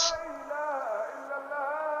backs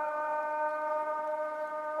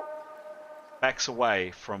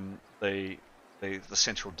away from the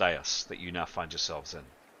central dais that you now find yourselves in.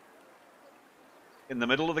 In the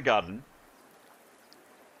middle of the garden,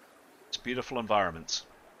 it's a beautiful environment.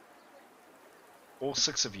 All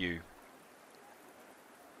 6 of you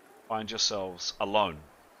find yourselves alone.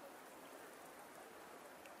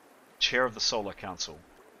 Chair of the Solar Council,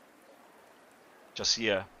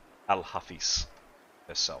 Jasir Al-Hafiz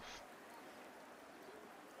herself.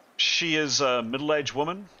 She is a middle-aged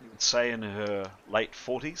woman, you would say in her late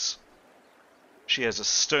 40s. She has a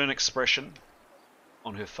stern expression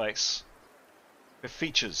on her face. Her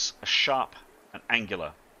features are sharp and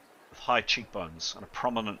angular, with high cheekbones and a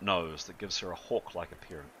prominent nose that gives her a hawk-like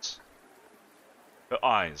appearance. Her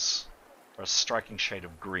eyes are a striking shade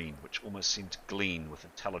of green, which almost seem to gleam with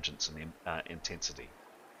intelligence and intensity.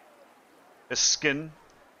 Her skin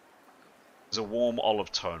is a warm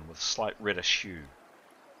olive tone with a slight reddish hue.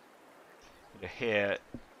 Her hair,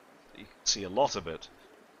 you can see a lot of it,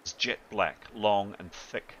 is jet black, long and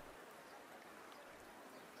thick.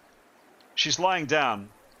 She's lying down,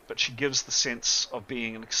 but she gives the sense of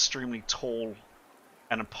being an extremely tall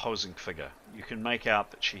and imposing figure. You can make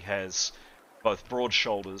out that she has both broad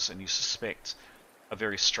shoulders and you suspect a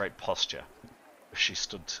very straight posture if she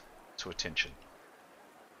stood to attention.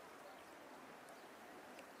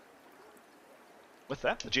 With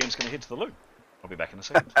that, the GM's going to head to the loo. I'll be back in a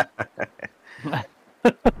second.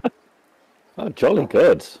 Oh, jolly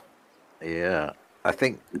good. Yeah, I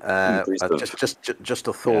think Impressive. just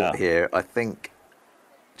a thought Yeah. here. I think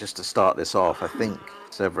just to start this off, I think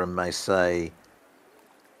Severin may say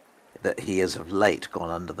that he has of late gone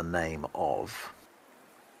under the name of,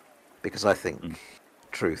 because I think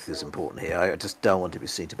truth is important here. I just don't want to be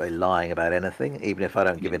seen to be lying about anything, even if I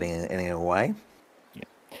don't give anything away.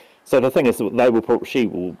 So the thing is, she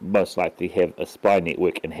will most likely have a spy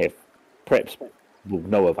network and perhaps will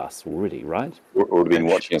know of us already, right? Or been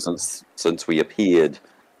watching us since we appeared.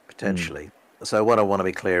 Potentially. So what I want to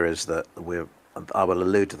be clear is that I will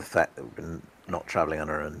allude to the fact that we're not travelling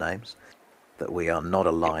under our own names, that we are not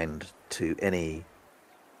aligned to any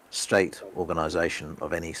state organisation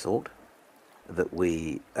of any sort, that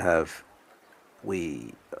we are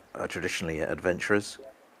traditionally adventurers,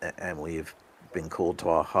 and we've been called to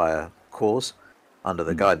our higher cause under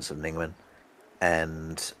the guidance of Ningman,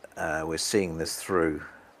 and we're seeing this through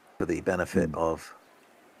for the benefit of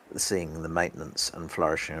seeing the maintenance and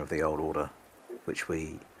flourishing of the old order, which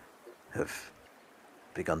we have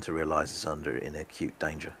begun to realise is in acute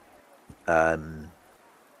danger.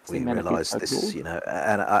 We realise this,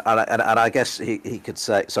 and I guess he could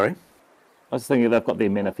say, sorry? I was thinking they've got their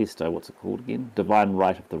manifesto. What's it called again? Divine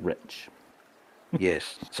Right of the Rich.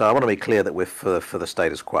 Yes. So I want to be clear that we're for the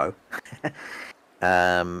status quo,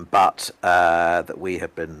 but that we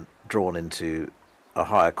have been drawn into a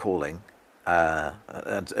higher calling,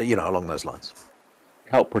 and along those lines.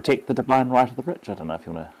 Help protect the divine right of the rich. I don't know if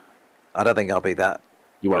you want to. I don't think I'll be that.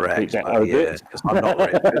 You won't correct, repeat that. but yeah, because I'm not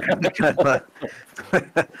ready.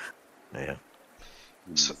 Yeah.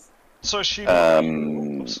 So she. I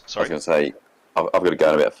Oops, was sorry. going to say, I've got to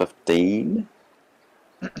go in about 15.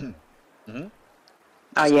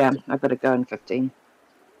 Oh yeah, I've got to go in 15.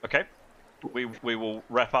 Okay. We will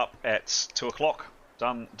wrap up at 2:00.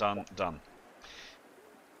 Done.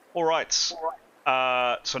 All right.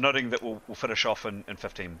 So noting that we'll finish off in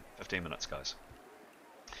 15 minutes, guys.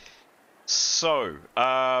 So,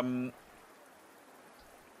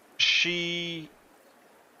 she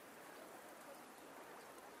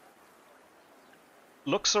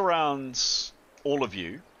looks around all of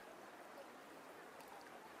you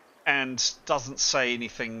and doesn't say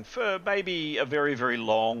anything for maybe a very, very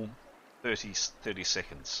long 30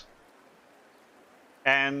 seconds.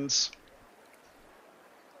 And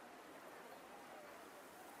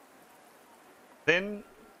then,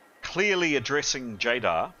 clearly addressing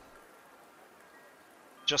Jadar,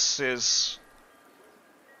 just says,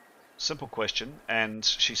 simple question, and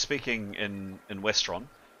she's speaking in Westron,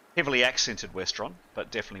 heavily accented Westron,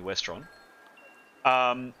 but definitely Westron.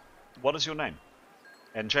 What is your name?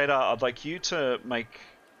 And Jadar, I'd like you to make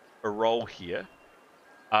a roll here.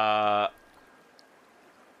 Yeah,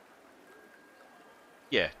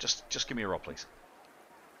 just give me a roll, please.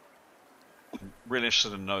 I'm really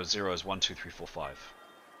interested in those zeros 1, 2, 3, 4, 5.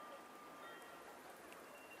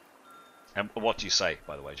 And what do you say,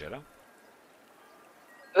 by the way, Jada?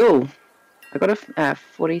 Ooh, I got a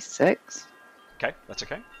 46. Okay, that's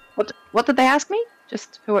okay. What did they ask me?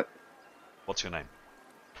 Just who? What's your name?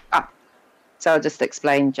 So I'll just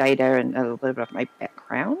explain Jada and a little bit of my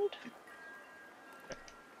background.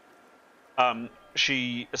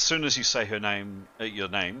 she, as soon as you say her name, your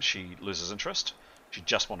name, she loses interest. She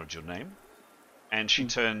just wanted your name, and she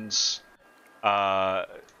turns to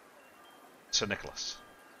Nicholas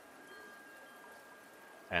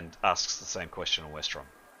and asks the same question on Westron.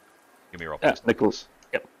 Give me a roll, please, Nicholas.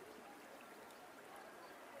 Yep.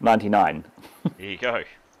 99. Here you go.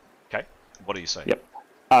 Okay. What do you say?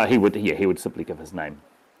 Yep. He would simply give his name,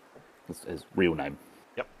 his real name.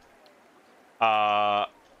 Yep.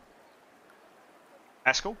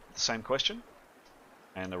 Askell, the same question.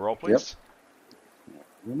 And the roll, please.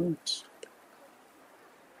 Yep.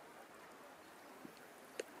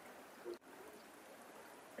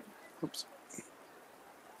 Oops.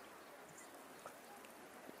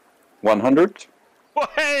 100.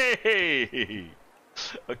 Hey!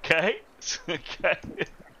 Okay. Okay.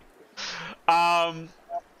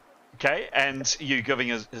 Okay, and you giving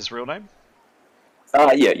his real name?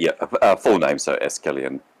 Yeah. Full name, so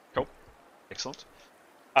Eskelian Cool. Excellent.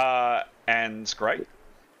 And Gray?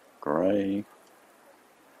 Gray.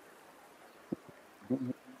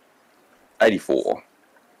 84.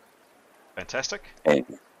 Fantastic.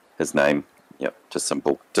 And his name. Yep, just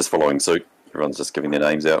simple. Just following suit. Everyone's just giving their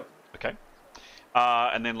names out. Okay.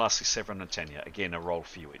 And then lastly, Severin and Tanya. Again, a roll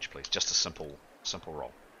for you each, please. Just a simple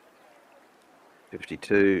roll.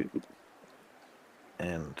 52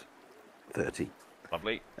 and 30.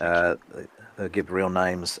 Lovely. They'll give real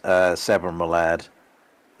names. Severin Malad,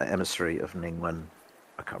 emissary of Ningwen.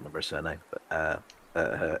 I can't remember her surname, but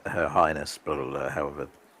Her Highness, blah, blah, blah, however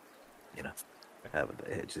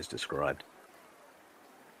it is described.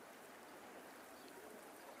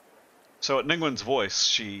 So at Ningwen's voice,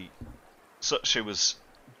 she was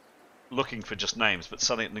looking for just names, but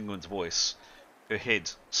suddenly at Ningwen's voice, her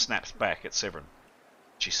head snaps back at Severin.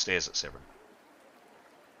 She stares at Severin.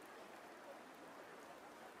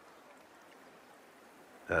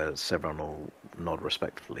 Severin will nod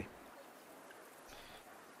respectfully.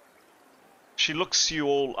 She looks you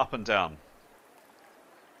all up and down.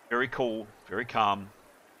 Very cool, very calm,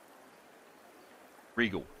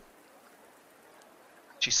 regal.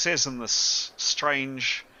 She says in this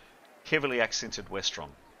strange, heavily accented Westron,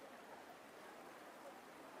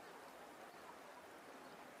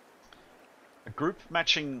 a group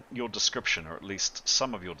matching your description, or at least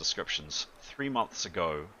some of your descriptions, 3 months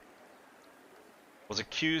ago was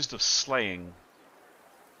accused of slaying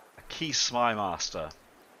a key spy master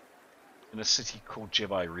in a city called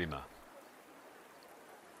Jebai Rima.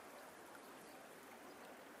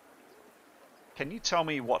 Can you tell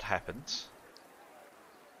me what happened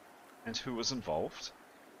and who was involved?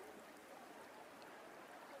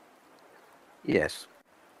 Yes.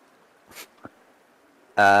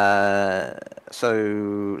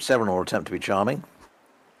 So Severin will attempt to be charming.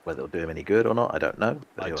 Whether it'll do him any good or not, I don't know.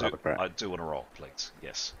 But he'll have a crack. I do want to roll, please.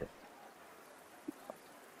 Yes.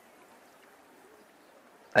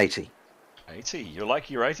 80. 80. You're like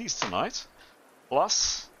your 80s tonight.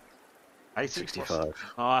 Plus 80. 65.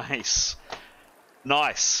 Nice.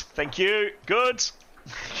 Nice. Thank you. Good.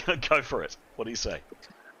 Go for it. What do you say?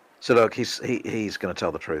 So look, he's going to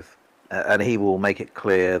tell the truth, and he will make it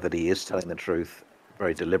clear that he is telling the truth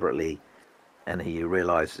very deliberately, and he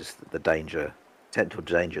realizes that the potential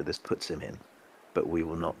danger this puts him in. But we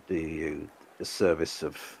will not do you the service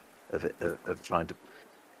of trying to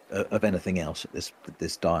of anything else at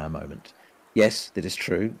this dire moment. Yes, it is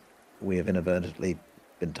true. We have inadvertently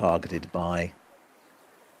been targeted by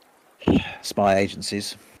spy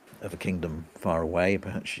agencies of a kingdom far away.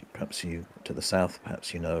 Perhaps you to the south.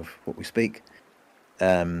 Perhaps you know of what we speak. We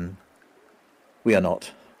are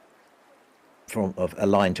not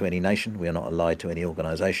aligned to any nation. We are not allied to any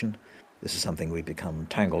organization. This is something we've become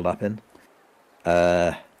tangled up in.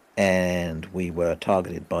 And we were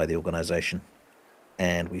targeted by the organization,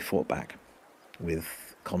 and we fought back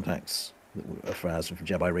with contacts for ours from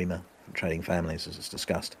Jebai Rima, from trading families, as is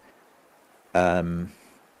discussed.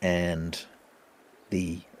 And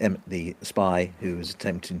the spy who was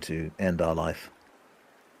attempting to end our life,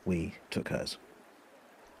 we took hers.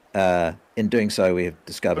 In doing so, we have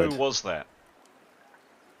discovered... Who was that?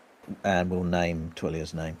 And we'll name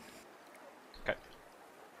Twilia's name. Okay.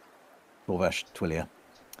 Borvesh Twilia.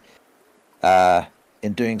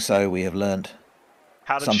 In doing so, we have learned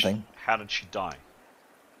something. How did she die?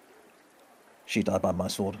 She died by my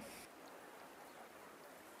sword.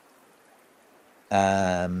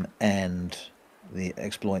 And the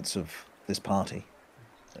exploits of this party.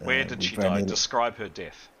 Where did she die? Describe her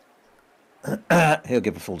death. He'll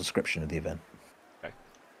give a full description of the event. Okay.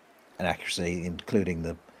 And accuracy, including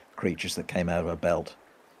the creatures that came out of her belt.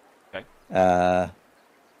 Okay.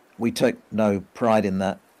 We took no pride in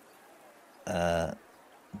that.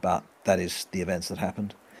 but that is the events that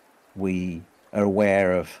happened. We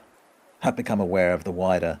are have become aware of the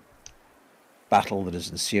wider battle that is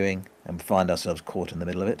ensuing, and find ourselves caught in the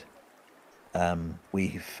middle of it.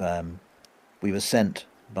 We were sent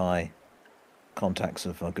by contacts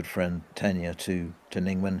of our good friend Tenya to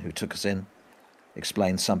Ningwen, who took us in,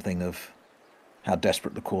 explained something of how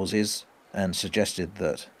desperate the cause is, and suggested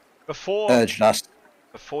that urged us.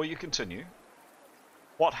 Before you continue,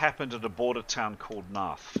 what happened at a border town called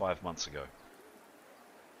Narth 5 months ago?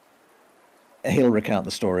 He'll recount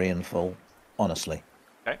the story in full, honestly.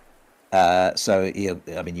 Okay. So you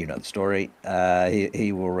know the story.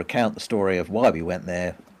 He will recount the story of why we went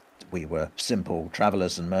there. We were simple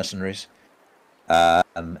travelers and mercenaries,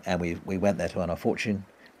 and we went there to earn our fortune.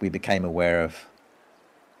 We became aware of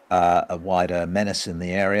a wider menace in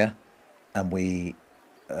the area, and we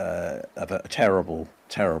of a terrible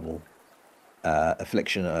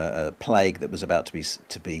affliction, a plague that was about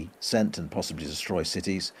to be sent and possibly destroy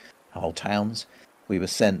cities, whole towns. We were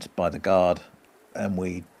sent by the guard, and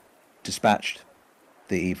we dispatched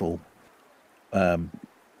the evil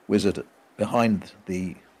wizard behind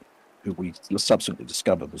who we subsequently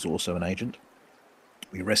discovered was also an agent.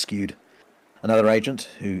 We rescued another agent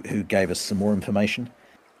who gave us some more information,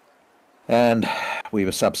 and we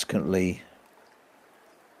were subsequently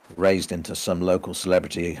raised into some local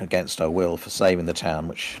celebrity against our will for saving the town,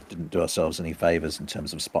 which didn't do ourselves any favours in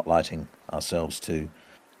terms of spotlighting ourselves to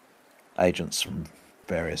agents from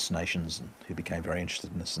various nations who became very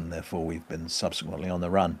interested in us, and therefore we've been subsequently on the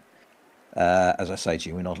run. As I say to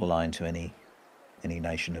you, we're not aligned to any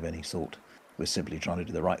nation of any sort. We're simply trying to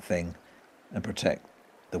do the right thing and protect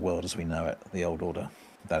the world as we know it, the old order.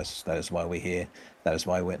 That is why we're here. That is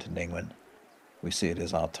why we went to Ningwen. We see it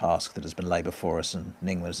as our task that has been laid before us, and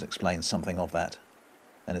Ningwen has explained something of that,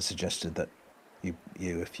 and has suggested that that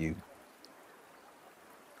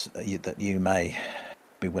you may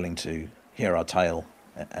be willing to hear our tale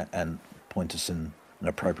and point us in an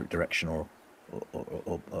appropriate direction, or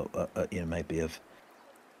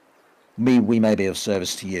we may be of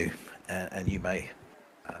service to you, and you may,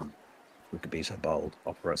 we could be so bold,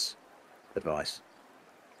 offer us advice.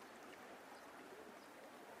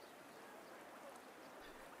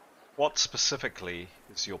 What specifically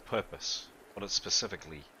is your purpose? What is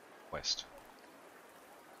specifically West?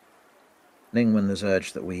 Ningwen has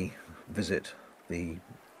urged that we visit the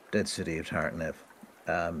dead city of Tarak Nev.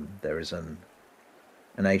 There is an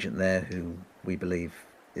agent there who we believe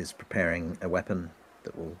is preparing a weapon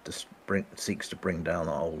that will seeks to bring down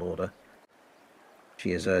our old order. She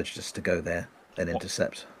has urged us to go there and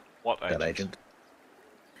intercept that agent.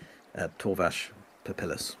 Torvash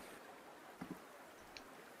Papillus.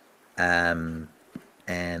 And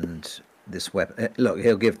this weapon. Look,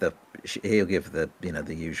 he'll give the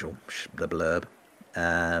the usual the blurb,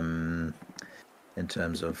 in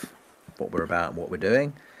terms of what we're about and what we're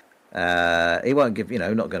doing. He won't give,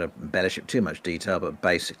 not going to embellish it too much detail, but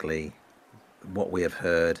basically what we have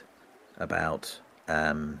heard about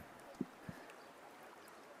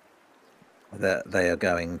that they are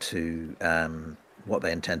going to what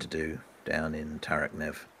they intend to do down in Tarak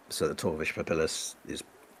Nev. So the Torvish Papillus is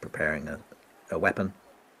preparing a weapon,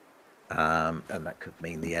 and that could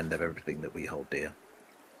mean the end of everything that we hold dear.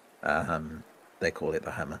 They call it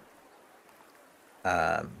the hammer.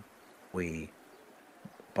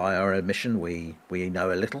 By our admission, we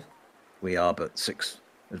know a little. We are but 6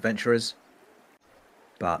 adventurers,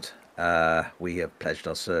 but we have pledged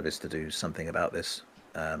our service to do something about this,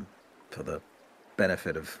 for the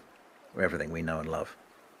benefit of everything we know and love.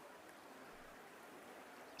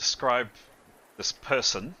 Describe this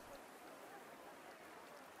person,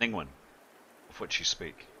 Ningwen, of which you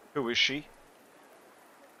speak. Who is she?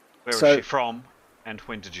 Where is she from? And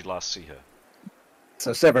when did you last see her?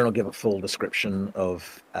 So Severin will give a full description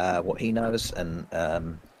of what he knows, and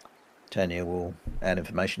Tenya will add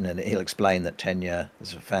information, and he'll explain that Tenya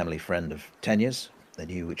is a family friend of Tenya's. They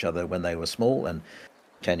knew each other when they were small, and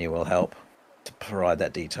Tenya will help to provide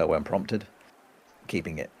that detail when prompted,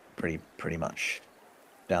 keeping it pretty much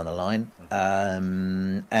down the line,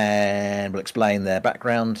 and we'll explain their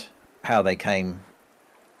background, how they came,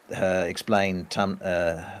 explain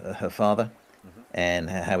her father, and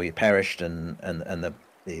how he perished, and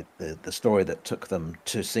the story that took them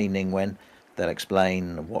to see Ningwen. They'll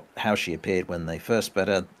explain how she appeared when they first met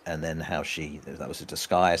her, and then how that was a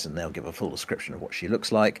disguise, and they'll give a full description of what she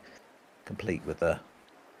looks like, complete with a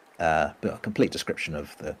complete description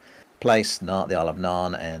of the place, the Isle of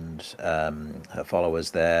Narn, and her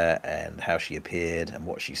followers there, and how she appeared, and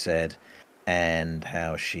what she said, and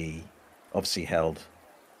how she obviously held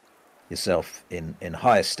yourself in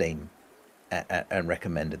high esteem and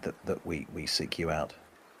recommended that we seek you out.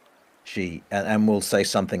 And will say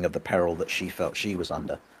something of the peril that she felt she was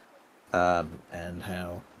under, and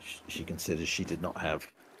how she considers she did not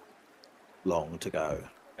have long to go,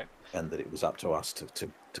 Okay. and that it was up to us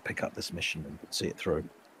to pick up this mission and see it through.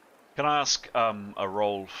 Can I ask a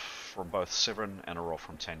roll from both Severin and a roll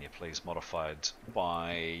from Tanya, please, modified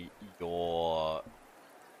by your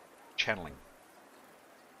channeling?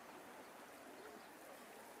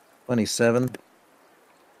 27.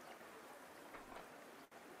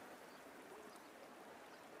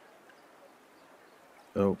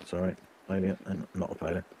 Oh, sorry. Failure. Not a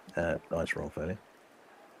failure. Dice roll failure.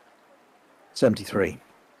 73. Okay.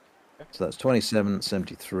 So that's 27,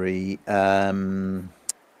 73.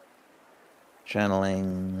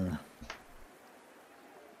 Channeling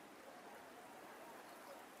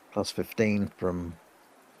plus 15 from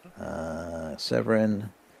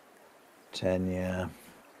Severin. Tanya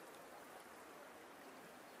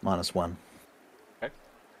 -1. Okay.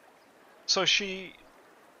 So she,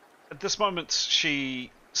 at this moment,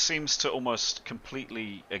 she seems to almost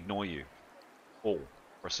completely ignore you all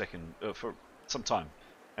for a second, for some time.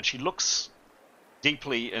 And she looks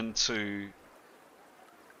deeply into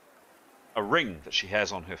a ring that she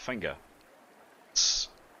has on her finger.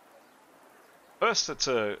 First, it's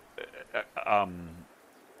a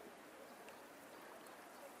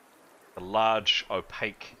large,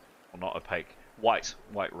 opaque, or not opaque, white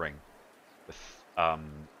ring with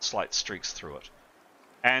slight streaks through it.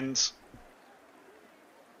 And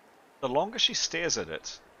the longer she stares at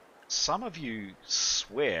it, some of you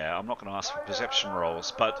swear, I'm not going to ask for perception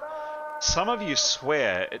rolls, but some of you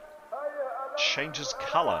swear it changes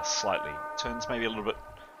colour slightly. It turns maybe a little bit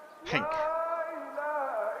pink.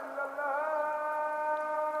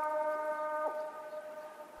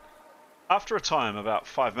 After a time, about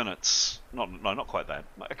 5 minutes, not quite that,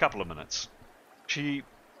 a couple of minutes, she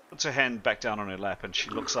puts her hand back down on her lap and she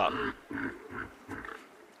looks up.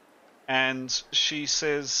 And she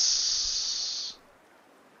says...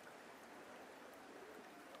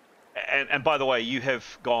 And by the way, you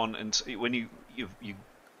have gone into... When you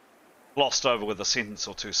glossed over with a sentence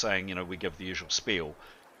or two saying, you know, we give the usual spiel,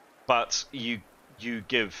 but you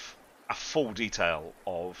give a full detail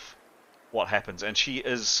of what happens, and she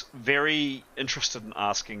is very interested in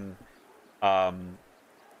asking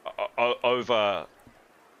over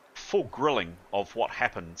full grilling of what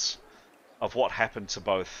happened to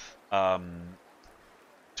both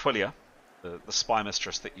Twilia, the spy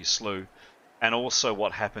mistress that you slew, and also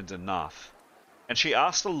what happened in Nath. And she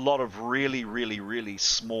asked a lot of really, really, really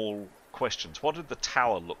small questions. What did the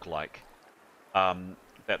tower look like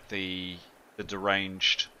that the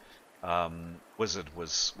deranged wizard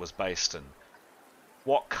was based in?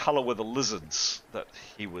 What color were the lizards that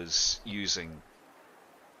he was using?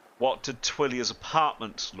 What did Twilia's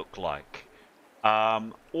apartment look like?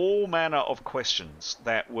 All manner of questions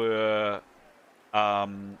that were,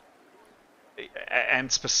 and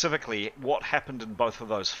specifically, what happened in both of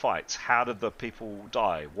those fights? How did the people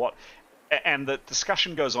die? And the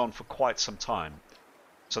discussion goes on for quite some time.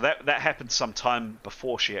 So that happened some time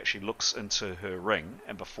before she actually looks into her ring,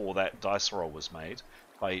 and before that dice roll was made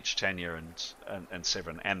by each Tanya and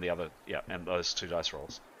Severin and the other, and those two dice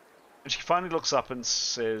rolls. And she finally looks up and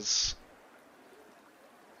says,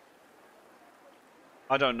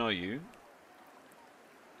 I don't know you.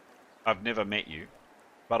 I've never met you,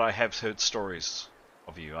 but I have heard stories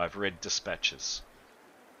of you. I've read dispatches.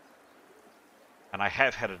 And I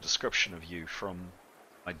have had a description of you from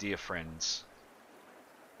my dear friends,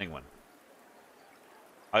 Ningwen.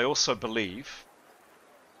 I also believe,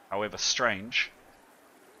 however strange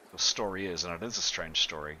the story is, and it is a strange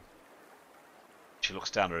story, she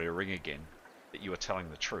looks down at her ring again, that you are telling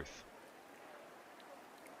the truth.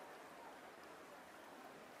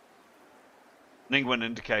 Ningwen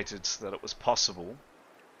indicated that it was possible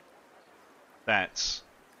that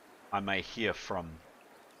I may hear from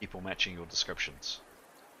people matching your descriptions.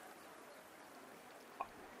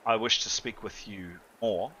 I wish to speak with you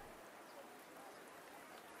more,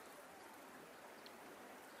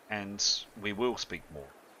 and we will speak more,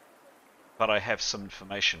 but I have some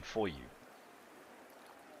information for you.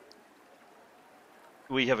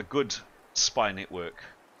 We have a good spy network,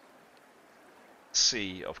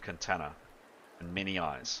 Sea of Quintana, and many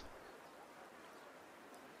eyes.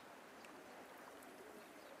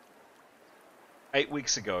 "8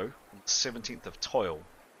 weeks ago, on the 17th of Toil,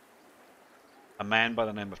 a man by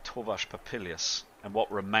the name of Torvash Papilius and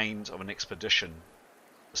what remained of an expedition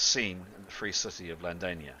was seen in the free city of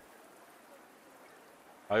Landania.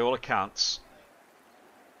 By all accounts,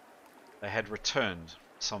 they had returned from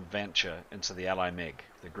some venture into the Ally Meg,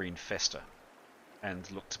 the Green Festa, and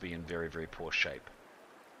looked to be in very, very poor shape.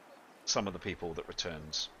 Some of the people that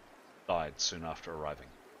returned died soon after arriving.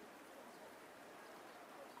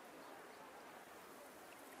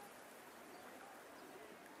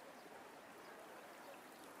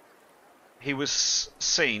 He was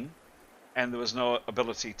seen, and there was no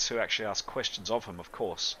ability to actually ask questions of him, of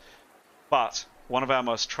course. But one of our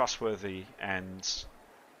most trustworthy and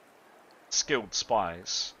skilled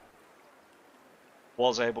spies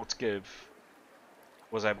was able to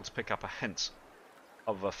pick up a hint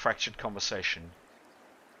of a fractured conversation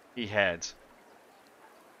he had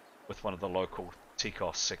with one of the local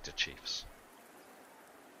Tikos sector chiefs.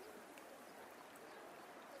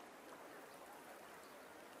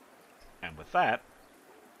 And with that,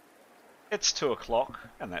 it's 2 o'clock,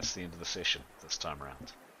 and that's the end of the session this time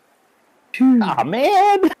around. Ah,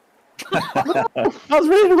 man! I was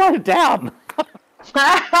ready to write it down.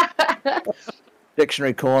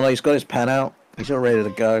 Dictionary corner, he's got his pen out. He's all ready to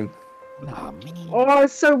go. Ah, man. Oh, I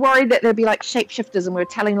was so worried that they'd be like shapeshifters and we were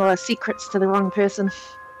telling all our secrets to the wrong person.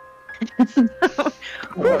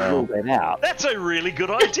 Rule that out. That's a really good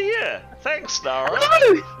idea! Thanks, Nara!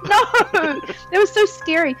 No! That was so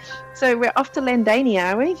scary. So we're off to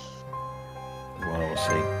Landania, are we? Well, we'll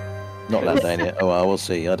see. Not Landania. Oh, well, we'll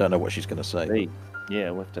see. I don't know what she's going to say. Yeah,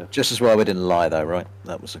 we'll have to. Just as well we didn't lie, though, right?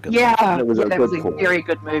 That was a good Yeah, move. That was a good call. very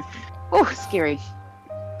good move. Oh, scary.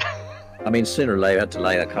 I mean, sooner or later, had to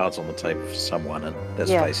lay their cards on the table for someone, and let's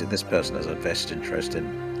Yeah. face it, this person has a vested interest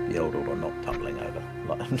in the old order not tumbling over.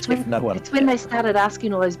 Like, It's if no one. It's when they started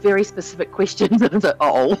asking all those very specific questions. I was like,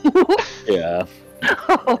 oh. Yeah.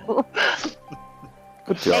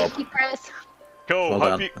 Good job. Thank you, Chris. Cool. Well hope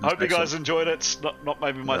done. you That was guys enjoyed it. Not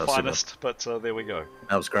maybe my Yeah, super. finest, but there we go.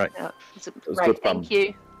 That was great. Yeah, it's was great. good fun. Thank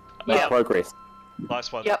you. Make Yep. progress.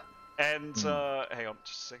 Nice one. Yep. And hang on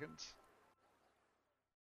just a second.